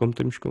qualquer, tipo, como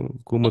temos com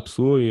uma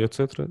pessoa e etc.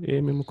 É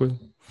a mesma coisa.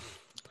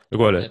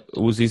 Agora,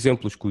 os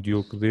exemplos que o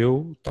Diogo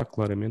deu está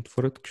claramente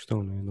fora de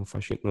questão, né? Não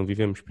faz sentido. Não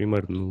vivemos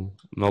primeiro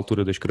na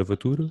altura da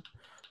escravatura,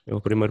 é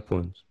o primeiro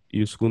ponto.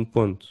 E o segundo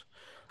ponto,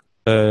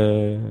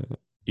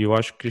 eu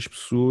acho que as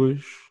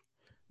pessoas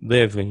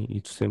devem, e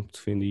tu sempre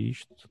defendi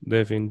isto,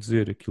 devem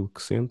dizer aquilo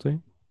que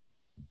sentem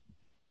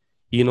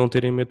e não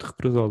terem medo de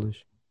represá-las.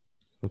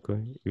 Ok?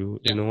 Eu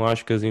não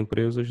acho que as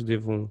empresas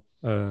devam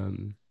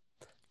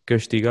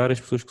castigar as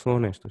pessoas que são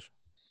honestas.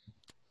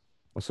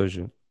 Ou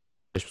seja,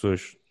 as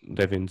pessoas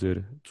devem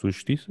dizer sua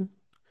justiça.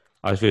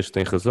 Às vezes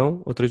têm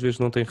razão, outras vezes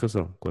não têm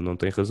razão. Quando não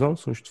têm razão,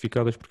 são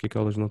justificadas porque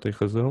aquelas não têm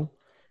razão.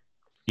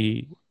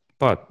 E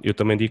pá, eu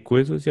também digo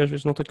coisas e às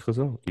vezes não tenho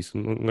razão. Isso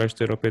um gajo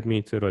ter ao pé de mim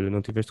e dizer, olha,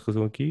 não tiveste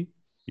razão aqui,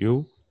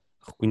 eu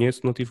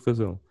reconheço que não tive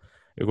razão.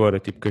 Agora,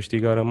 tipo,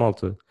 castigar a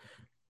malta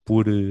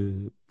por,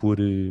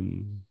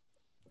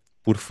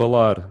 por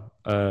falar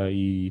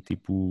e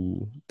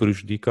tipo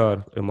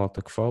prejudicar a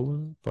malta que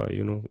fala, pá,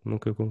 eu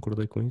nunca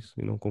concordei com isso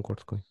e não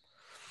concordo com isso.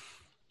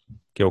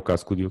 Que é o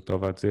caso que o Diogo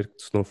estava a dizer,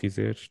 que se não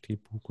fizeres,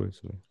 tipo, coisa,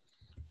 não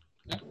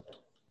é?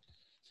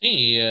 Sim,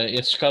 e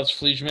esses casos,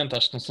 felizmente,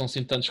 acho que não são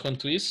assim tantos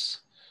quanto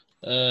isso,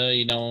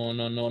 e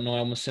não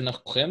é uma cena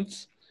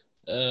recorrente,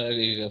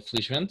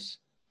 felizmente,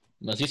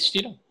 mas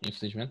existiram,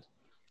 infelizmente.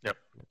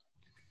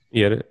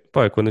 E era,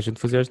 pá, quando a gente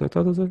fazia as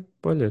noitadas,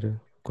 olha,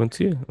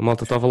 acontecia. A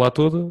malta estava lá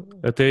toda,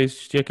 até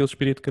existia aquele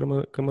espírito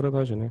de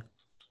camaradagem, né?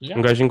 Já.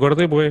 Um gajo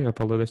engorda é bué, a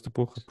pala desta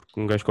porra, porque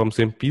um gajo come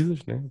sempre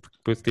pizzas, né? Porque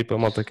depois, tipo, a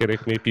malta quer é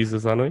comer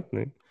pizzas à noite,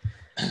 né?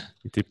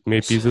 E, tipo,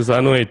 comer pizzas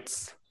à noite.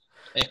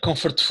 É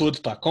comfort food,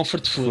 pá,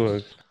 comfort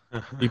food.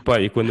 E pá,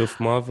 e quando eu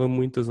fumava,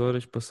 muitas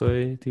horas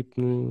passei,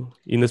 tipo,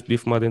 e ainda se podia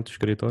fumar dentro dos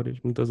escritórios,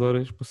 muitas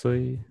horas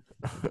passei,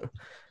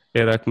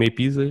 era a comer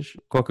pizzas,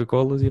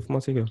 Coca-Colas e a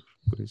fumar cigarros,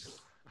 por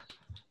isso.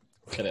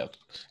 Credo,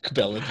 que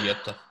bela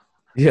dieta.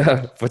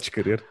 Podes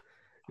querer.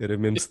 Era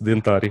mesmo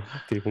sedentário.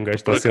 Tipo, um gajo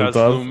está Por acaso,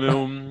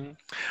 sentado.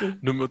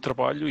 no meu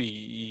trabalho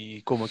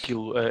e como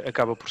aquilo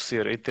acaba por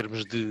ser, em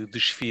termos de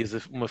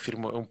desfias, uma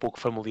firma um pouco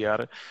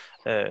familiar,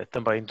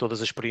 também todas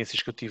as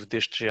experiências que eu tive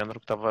deste género,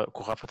 que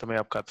o Rafa também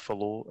há bocado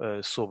falou,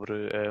 sobre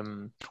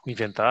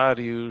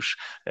inventários,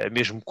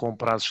 mesmo com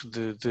prazos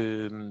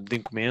de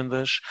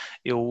encomendas,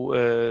 eu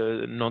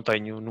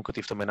nunca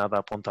tive também nada a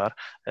apontar,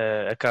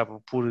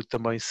 acabo por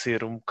também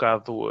ser um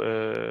bocado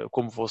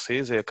como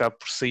vocês, acabo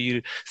por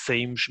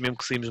saímos, mesmo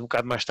que saímos um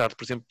bocado mais tarde,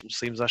 por exemplo,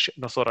 saímos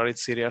nosso horário de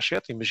sair é às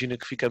 7, imagina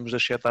que ficamos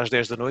das 7 às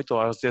 10 da noite ou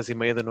às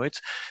 10:30 da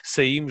noite,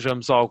 saímos,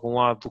 vamos a algum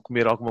lado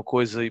comer alguma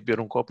coisa e beber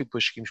um copo e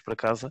depois seguimos para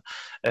casa,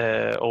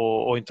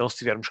 ou então se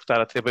tivermos que estar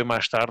até bem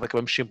mais tarde,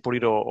 acabamos sempre por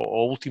ir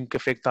ao último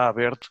café que está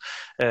aberto,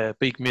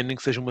 para ir comendo nem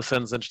que seja uma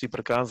sandes antes de ir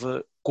para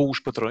casa com os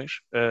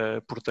patrões,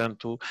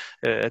 portanto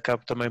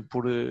acabo também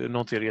por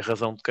não ter a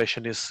razão de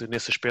queixa nesse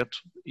aspecto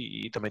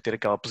e também ter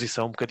aquela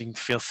posição um bocadinho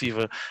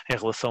defensiva em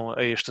relação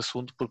a este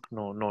assunto, porque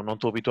não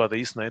estou habituado a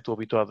isso, não é? Estou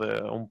habituado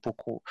a um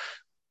pouco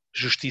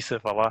justiça,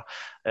 vá lá,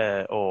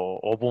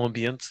 ao bom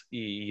ambiente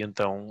e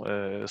então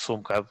sou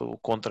um bocado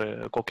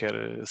contra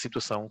qualquer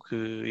situação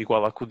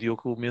igual à que o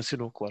Diogo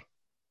mencionou, claro.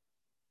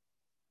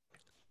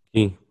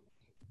 Sim.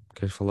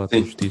 Queres falar de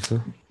Sim.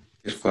 justiça?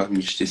 Quero falar de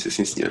justiça,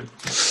 sim senhor.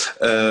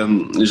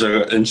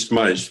 Já antes de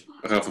mais,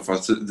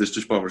 Rafa, das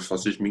tuas palavras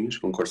faço as minhas,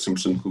 concordo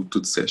 100% com o que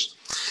tu disseste.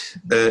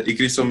 E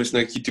queria só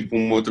mencionar aqui tipo,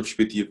 uma outra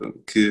perspectiva,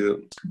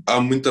 que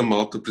há muita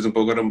malta, por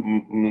exemplo, agora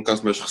num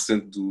caso mais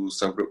recente do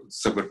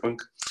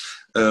Cyberpunk,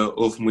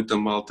 houve muita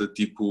malta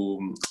tipo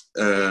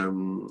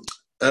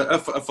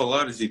a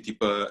falar e,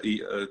 tipo,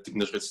 tipo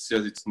nas redes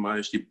sociais e tudo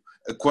mais, tipo,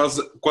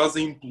 quase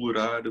a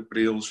implorar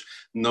para eles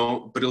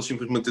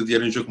simplesmente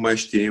adiarem o jogo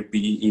mais tempo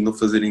e não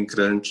fazerem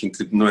crunching,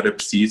 que não era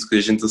preciso, que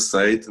a gente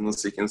aceita, não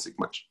sei o que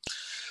mais.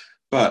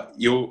 Pá,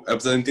 eu,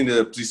 apesar de entender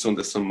a posição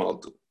dessa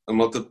malta, a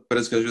malta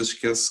parece que às vezes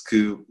esquece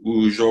que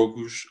os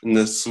jogos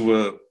na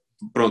sua...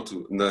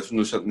 Pronto,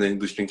 na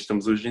indústria em que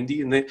estamos hoje em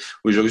dia, né,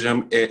 os jogos já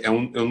é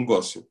um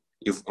negócio.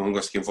 É um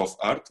negócio que envolve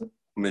arte,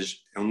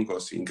 mas é um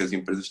negócio em que as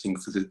empresas têm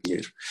que fazer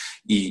dinheiro.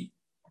 E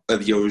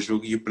adiar o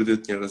jogo ia perder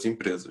dinheiro às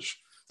empresas.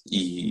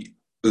 E,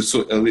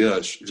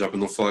 aliás, já para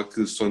não falar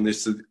que só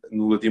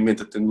no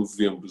adiamento até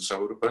novembro do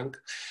Cyberpunk,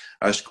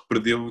 acho que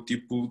perdeu,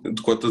 tipo,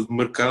 de cota de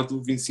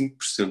mercado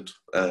 25%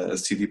 a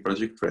CD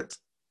Projekt Red.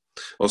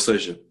 Ou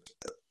seja,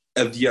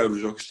 adiar os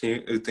jogos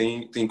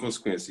tem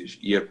consequências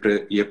e é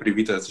para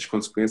evitar essas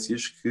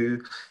consequências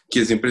que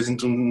as empresas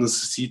então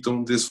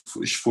necessitam desse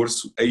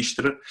esforço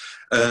extra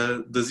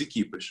das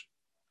equipas.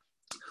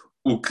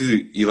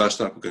 E lá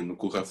está, pegando no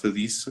que o Rafa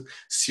disse,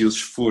 se esse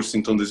esforço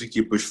então das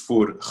equipas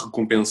for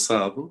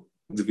recompensado,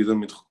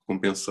 devidamente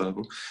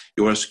recompensado,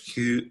 eu acho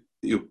que,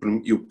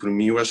 por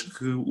mim, eu acho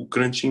que o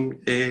crunching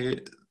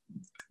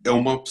é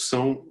uma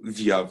opção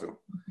viável.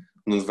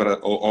 Não deverá,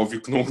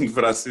 óbvio que não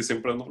deverá ser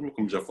sempre a norma,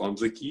 como já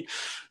falámos aqui,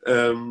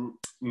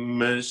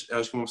 mas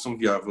acho que é uma opção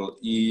viável.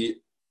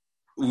 E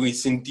o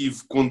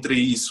incentivo contra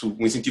isso,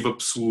 o incentivo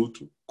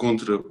absoluto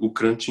contra o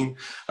crunching,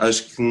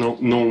 acho que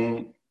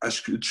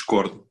acho que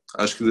discordo.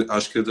 Acho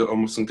que é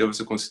uma opção que deve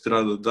ser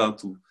considerada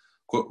dado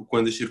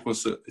quando as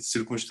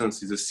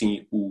circunstâncias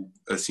assim o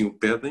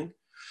pedem,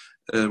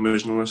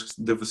 mas não acho que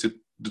deve ser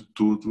de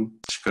tudo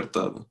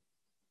descartada.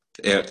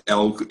 É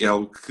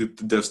algo que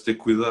deve-se ter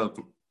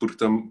cuidado,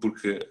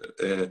 porque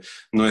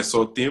não é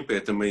só o tempo,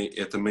 é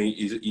também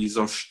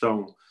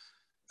exaustão,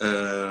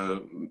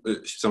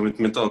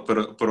 especialmente mental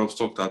para o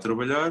pessoal que está a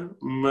trabalhar,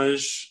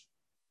 mas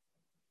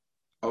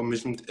ao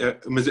mesmo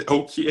mas é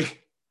o que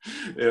é.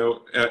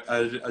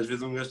 Às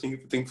vezes um gajo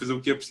tem que fazer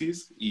o que é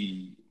preciso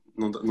e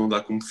não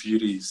dá como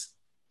fugir a isso.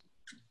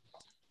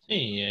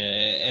 Sim,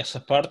 essa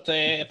parte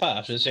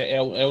às vezes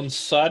é o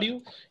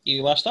necessário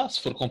e lá está, se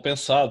for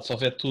compensado, se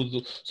houver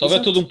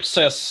todo um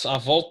processo à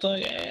volta,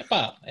 é o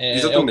que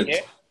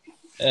Exatamente.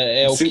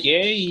 é. O Sim. que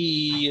é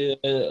e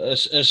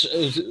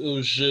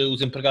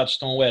os empregados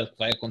estão aware que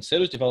vai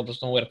acontecer, os developers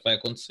estão aware que vai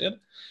acontecer,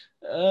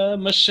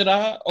 mas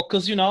será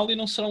ocasional e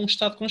não será um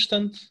estado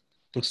constante,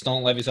 porque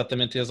senão leva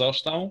exatamente a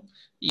exaustão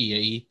e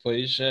aí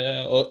depois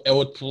é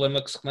outro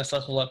problema que se começa a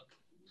rolar.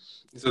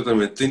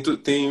 Exatamente. Tem tudo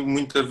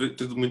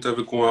muito a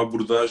ver com a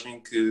abordagem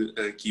que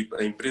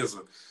a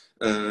empresa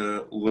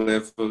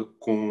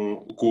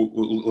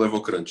leva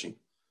ao crunching.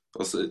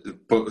 Ou seja,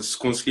 se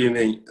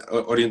conseguirem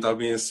orientar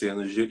bem a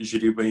cena,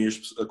 gerir bem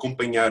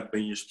acompanhar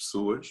bem as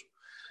pessoas,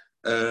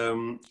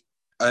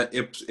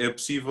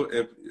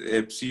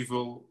 é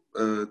possível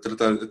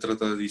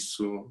tratar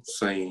disso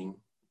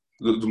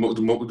de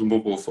uma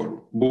boa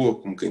forma.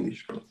 Boa, como quem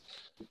diz.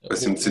 Vai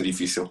sempre ser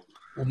difícil.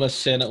 Uma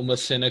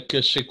cena que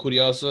achei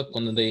curiosa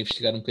quando andei a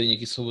investigar um bocadinho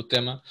aqui sobre o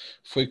tema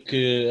foi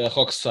que a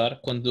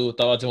Rockstar, quando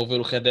estava a desenvolver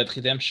o Red Dead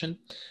Redemption,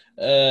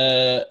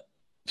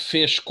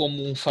 fez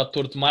como um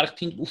fator de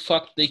marketing o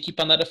facto da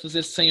equipa andar a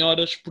fazer 100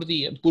 horas por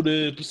dia, por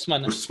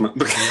semana. Por semana.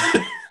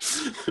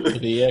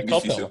 Podia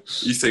cautela.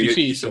 Isso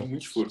é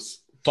muito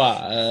esforço.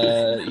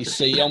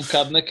 Isso aí é um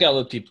bocado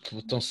naquela, tipo,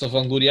 estão-se a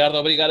vangloriar de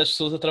obrigar as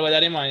pessoas a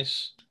trabalharem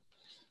mais.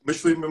 Mas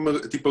foi mesmo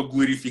tipo a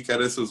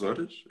glorificar essas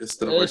horas? Esse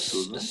trabalho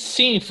todo?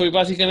 Sim, foi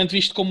basicamente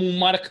visto como um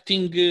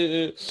marketing,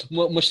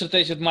 uma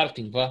estratégia de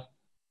marketing, vá.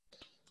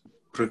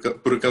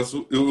 Por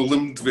acaso, eu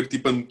lembro de ver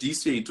tipo a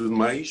notícia e tudo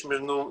mais, mas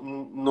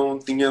não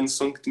tinha a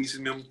noção que tinha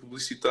sido mesmo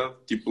publicitado.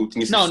 Tipo,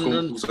 tinha sido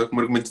Não, usado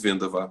como argumento de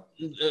venda, vá.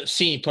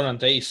 sim,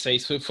 pronto, é isso.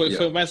 Foi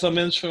Yeah. mais ou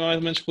menos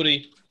por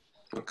aí.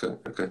 Ok.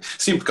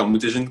 Sim, porque há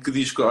muita gente que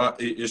diz que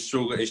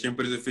esta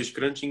empresa fez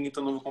crunching,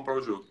 então não vou comprar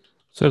o jogo.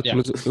 Certo,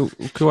 Yeah. mas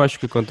o que eu acho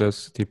que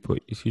acontece, tipo,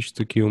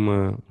 existe aqui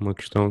uma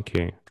questão que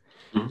é,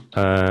 Hum?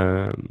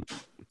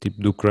 tipo,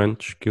 do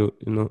crunch, que eu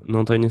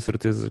não tenho a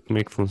certeza como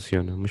é que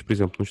funciona. Mas, por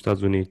exemplo, nos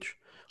Estados Unidos,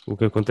 o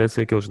que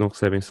acontece é que eles não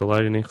recebem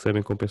salário nem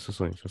recebem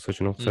compensações, ou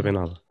seja, não recebem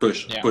nada.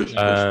 Pois.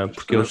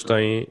 Porque eles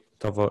têm,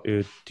 eu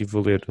estive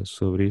a ler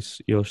sobre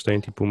isso, e eles têm,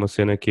 tipo, uma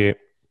cena que é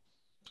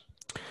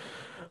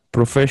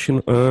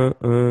professional,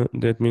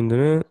 that means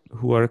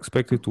who are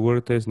expected to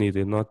work as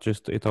needed, not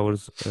just 8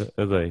 hours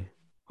a day.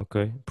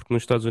 Ok? Porque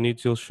nos Estados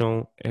Unidos eles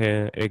são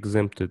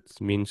exempted,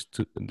 means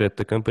that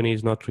the company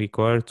is not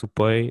required to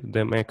pay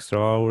them extra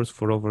hours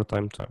for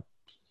overtime time.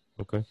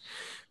 Ok?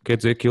 Quer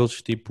dizer que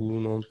eles,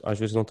 tipo, às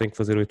vezes não têm que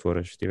fazer 8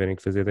 horas. Se tiverem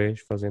que fazer 10,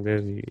 fazem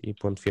 10 e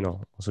ponto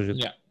final. Ou seja,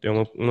 Yeah. é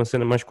uma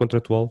cena mais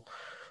contratual,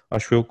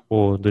 acho eu,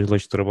 ou das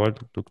leis de trabalho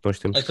do que nós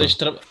temos As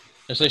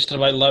leis de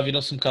trabalho lá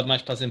viram-se um bocado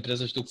mais para as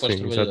empresas do que para os Sim,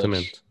 trabalhadores.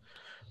 exatamente.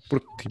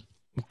 Porque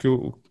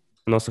tipo,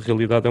 a nossa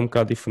realidade é um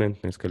bocado diferente,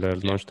 né? Se calhar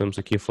nós estamos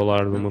aqui a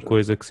falar de uma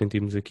coisa que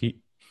sentimos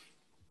aqui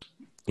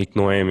e que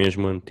não é a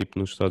mesma, tipo,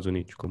 nos Estados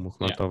Unidos, como o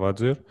Renato estava a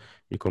dizer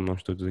e como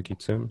nós todos aqui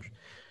dissemos.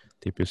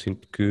 Tipo, eu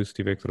sinto que se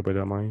tiver que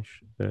trabalhar mais,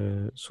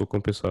 sou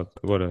compensado.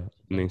 Agora,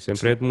 nem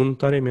sempre é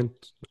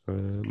monetariamente,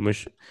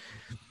 mas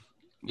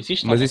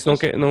Existe Mas alguma isso não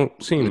coisa?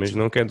 quer, sim, mas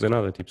não quer dizer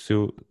nada. Tipo, se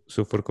eu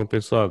for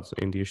compensado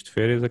em dias de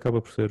férias,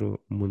 acaba por ser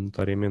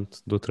monetariamente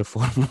de outra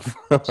forma.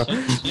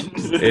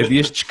 Sim. É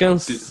dias de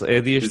descanso.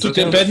 É dias de Tu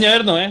tempo é descanso.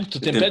 dinheiro, não é? Tu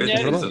tempo é tempo é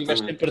dinheiro, dinheiro, se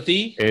tiveres tempo para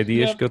ti. É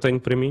dias melhor. que eu tenho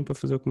para mim para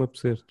fazer o que me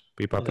apetecer.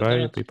 Para ir para a praia,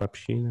 Exatamente. para ir para a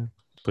piscina,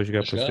 para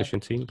jogar Para jogar.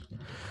 PlayStation 5.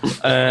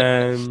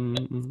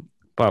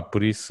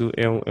 Por isso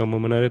é uma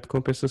maneira de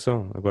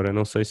compensação. Agora,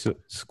 não sei se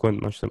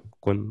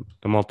quando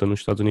a malta nos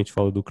Estados Unidos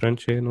fala do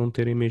crunch é não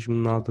terem mesmo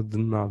nada de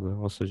nada.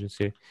 Ou seja,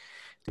 se é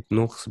tipo,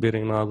 não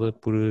receberem nada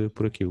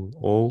por aquilo.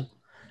 Ou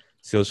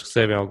se eles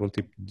recebem algum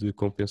tipo de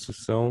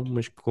compensação,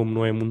 mas que como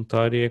não é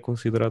monetária é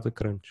considerada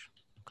crunch.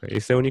 Okay?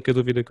 Essa é a única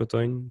dúvida que eu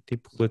tenho,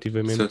 tipo,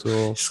 relativamente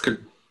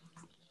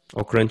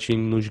ao crunching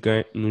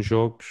nos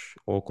jogos,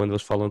 ou quando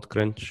eles falam de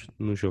crunch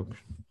nos jogos.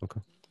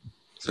 Okay?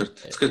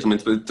 Certo. Se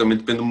calhar também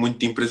depende muito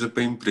de empresa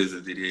para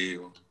empresa, diria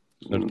eu.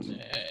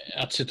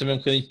 Há de ser também um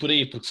bocadinho por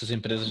aí, porque se as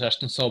empresas acho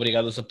que não são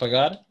obrigadas a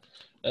pagar,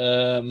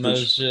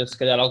 mas se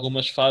calhar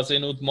algumas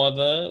fazem-no de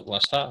modo a, lá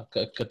está,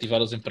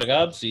 cativar os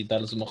empregados e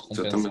dar-lhes uma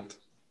recompensa. Exatamente.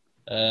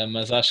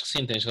 Mas acho que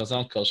sim, tens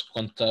razão, que eles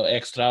quanto a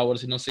extra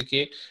hours e não sei o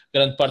quê,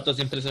 grande parte das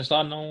empresas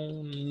lá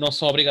não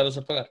são obrigadas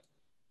a pagar.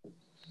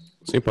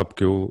 Sim, pá,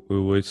 porque eu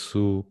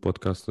ouço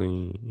podcast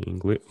em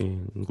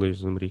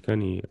inglês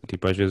americano e,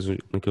 tipo, às vezes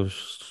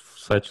naqueles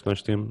sites que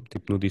nós temos,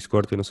 tipo no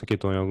Discord e não sei o que,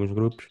 estão em alguns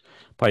grupos,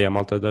 pá, e a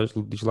malta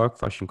diz lá que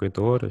faz 50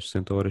 horas,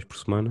 60 horas por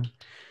semana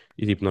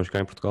e, tipo, nós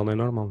cá em Portugal não é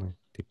normal, né?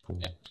 Tipo...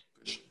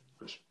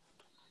 Pois.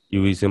 E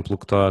o exemplo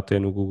que está até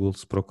no Google,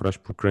 se procurares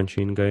por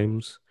Crunching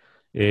Games,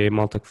 é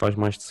malta que faz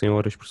mais de 100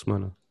 horas por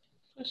semana.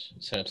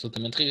 Isso é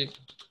absolutamente ridículo.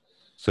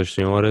 Se as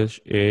 100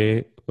 horas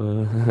é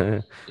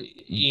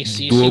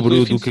Isso dobro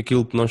inclui do que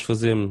aquilo que nós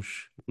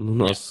fazemos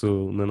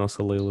na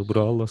nossa lei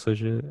laboral, ou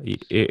seja,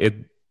 é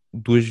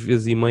 2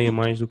 vezes e meia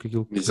mais do que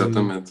aquilo que...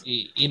 Exatamente.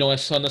 E não é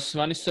só na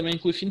semana, isso também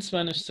inclui fim de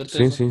semana, de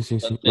certeza. Sim.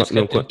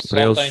 Portanto,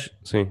 Para eles,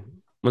 sim.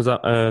 Mas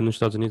nos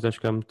Estados Unidos acho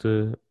que há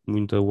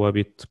muito o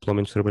hábito de pelo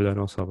menos trabalhar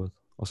ao sábado.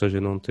 Ou seja,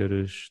 não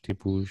teres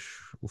tipo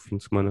o fim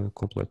de semana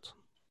completo.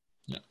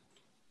 Yeah.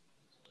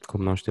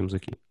 Como nós temos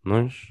aqui.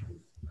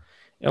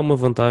 É uma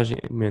vantagem,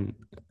 man,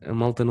 a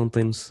malta não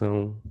tem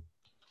noção.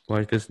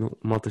 Às vezes a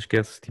malta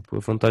esquece, tipo, a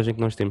vantagem que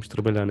nós temos de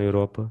trabalhar na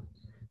Europa,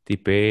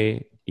 tipo,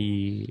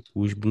 e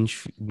os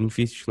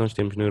benefícios que nós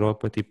temos na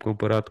Europa, tipo,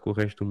 comparado com o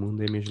resto do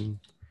mundo, é mesmo,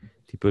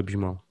 tipo,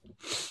 abismal.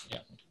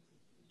 Yeah.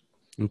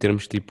 Em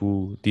termos,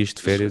 tipo, dias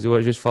de férias, eu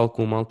às vezes falo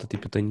com malta,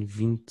 tipo, eu tenho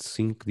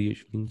 25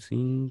 dias,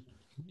 27,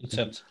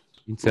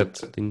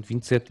 tenho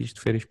 27 dias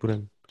de férias por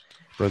ano.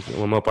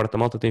 Pronto, a maior parte da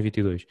malta tem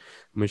 22,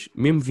 mas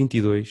mesmo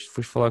 22, se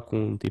fores falar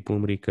com tipo um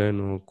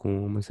americano ou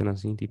com uma cena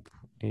assim, tipo,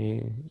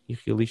 é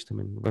irrealista,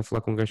 mano. Vai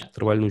falar com um gajo que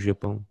trabalha no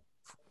Japão.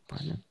 Pá,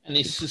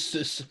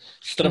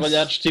 se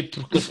trabalhares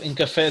tipo em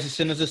cafés e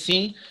cenas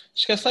assim,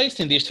 esquece lá isso,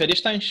 tem dias de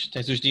férias,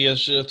 tens os dias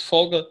de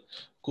folga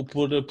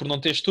por não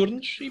teres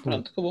turnos e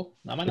pronto, acabou,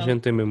 não há mais a nada.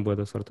 gente tem mesmo boa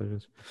da sorte às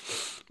vezes.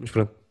 Mas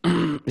pronto,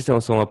 isso é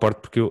só uma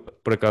parte, porque eu,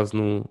 por acaso,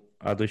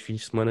 há 2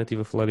 fins de semana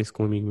estive a falar isso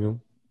com um amigo meu.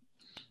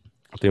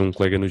 Tem um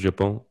colega no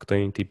Japão que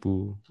tem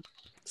tipo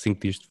 5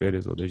 dias de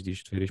férias ou 10 dias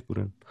de férias por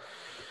ano.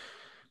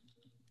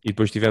 E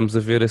depois estivemos a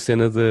ver a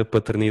cena da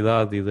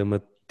paternidade e da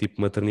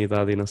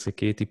maternidade e não sei o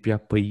quê. Tipo, há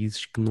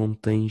países que não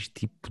tens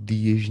tipo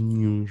dias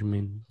nenhuns,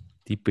 man.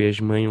 tipo, és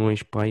mãe ou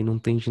és pai e não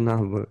tens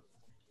nada.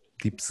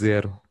 Tipo,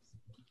 zero.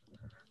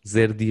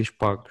 0 dias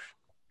pagos.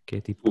 Que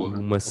é tipo Porra.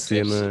 uma O que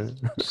é cena,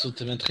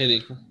 absolutamente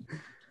ridículo.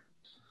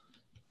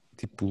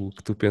 tipo,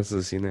 que tu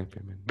pensas assim, né?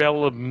 Pá, mano?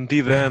 Bela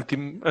medida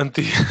Sim,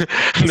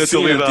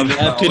 anti-natalidade.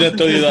 A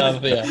antinatalidade,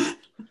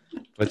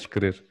 Podes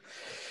crer.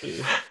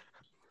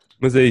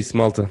 Mas é isso,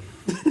 malta.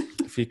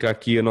 Fica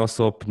aqui a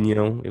nossa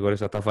opinião. Agora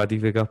já estava a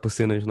divagar para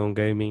cenas não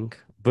gaming.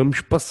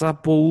 Vamos passar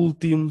para o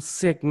último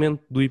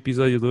segmento do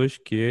episódio 2,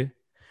 que é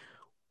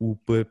o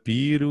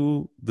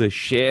papiro das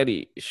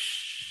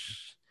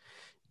séries.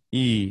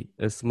 E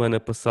a semana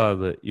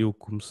passada eu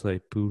comecei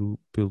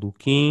pelo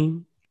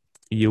Kim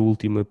e a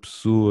última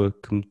pessoa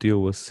que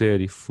meteu a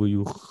série foi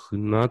o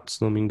Renato,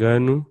 se não me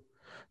engano.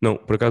 Não,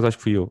 por acaso acho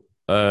que fui eu.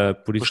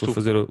 Por isso Foste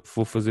tu.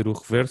 vou fazer o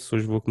reverso.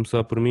 Hoje vou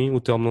começar por mim. O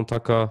Telmo não está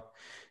cá.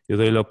 Eu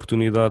dei-lhe a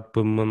oportunidade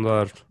para me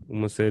mandar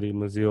uma série,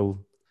 mas ele,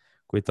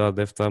 coitado,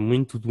 deve estar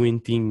muito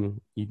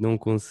doentinho e não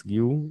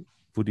conseguiu.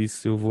 Por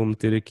isso eu vou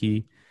meter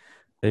aqui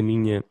a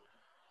minha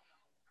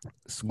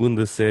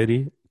segunda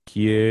série,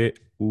 que é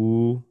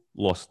o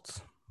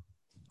Lost.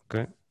 Ok?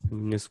 A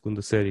minha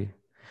segunda série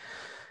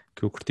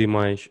que eu curti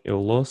mais é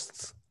o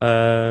Lost.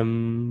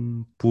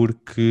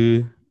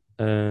 Porque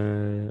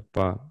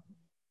pá,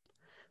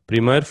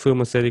 primeiro foi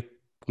uma série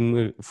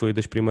foi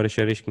das primeiras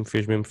séries que me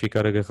fez mesmo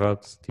ficar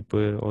agarrado tipo,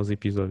 aos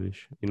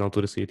episódios. E na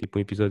altura saía tipo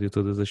um episódio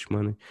todas as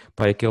semanas.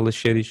 Pá, é aquelas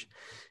séries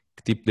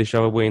que tipo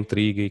deixava boa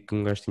intriga e que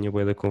um gajo tinha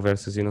boa de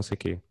conversas e não sei o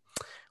quê.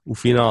 O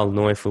final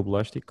não é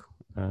fabulástico,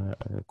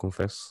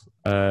 confesso,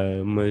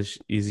 mas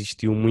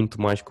existiu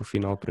muito mais que o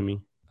final para mim.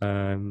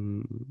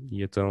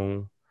 E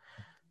então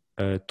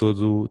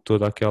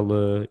toda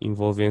aquela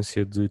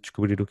envolvência de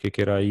descobrir o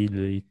que era a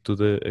ilha e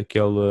toda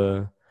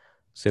aquela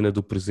cena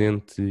do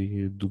presente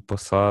e do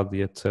passado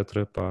e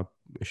etc. Pá,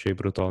 achei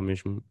brutal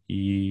mesmo.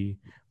 E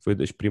foi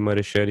das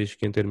primeiras séries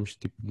que, em termos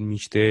tipo, de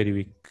mistério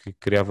e que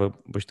criava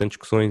bastante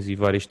discussões e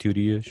várias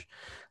teorias,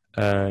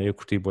 eu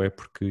curti bué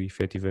porque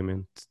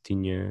efetivamente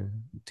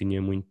tinha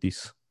muito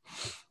disso.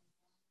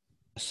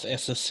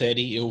 Essa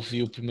série eu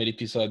vi o primeiro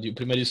episódio, o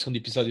primeiro e o segundo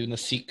episódio na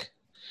SIC,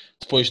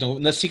 depois não,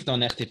 na SIC não,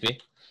 na RTP,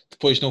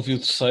 depois não vi o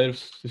terceiro,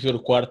 fui ver o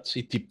quarto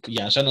e tipo,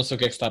 já não sei o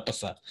que é que está a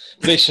passar.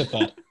 Deixa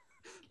estar.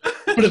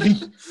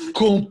 Perdi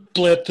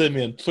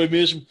completamente. Foi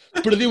mesmo,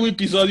 perdi o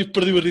episódio,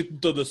 perdi o ritmo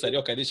todo da série.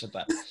 Ok, deixa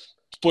estar.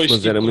 Depois, Mas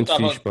tipo, era quando muito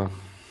estava. fixe, pá.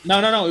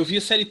 Não, eu vi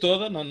a série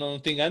toda, não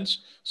te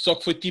enganes, só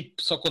que foi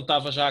tipo, só quando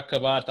estava já a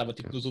acabar, estava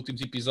tipo nos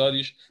últimos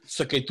episódios,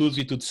 saquei tudo,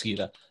 vi tudo de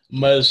seguida.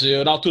 Mas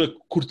eu na altura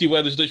curti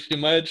o dos dois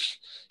primeiros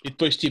e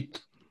depois tipo,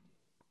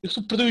 eu só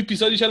perdi o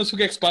episódio e já não sei o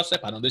que é que se passa.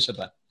 Epá, não deixa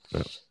estar.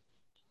 Não.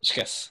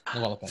 Esquece,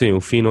 não vale a pena. Sim,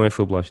 o fim não é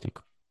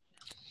fabulástico.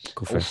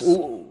 Confesso.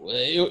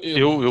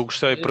 Eu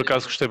gostei, por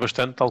acaso gostei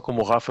bastante, tal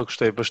como o Rafa,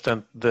 gostei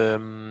bastante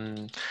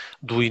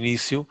do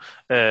início,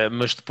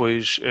 mas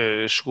depois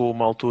chegou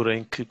uma altura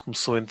em que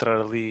começou a entrar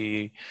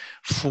ali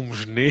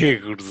fumos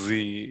negros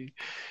e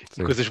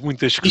Sim. coisas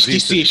muito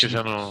esquisitas que Misticismo.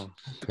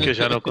 eu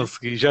já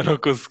não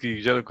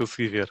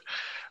consegui ver.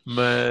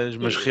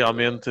 Mas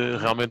realmente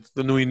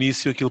no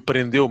início aquilo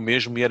prendeu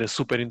mesmo e era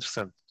super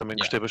interessante. Também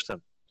gostei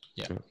bastante.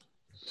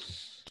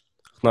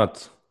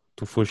 Renato,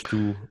 tu foste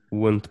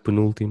o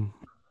antepenúltimo,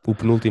 o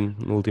penúltimo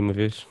na última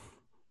vez.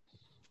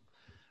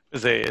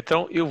 Pois é,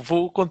 então eu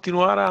vou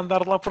continuar a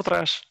andar lá por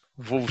trás.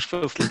 Vou-vos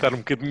facilitar um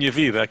bocadinho a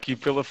vida aqui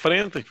pela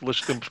frente, aqui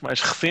pelos tempos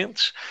mais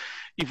recentes,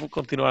 e vou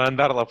continuar a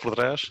andar lá por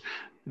trás.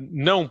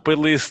 Não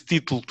pelo esse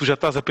título que tu já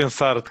estás a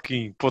pensar de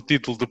quem, para o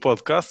título do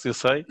podcast, eu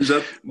sei.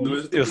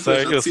 Eu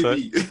sei.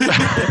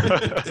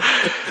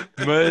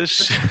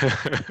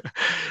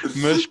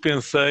 Mas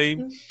pensei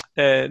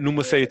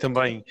numa série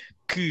também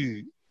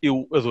que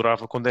eu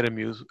adorava quando era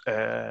miúdo.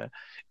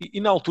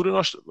 E na altura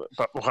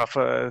o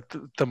Rafa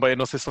também,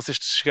 não sei se vocês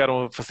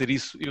chegaram a fazer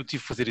isso, eu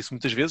tive a fazer isso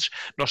muitas vezes,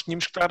 nós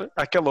tínhamos que estar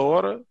àquela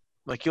hora,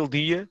 naquele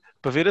dia,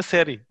 para ver a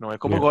série, não é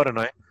como agora,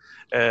 não é?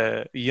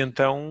 E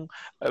então,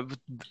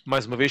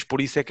 mais uma vez, por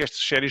isso é que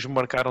estas séries me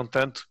marcaram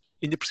tanto,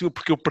 ainda por cima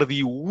porque eu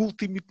perdi o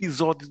último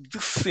episódio de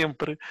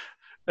sempre,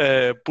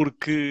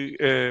 porque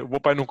o meu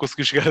pai não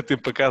conseguiu chegar a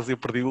tempo a casa e eu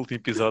perdi o último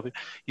episódio,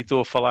 e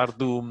estou a falar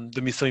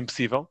da Missão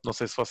Impossível. Não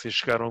sei se vocês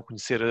chegaram a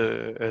conhecer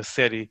a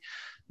série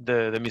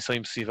da Missão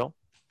Impossível.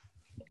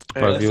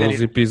 Pá, vi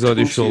uns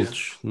episódios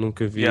soltos,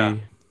 nunca vi.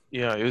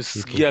 Eu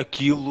segui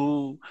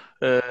aquilo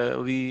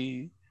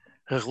ali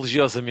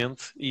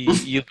religiosamente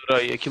e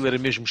adorei, aquilo era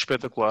mesmo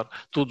espetacular,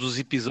 todos os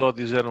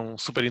episódios eram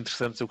super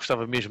interessantes, eu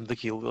gostava mesmo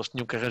daquilo, eles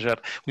tinham que arranjar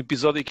um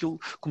episódio e aquilo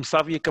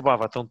começava e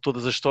acabava, então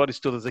todas as histórias,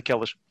 todas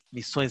aquelas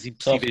missões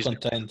impossíveis de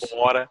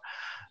uma hora,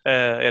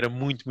 era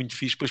muito, muito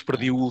fixe. Depois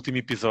perdi o último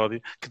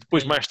episódio, que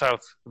depois mais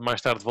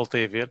tarde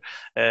voltei a ver,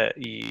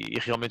 e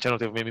realmente já não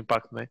teve o mesmo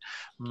impacto, né?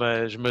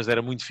 Mas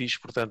era muito fixe,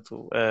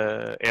 portanto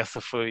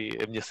essa foi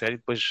a minha série.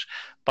 Depois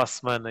para a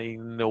semana e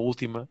na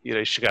última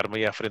irei chegar-me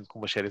aí à frente com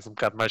umas séries um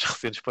bocado mais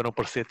recentes para não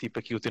parecer tipo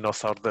aqui o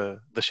dinossauro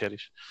das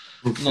séries.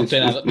 Não tem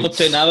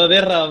nada de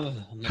errado.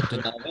 Não tem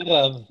nada de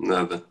errado.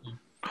 Nada.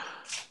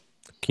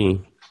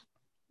 Kim.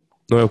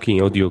 Não é o Kim,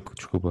 é o Diogo,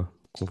 desculpa.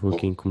 O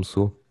Joaquim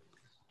começou.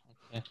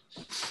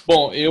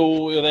 Bom,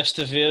 eu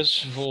desta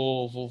vez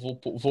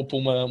vou para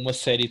uma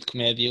série de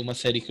comédia, uma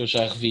série que eu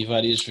já revi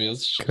várias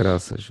vezes.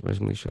 Caraças,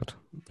 vais-me lixar.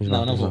 Mas Não,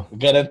 vá, não vá. vou.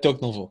 Garanto-te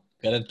que não vou.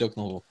 Garanto-te que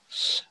não vou.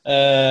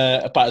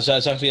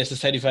 Já revi esta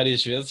série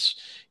várias vezes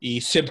e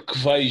sempre que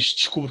vejo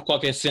descubro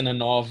qualquer cena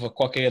nova,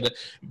 qualquer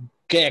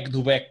gag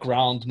do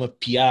background, uma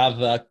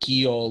piada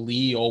aqui ou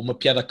ali, ou uma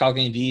piada que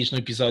alguém diz no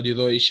episódio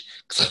 2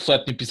 que se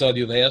reflete no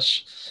episódio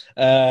 10.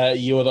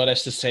 E eu adoro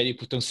esta série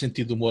porque tem um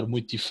sentido de humor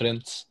muito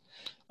diferente.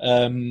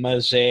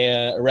 Mas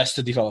é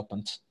Arrested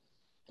Development.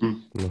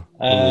 Hum. Não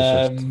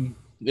lixaste.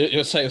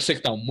 Eu sei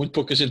que não, muito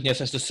pouca gente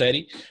conhece esta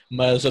série,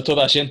 mas a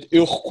toda a gente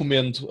eu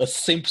recomendo a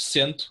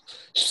 100%,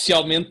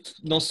 especialmente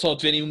não só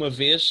de verem uma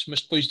vez,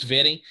 mas depois de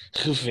verem,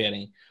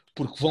 reverem.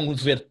 Porque vão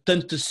ver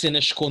tanta cena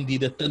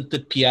escondida, tanta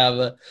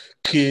piada,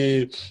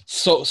 que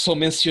são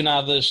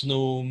mencionadas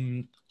no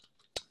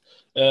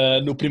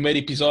primeiro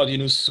episódio e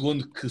no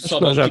segundo, que Acho só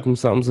que nós dão já tipo.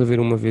 começámos a ver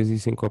uma vez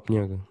isso em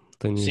Copenhaga.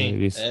 Tenho ideia Sim,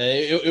 disso.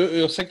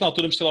 eu sei que na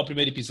altura mostrei lá o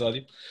primeiro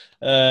episódio.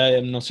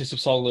 Não sei se o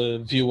pessoal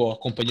viu ou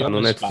acompanhou, Está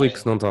no mas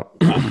Netflix, não está?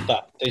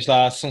 tá. Tens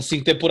lá, são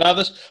 5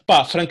 temporadas.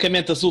 Pá,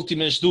 francamente, as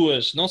últimas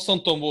 2 não são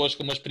tão boas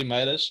como as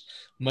primeiras,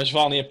 mas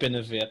valem a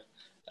pena ver.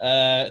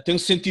 Tem um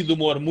sentido de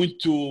humor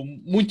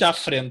muito à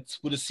frente,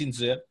 por assim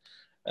dizer.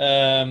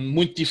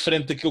 Muito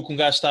diferente daquilo que um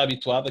gajo está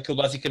habituado. Aquilo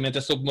basicamente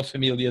é sobre uma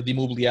família de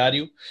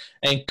imobiliário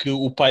em que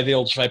o pai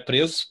deles vai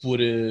preso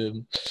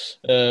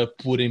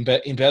por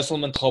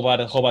embezzlement,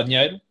 roubar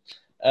dinheiro,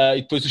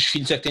 e depois os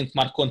filhos é que têm de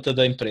tomar conta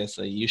da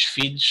empresa. E os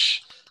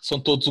filhos são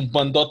todos um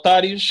bando de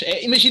otários.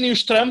 Imaginem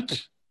os Trump,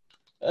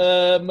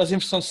 mas em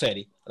versão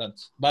série.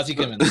 Pronto,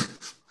 basicamente.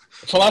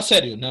 Falar a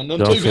sério, não Já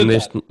estou a inventar.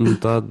 ofendeste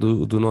metade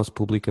do nosso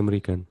público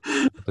americano.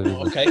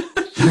 Ok?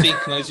 Sim,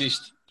 que não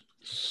existe.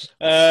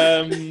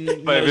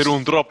 Vai haver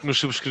um drop nos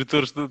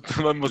subscritores,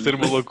 vai ser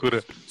uma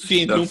loucura.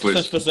 Sim, Já de 1%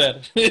 foi. para 0.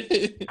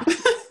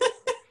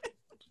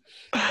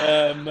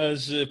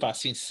 Mas, pá,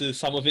 sim, se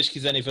alguma vez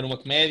quiserem ver uma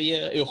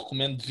comédia, eu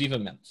recomendo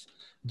vivamente.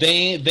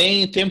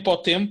 Deem tempo ao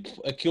tempo,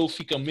 aquilo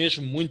fica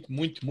mesmo muito,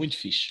 muito, muito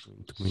fixe.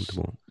 Muito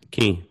bom.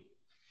 Kim,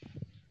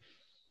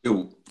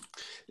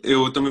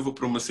 Eu também vou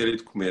para uma série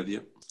de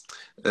comédia.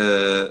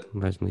 Uh,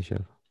 vais-me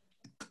lixar.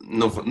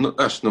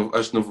 acho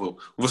que não vou.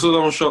 Vou só dar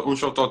um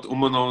shout-out,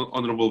 uma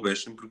honorable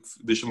mention, porque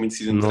deixa-me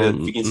indeciso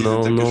Não, fico indeciso entre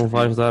a que eu não escolhi.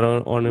 vais dar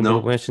honorable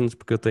Não? mentions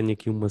porque eu tenho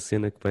aqui uma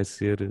cena que vai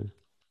ser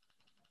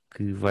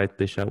que vai te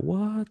deixar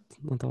what?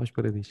 Não estava à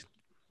espera disto.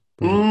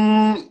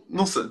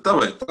 Não sei. Está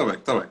bem.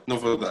 Não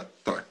vou dar.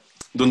 Tá bem.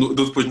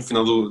 Dou depois no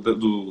final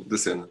da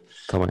cena.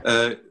 Está bem.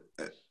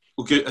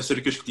 A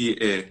série que eu escolhi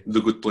é The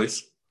Good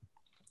Place.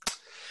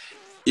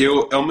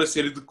 É uma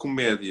série de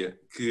comédia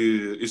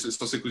que eu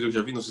só sei que eu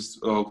já vi, não sei se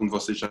algum de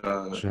vocês já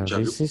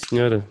vi, viu. sim,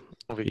 senhora.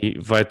 E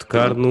vai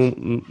tocar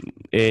no.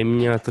 É a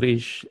minha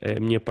atriz, é a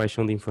minha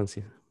paixão de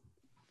infância.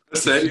 A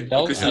sério?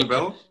 Bell? Christian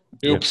Bell?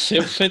 Eu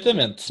percebo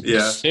perfeitamente.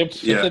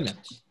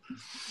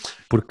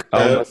 Porque há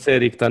uma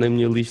série que está na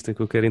minha lista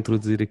que eu quero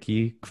introduzir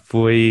aqui que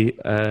foi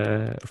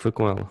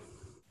com ela.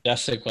 Já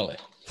sei qual é.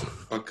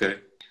 Ok.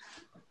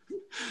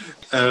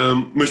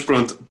 Mas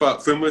pronto, pá,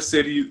 foi uma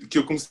série que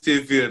eu comecei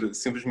a ver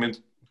simplesmente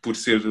por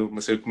ser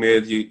uma série de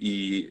comédia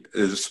e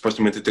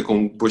supostamente até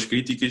com boas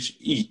críticas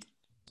e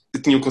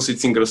tinham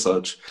conceitos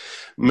engraçados.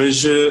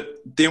 Mas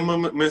tem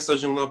uma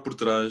mensagem lá por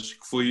trás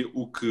que foi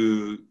o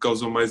que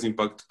causou mais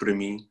impacto para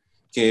mim,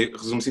 que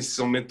resume-se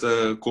essencialmente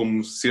a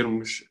como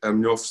sermos a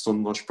melhor versão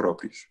de nós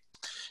próprios.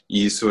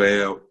 E isso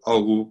é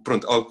algo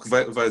que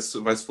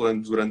vai-se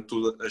falando durante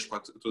todas as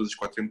 4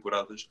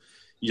 temporadas.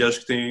 E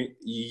acho que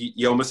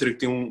é uma série que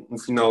tem um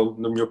final,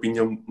 na minha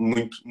opinião,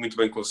 muito, muito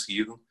bem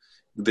conseguido.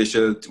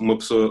 Deixa uma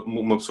pessoa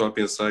a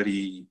pensar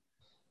e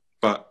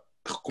pá,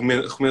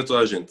 recomendo a toda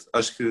a gente.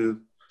 Acho que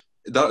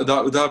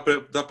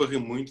dá para rir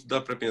muito,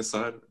 dá para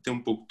pensar, tem um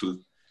pouco de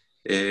tudo.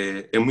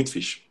 É muito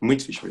fixe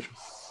mesmo.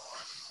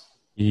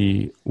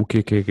 E o que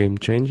é game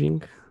changing?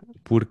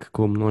 Porque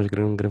como nós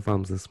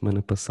gravámos a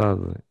semana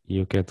passada e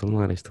eu quero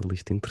tornar esta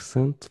lista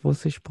interessante,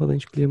 vocês podem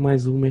escolher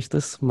mais uma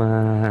esta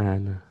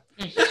semana.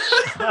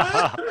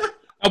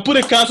 Por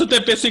acaso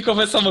até pensei que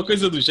houvesse alguma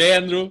coisa do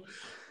género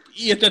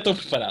e até estou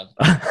preparado.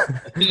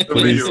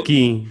 Por isso,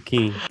 Kim,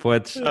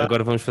 podes.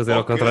 Agora vamos fazer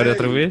ao contrário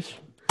outra vez.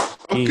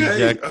 Kim,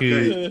 já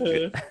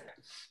que...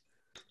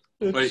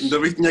 Bem, ainda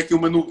bem que tinha aqui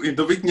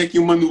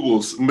uma no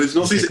bolso, mas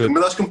não sei se,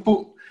 mas acho que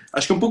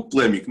é um pouco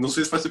polémico. Não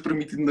sei se vai ser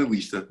permitido na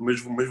lista, mas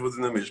vou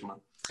dizer na mesma.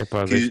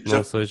 Epá, desde que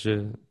não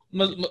seja...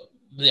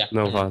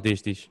 Não, vá,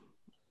 diz. Desde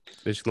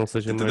que não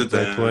seja mais de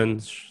 8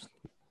 anos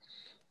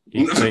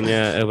e que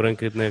tenha a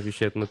Branca de Neve e os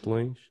 7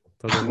 Matelões.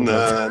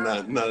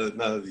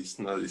 Nada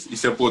disso.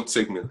 Isso é para outro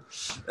segmento.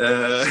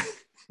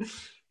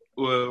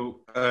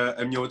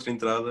 A minha outra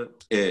entrada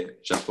é,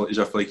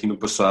 já falei aqui no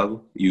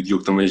passado, e o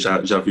Diogo também já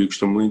viu e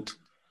gostou muito,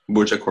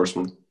 BoJack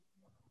Horseman.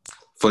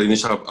 Falei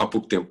nisto há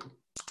pouco tempo.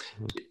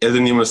 É de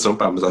animação,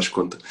 pá, mas acho que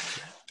conta.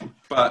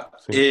 Pá,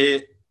 o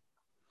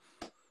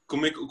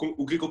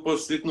que é que eu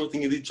posso dizer que não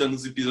tinha dito já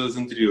nos episódios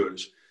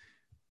anteriores?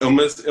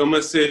 É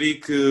uma série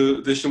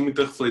que deixa muito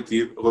a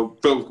refletir.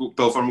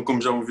 Pela forma como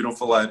já me ouviram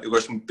falar, eu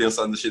gosto muito de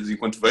pensar nas séries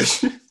enquanto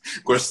vejo.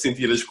 Gosto de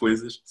sentir as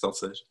coisas, salve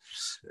seja.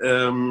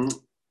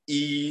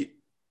 E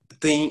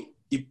tem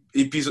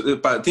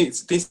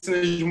tem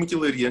cenas muito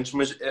hilariantes,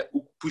 mas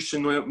o que puxa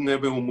não é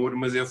bem o humor,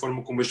 mas é a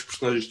forma como os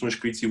personagens estão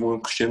escritos e vão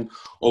crescendo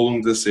ao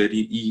longo da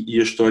série e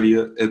a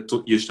história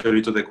e a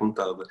história toda é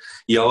contada.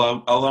 E há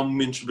lá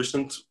momentos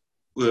bastante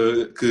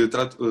que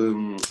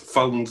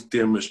falam de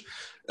temas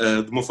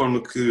de uma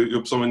forma que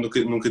eu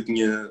pessoalmente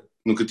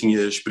nunca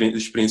tinha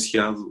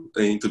experienciado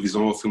em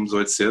televisão ou filmes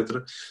ou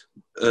etc.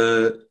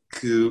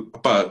 Que,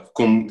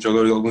 como já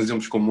agora alguns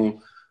exemplos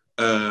como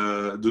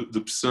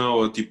depressão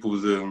ou tipo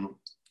de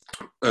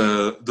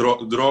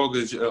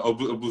drogas,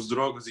 abuso de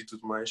drogas e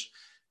tudo mais,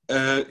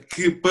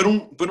 que para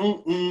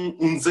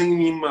um desenho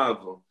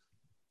animado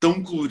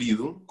tão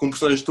colorido, com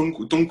personagens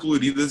tão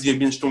coloridas e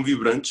ambientes tão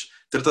vibrantes,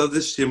 tratar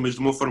destes temas de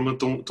uma forma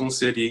tão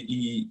séria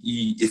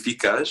e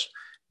eficaz,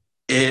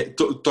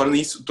 torna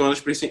a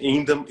experiência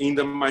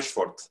ainda mais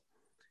forte.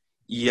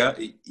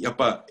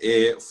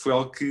 Foi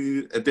algo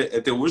que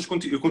até hoje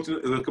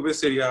eu acabei a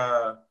série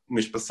há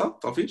mês passado,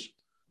 talvez.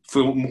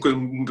 Foi uma coisa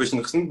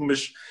bastante recente,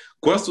 mas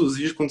quase todos os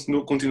dias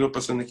continua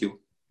passando aquilo.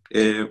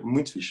 É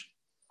muito fixe.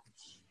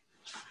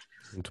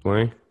 Muito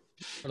bem.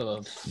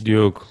 Verdade.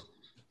 Diogo.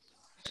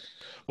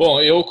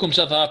 Bom, eu como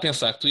já estava a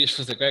pensar que tu ias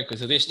fazer qualquer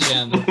coisa deste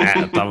género.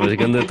 Estavas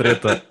grande a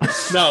treta.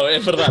 Não, é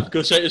verdade, porque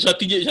eu já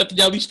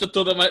tinha a lista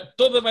toda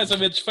mais ou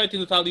menos feita e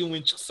ainda está ali uma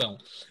discussão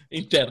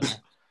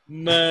interna.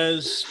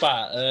 Mas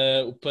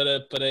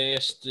para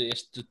este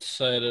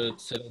terceiro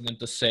elemento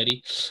da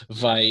série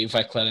vai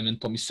claramente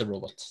para o Mr.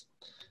 Robot.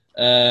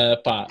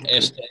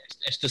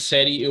 Esta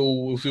série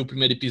eu vi o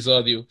primeiro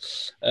episódio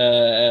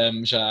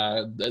já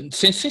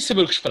sem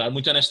saber o que esperar,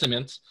 muito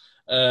honestamente.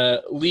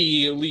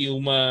 Li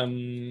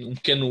um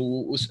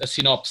pequeno a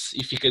sinopse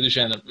e fiquei do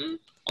género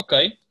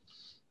ok,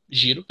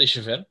 giro,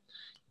 deixa ver.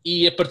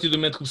 E a partir do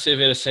momento que comecei a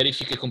ver a série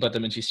fiquei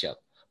completamente viciado,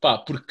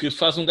 porque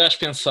faz um gajo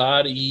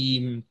pensar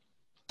e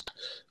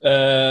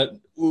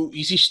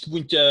existe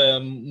muita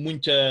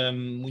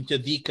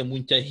dica,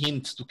 muita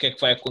hint do que é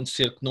que vai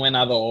acontecer, que não é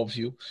nada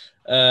óbvio.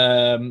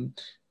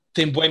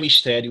 Tem bué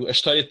mistério, a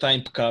história está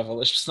impecável,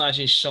 as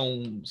personagens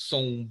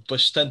são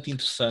bastante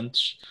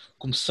interessantes,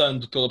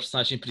 começando pela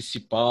personagem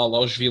principal,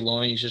 aos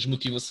vilões, as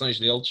motivações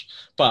deles.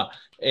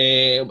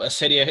 A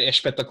série é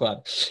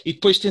espetacular. E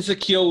depois tens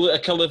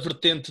aquela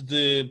vertente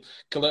de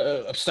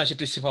a personagem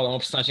principal é uma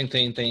personagem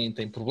que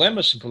tem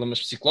problemas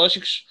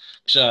psicológicos,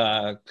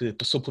 que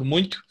passou por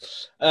muito,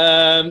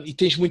 e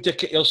tens muito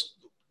eles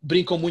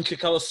brincam muito com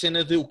aquela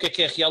cena de o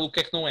que é real, o que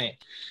é que não é.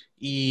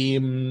 E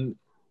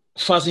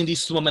fazem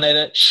disso de uma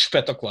maneira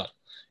espetacular.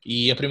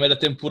 E a primeira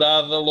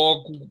temporada,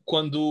 logo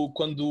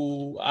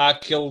quando há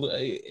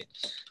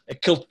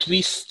aquele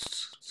twist,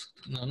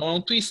 não é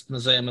um twist,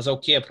 mas é o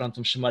que é, pronto,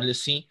 vamos chamar-lhe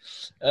assim,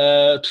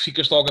 tu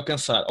ficas logo a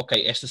pensar,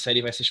 ok, esta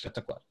série vai ser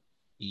espetacular.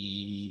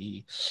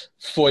 E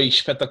foi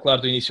espetacular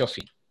do início ao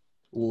fim.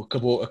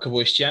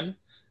 Acabou este ano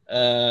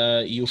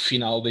e o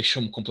final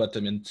deixou-me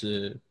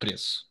completamente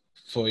preso.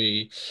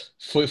 Foi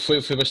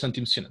bastante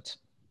emocionante.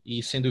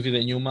 E sem dúvida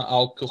nenhuma,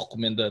 algo que eu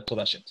recomendo a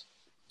toda a gente.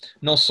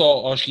 Não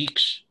só aos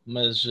geeks,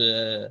 mas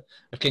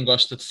a quem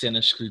gosta de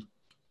cenas que lhe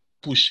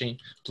puxem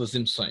pelas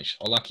emoções.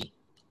 Olá aqui.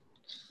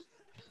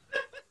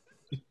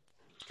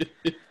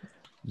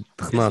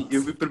 Renato.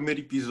 Eu vi o primeiro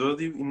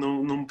episódio e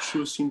não me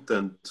puxou assim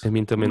tanto. A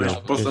mim também Mas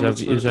não.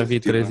 Eu já vi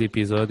 3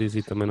 episódios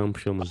e também não me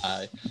puxou muito.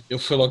 Eu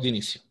fui logo de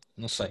início.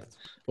 Não sei.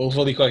 Houve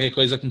ali qualquer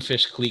coisa que me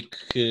fez clique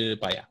que,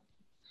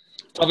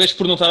 talvez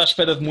por não estar à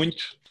espera de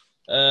muito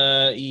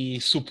e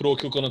superou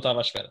aquilo que eu não estava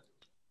à espera.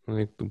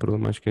 O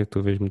problema acho que é que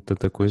tu vês muito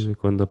tanta coisa e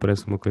quando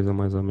aparece uma coisa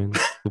mais ou menos,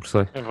 tu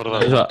percebes. É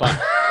verdade.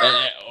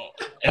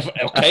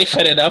 É ok,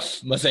 fair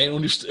enough, mas é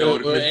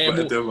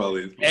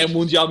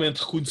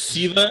mundialmente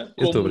reconhecida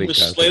como uma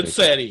excelente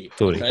série.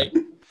 Okay?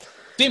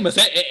 Sim, mas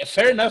é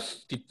fair enough.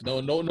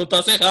 Tipo, não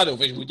estás errado, eu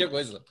vejo muita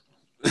coisa.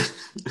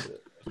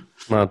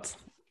 Mato.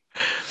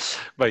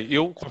 Bem,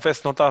 eu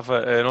confesso que não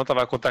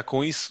estava a contar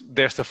com isso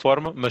desta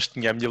forma, mas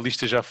tinha a minha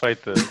lista já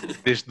feita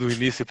desde o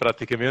início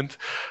praticamente,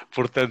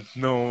 portanto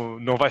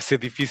não vai ser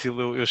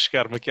difícil eu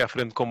chegar-me aqui à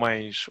frente com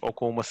mais ou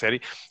com uma série.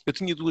 Eu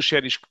tinha 2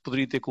 séries que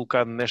poderia ter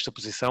colocado nesta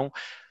posição,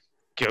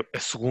 que é a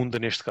segunda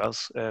neste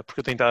caso, porque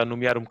eu tenho estado a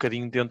nomear um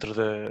bocadinho dentro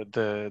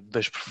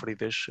das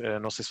preferidas.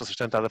 Não sei se vocês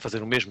têm estado a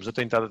fazer o mesmo, mas eu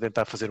tenho estado a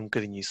tentar fazer um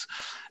bocadinho isso.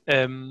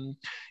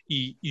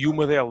 E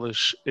uma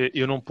delas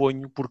eu não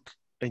ponho porque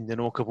ainda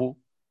não acabou.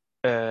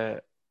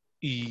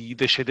 E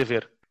deixei de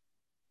ver.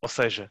 Ou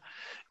seja,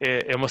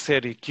 é uma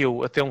série que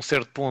eu até um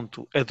certo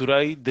ponto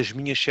adorei, das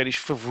minhas séries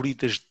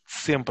favoritas de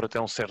sempre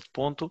até um certo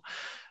ponto,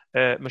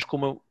 mas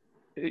como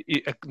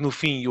no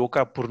fim eu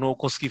acabo por não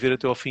conseguir ver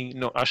até ao fim,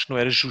 acho que não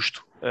era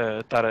justo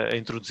estar a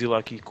introduzi-la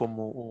aqui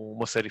como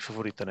uma série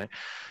favorita, né?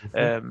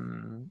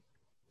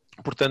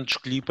 Portanto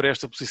escolhi para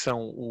esta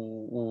posição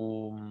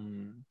o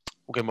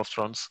Game of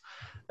Thrones,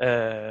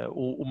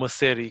 uma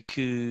série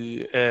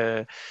que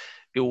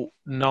eu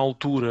na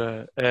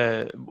altura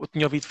eu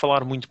tinha ouvido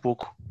falar muito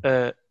pouco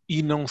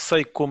e não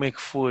sei como é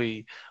que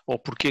foi ou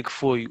porque é que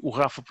foi. O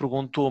Rafa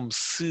perguntou-me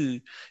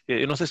se,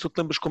 eu não sei se tu te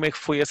lembras como é que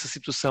foi essa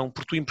situação,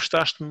 porque tu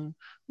emprestaste-me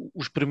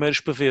os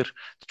primeiros para ver.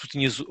 Tu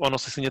tinhas, ou não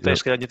sei se ainda tens,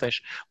 se calhar ainda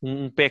tens,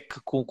 um pack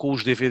com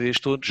os DVDs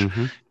todos,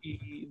 Uhum.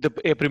 e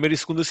é a primeira e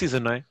segunda season,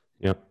 não é?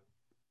 Yeah.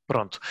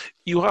 Pronto.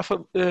 E o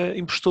Rafa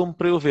emprestou-me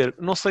para eu ver.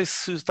 Não sei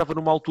se estava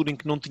numa altura em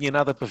que não tinha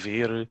nada para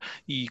ver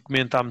e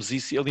comentámos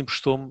isso. Ele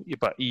emprestou-me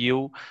e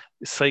eu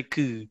sei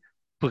que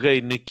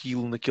peguei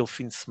naquele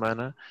fim de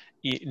semana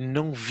e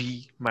não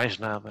vi mais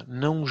nada.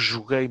 Não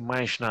joguei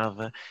mais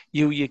nada.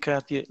 Eu e a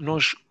Kátia,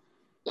 nós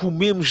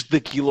comemos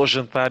daquilo ao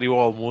jantar e ao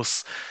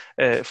almoço,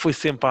 foi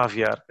sempre a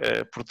aviar,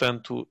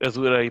 portanto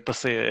adorei,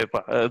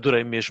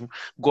 adorei mesmo,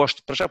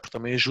 gosto para já, porque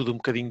também ajuda um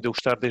bocadinho de eu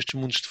gostar destes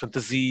mundos de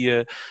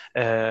fantasia,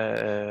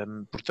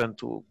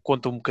 portanto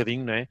conta um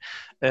bocadinho, não é?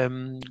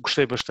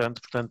 Gostei bastante,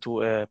 portanto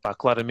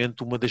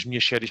claramente uma das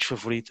minhas séries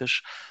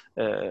favoritas,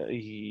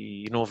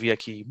 e não havia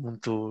aqui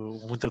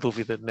muita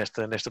dúvida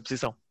nesta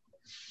posição.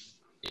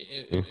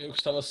 Eu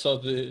gostava só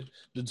de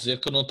dizer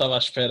que eu não estava à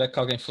espera que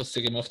alguém fosse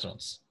ser Game of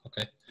Thrones,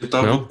 ok? Eu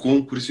estava Não?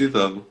 com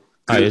curiosidade.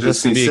 Eu já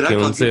Assim, sabia será que iam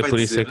alguém dizer, vai por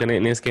isso é que dizer?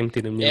 eu nem sequer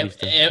meti na minha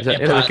lista. Era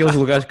pá, daqueles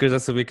lugares que eu já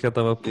sabia que já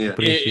estava Yeah.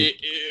 preenchido.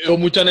 Eu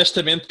muito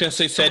honestamente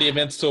pensei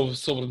seriamente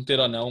sobre meter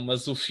ou não,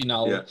 mas o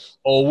final, Yeah.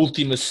 ou a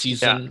última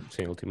season,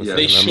 Sim, a última Yeah. cena é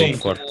deixou-me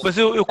muito forte. Mas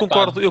eu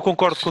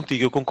concordo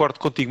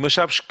contigo, mas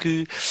sabes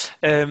que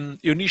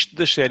eu nisto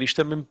das séries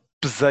também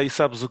pesei,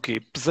 sabes o quê?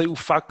 Pesei o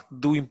facto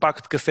do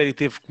impacto que a série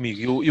teve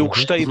comigo. Eu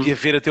gostei de a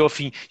ver até ao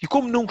fim. E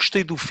como não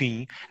gostei do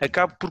fim,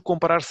 acabo por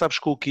comparar, sabes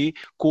com o quê?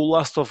 Com o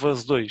Last of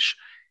Us 2,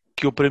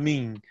 que eu para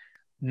mim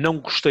não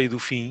gostei do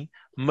fim,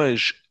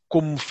 mas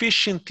como me fez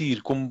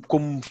sentir, como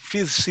me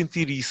fez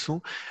sentir isso,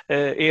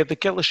 é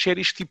daquelas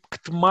séries tipo que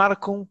te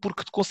marcam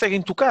porque te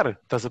conseguem tocar,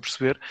 estás a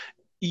perceber?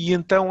 E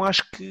então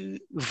acho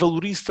que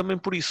valorizo também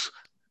por isso.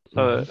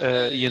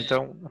 E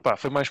então,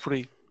 foi mais por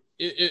aí.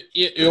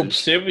 eu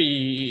percebo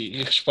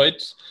e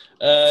respeito.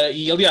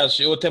 E aliás,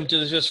 eu até muitas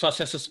das vezes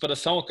faço essa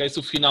separação, ok? Se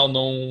o final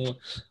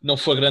não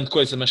foi grande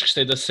coisa, mas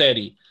gostei da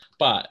série,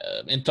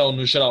 então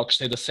no geral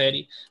gostei da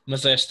série,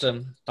 mas esta,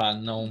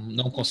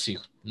 não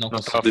consigo. Não Não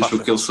consigo. estava Deixou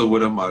fácil. aquele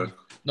sabor amargo.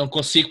 Não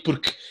consigo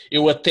porque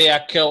eu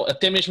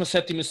até mesmo a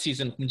sétima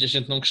season, que muita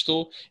gente não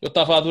gostou, eu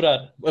estava a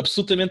adorar,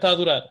 absolutamente a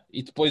adorar.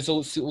 E depois a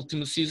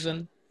última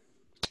season,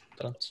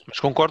 pronto. Mas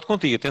concordo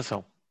contigo,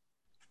 atenção.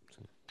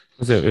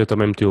 Mas eu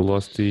também meti o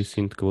Lost e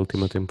sinto que a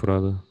última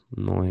temporada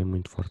não é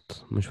muito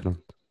forte, mas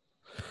pronto.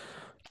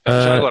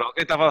 Já agora,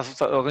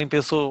 alguém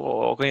pensou,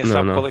 ou alguém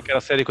sabe não. qual é que era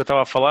a série que eu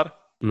estava a falar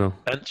Não.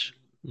 antes?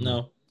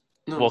 Não.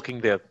 Não. Walking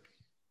Dead.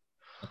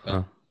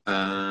 Ok.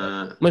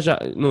 Mas já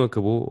não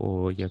acabou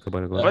ou ia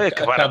acabar agora? Vai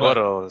acabar Acaba-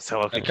 agora, ou sei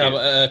lá o que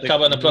é.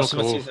 Acaba na Não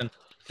próxima acabou. season.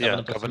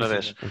 Acaba na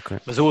 10. Ok.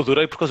 Mas eu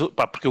adorei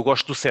porque eu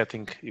gosto do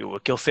setting.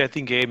 Aquele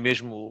setting é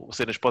mesmo,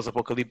 cenas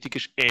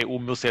pós-apocalípticas, é o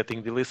meu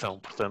setting de eleição.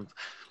 Portanto,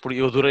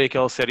 eu adorei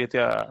aquela série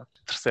até à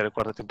terceira,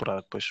 quarta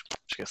temporada. Depois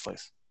esquece lá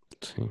isso.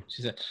 Sim.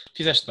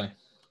 Fizeste bem.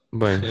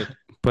 Bem,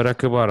 para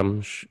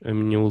acabarmos, a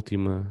minha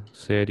última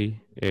série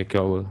é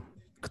aquela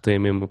que tem a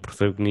mesma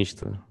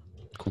protagonista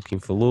que o Kim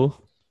falou.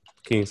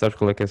 Kim, sabes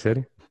qual é que é a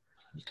série?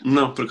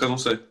 Não, por acaso não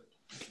sei.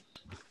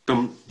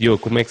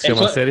 Diogo, como é que se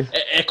chama a série?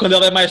 É quando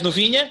ela é mais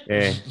novinha?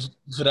 É.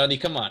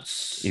 Verónica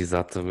Mars.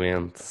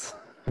 Exatamente.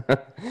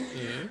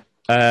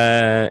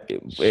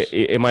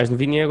 É mais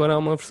novinha e agora há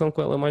uma versão com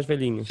ela mais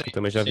velhinha. Que eu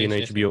também já vi na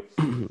HBO.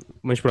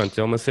 Mas pronto,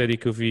 é uma série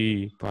que eu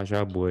vi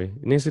já bué.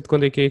 Nem sei de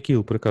quando é que é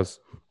aquilo, por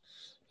acaso.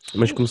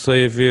 Mas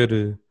comecei a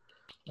ver.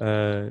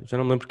 Já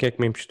não me lembro quem é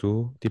que me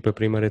emprestou. Tipo a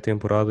primeira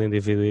temporada em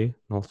DVD,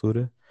 na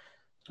altura.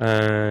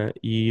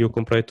 E eu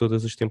comprei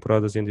todas as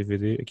temporadas em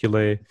DVD. Aquilo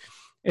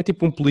é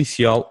tipo um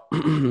policial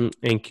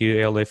em que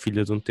ela é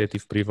filha de um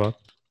detetive privado.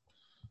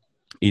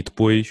 E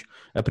depois,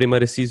 a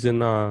primeira season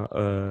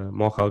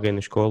morre alguém na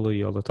escola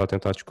e ela está a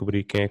tentar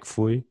descobrir quem é que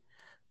foi.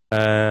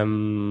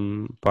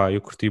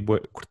 Eu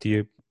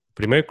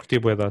primeiro curti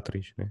bué da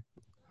atriz, né?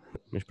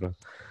 Mas pronto.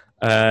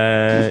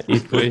 E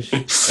depois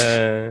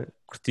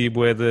curti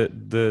bué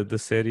da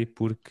série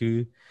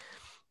porque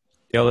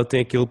ela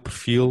tem aquele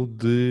perfil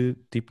de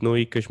tipo não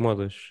ir com as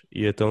modas.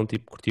 E então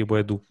tipo curti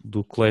bué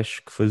do clash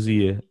que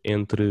fazia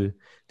entre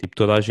tipo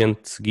toda a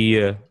gente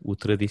seguia o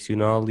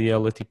tradicional e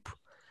ela tipo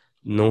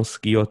não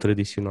seguia o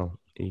tradicional.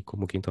 E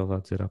como o Quinto estava a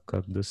dizer há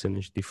bocado de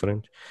cenas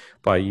diferentes,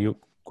 e eu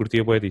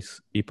curtia bué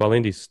disso. E para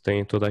além disso,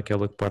 tem toda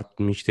aquela parte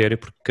de mistério,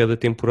 porque cada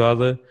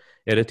temporada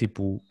era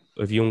tipo,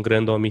 havia um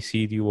grande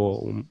homicídio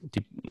ou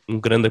um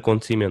grande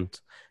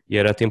acontecimento. E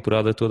era a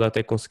temporada toda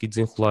até conseguir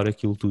desenrolar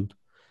aquilo tudo.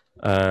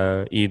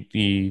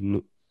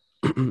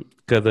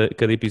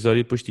 Cada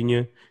episódio depois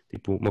tinha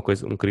tipo uma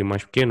coisa, um crime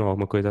mais pequeno ou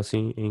alguma coisa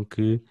assim, em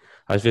que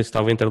às vezes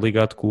estava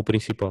interligado com o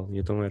principal. E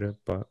então era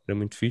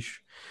muito fixe.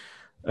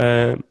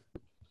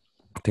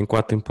 Tem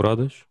 4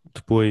 temporadas.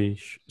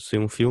 Depois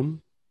saiu um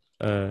filme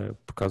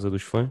por causa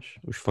dos fãs.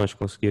 Os fãs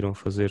conseguiram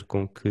fazer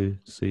com que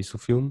saísse o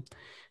filme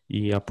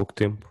e há pouco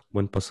tempo, o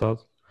ano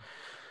passado,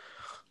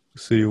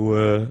 Saiu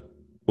a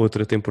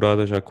outra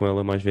temporada já com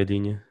ela mais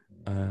velhinha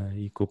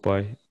e com o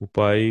pai. O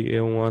pai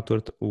é um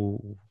ator,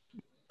 o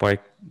pai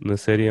na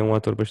série é um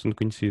ator bastante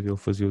conhecido. Ele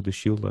fazia o The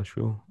Shield, acho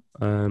eu.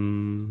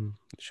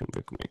 Deixa-me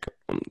ver como é que é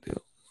o nome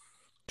dele.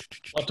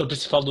 O ator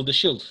principal do The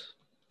Shield.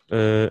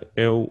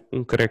 É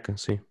um careca,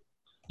 sim.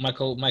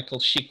 Michael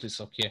Chiklis,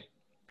 ou o que é?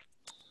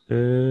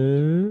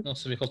 Não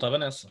sabia que ele estava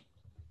nessa.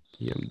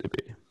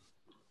 IMDb.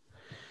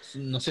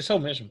 Não sei se é o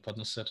mesmo, pode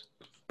não ser.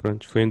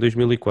 Pronto, foi em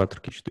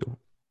 2004 que isto deu.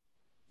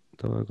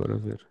 Estava agora a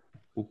ver.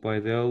 O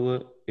pai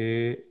dela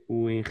é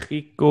o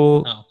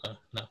Enrico Ok.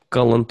 Não.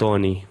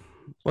 Calantoni.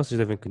 Vocês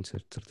devem conhecer,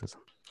 de certeza.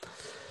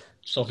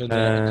 Só vendo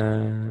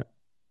ela.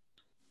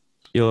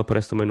 Ele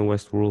aparece também no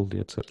Westworld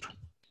e etc.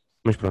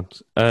 Mas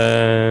pronto.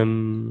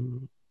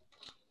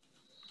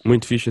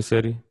 Muito fixe a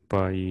série.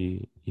 Pá,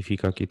 e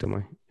fica aqui também.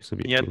 Eu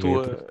sabia E é que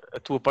ninguém ia a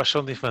tua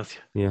paixão de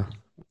infância. Yeah.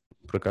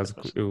 Por acaso,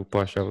 eu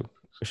pá,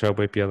 achava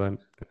bem piada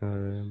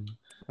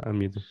à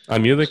miúda. À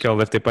miúda que ela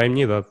deve ter para a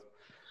minha idade.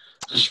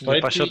 A minha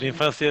Respeito paixão e- de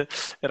infância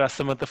era a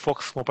Samantha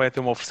Fox, que o meu pai até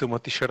me ofereceu uma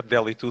t-shirt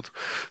dela e tudo,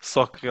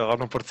 só que ela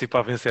não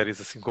participava em séries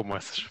assim como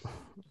essas.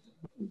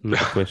 Não,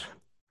 pois.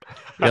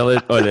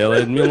 Olha, ela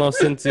é de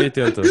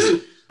 1980.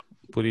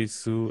 Por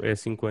isso é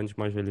 5 anos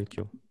mais velha que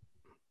eu.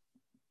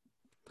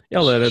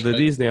 Ela era da Respeito.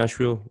 Disney,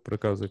 acho eu, por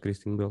acaso, a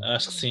Kristen Bell.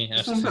 Acho que sim,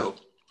 acho que Não, sim. não.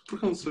 Por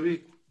que eu não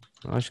sabia?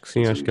 Acho que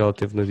sim, acho que ela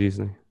esteve na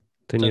Disney.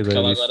 Tenho Tanto que ideia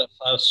ela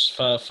disso.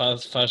 agora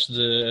faz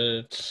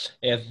de.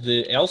 É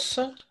de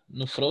Elsa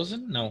no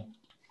Frozen? Não.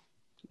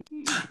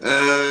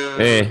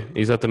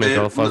 Exatamente,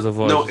 ela faz a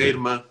voz. Não, é a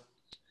irmã.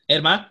 É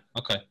irmã?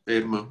 Ok. É a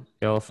irmã.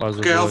 Ela faz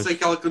Porque a a voz. Elsa é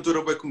aquela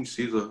cantora bem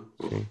conhecida.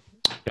 Sim.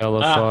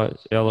 Ela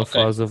ok.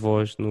 faz a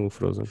voz no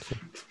Frozen, sim.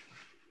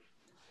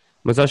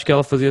 Mas acho que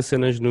ela fazia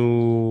cenas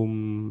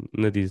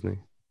na Disney.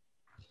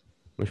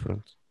 Mas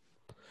pronto.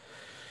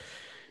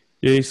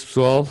 E é isso,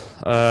 pessoal.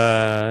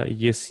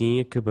 E assim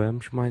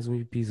acabamos mais um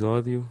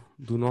episódio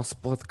do nosso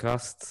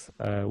podcast.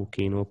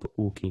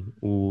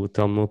 O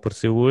Telmo não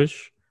apareceu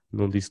hoje.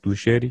 Não disse duas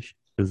séries.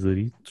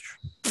 Azaritos.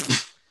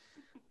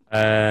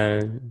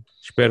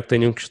 Espero que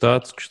tenham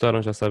gostado. Se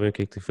gostaram, já sabem o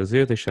que é que tem que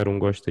fazer. Deixar um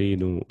gosto aí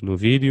no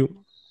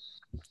vídeo.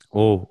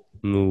 Ou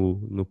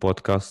no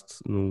podcast,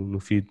 no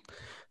feed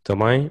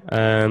também.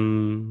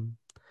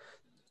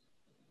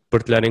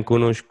 Partilharem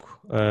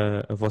connosco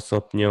a vossa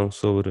opinião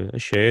sobre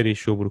as séries,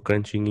 sobre o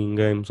crunching in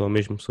games ou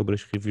mesmo sobre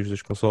as reviews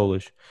das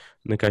consolas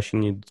na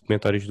caixinha de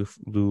comentários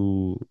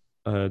do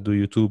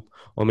YouTube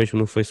ou mesmo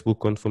no Facebook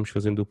quando formos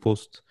fazendo o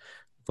post.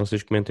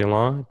 Vocês comentem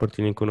lá,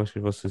 partilhem connosco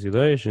as vossas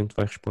ideias, a gente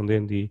vai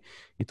respondendo e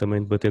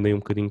também debatendo aí um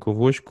bocadinho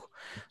convosco.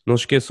 Não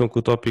se esqueçam que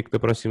o tópico da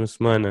próxima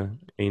semana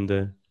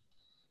ainda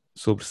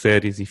sobre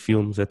séries e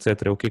filmes,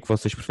 etc. O que é que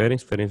vocês preferem?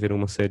 Se preferem ver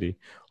uma série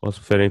ou se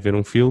preferem ver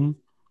um filme.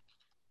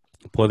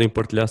 Podem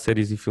partilhar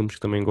séries e filmes que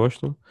também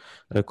gostam,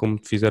 como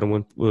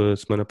fizeram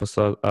semana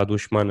passada, há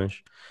 2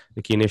 semanas,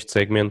 aqui neste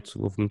segmento,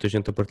 houve muita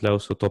gente a partilhar o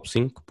seu top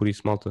 5, por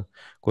isso, malta,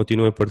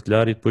 continuem a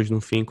partilhar e depois no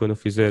fim, quando eu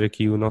fizer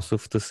aqui a nossa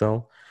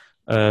votação,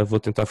 vou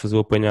tentar fazer o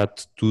apanhado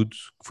de tudo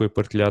que foi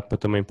partilhado para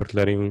também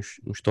partilharem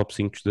uns top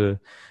 5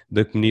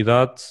 da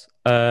comunidade.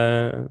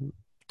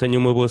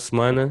 Tenham uma boa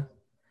semana.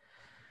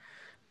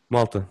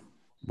 Malta,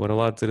 bora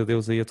lá dizer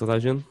adeus aí a toda a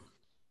gente.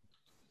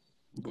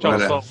 Tchau, Ora,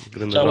 pessoal.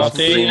 Grande Tchau, abraço.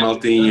 sim, maltinha.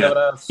 maltinha. Um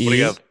abraço. E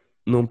Obrigado.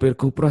 não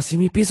perca o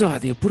próximo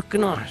episódio, porque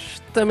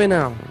nós também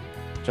não.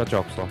 Tchau,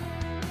 tchau, pessoal.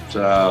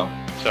 Tchau.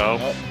 Tchau.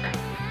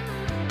 Tchau.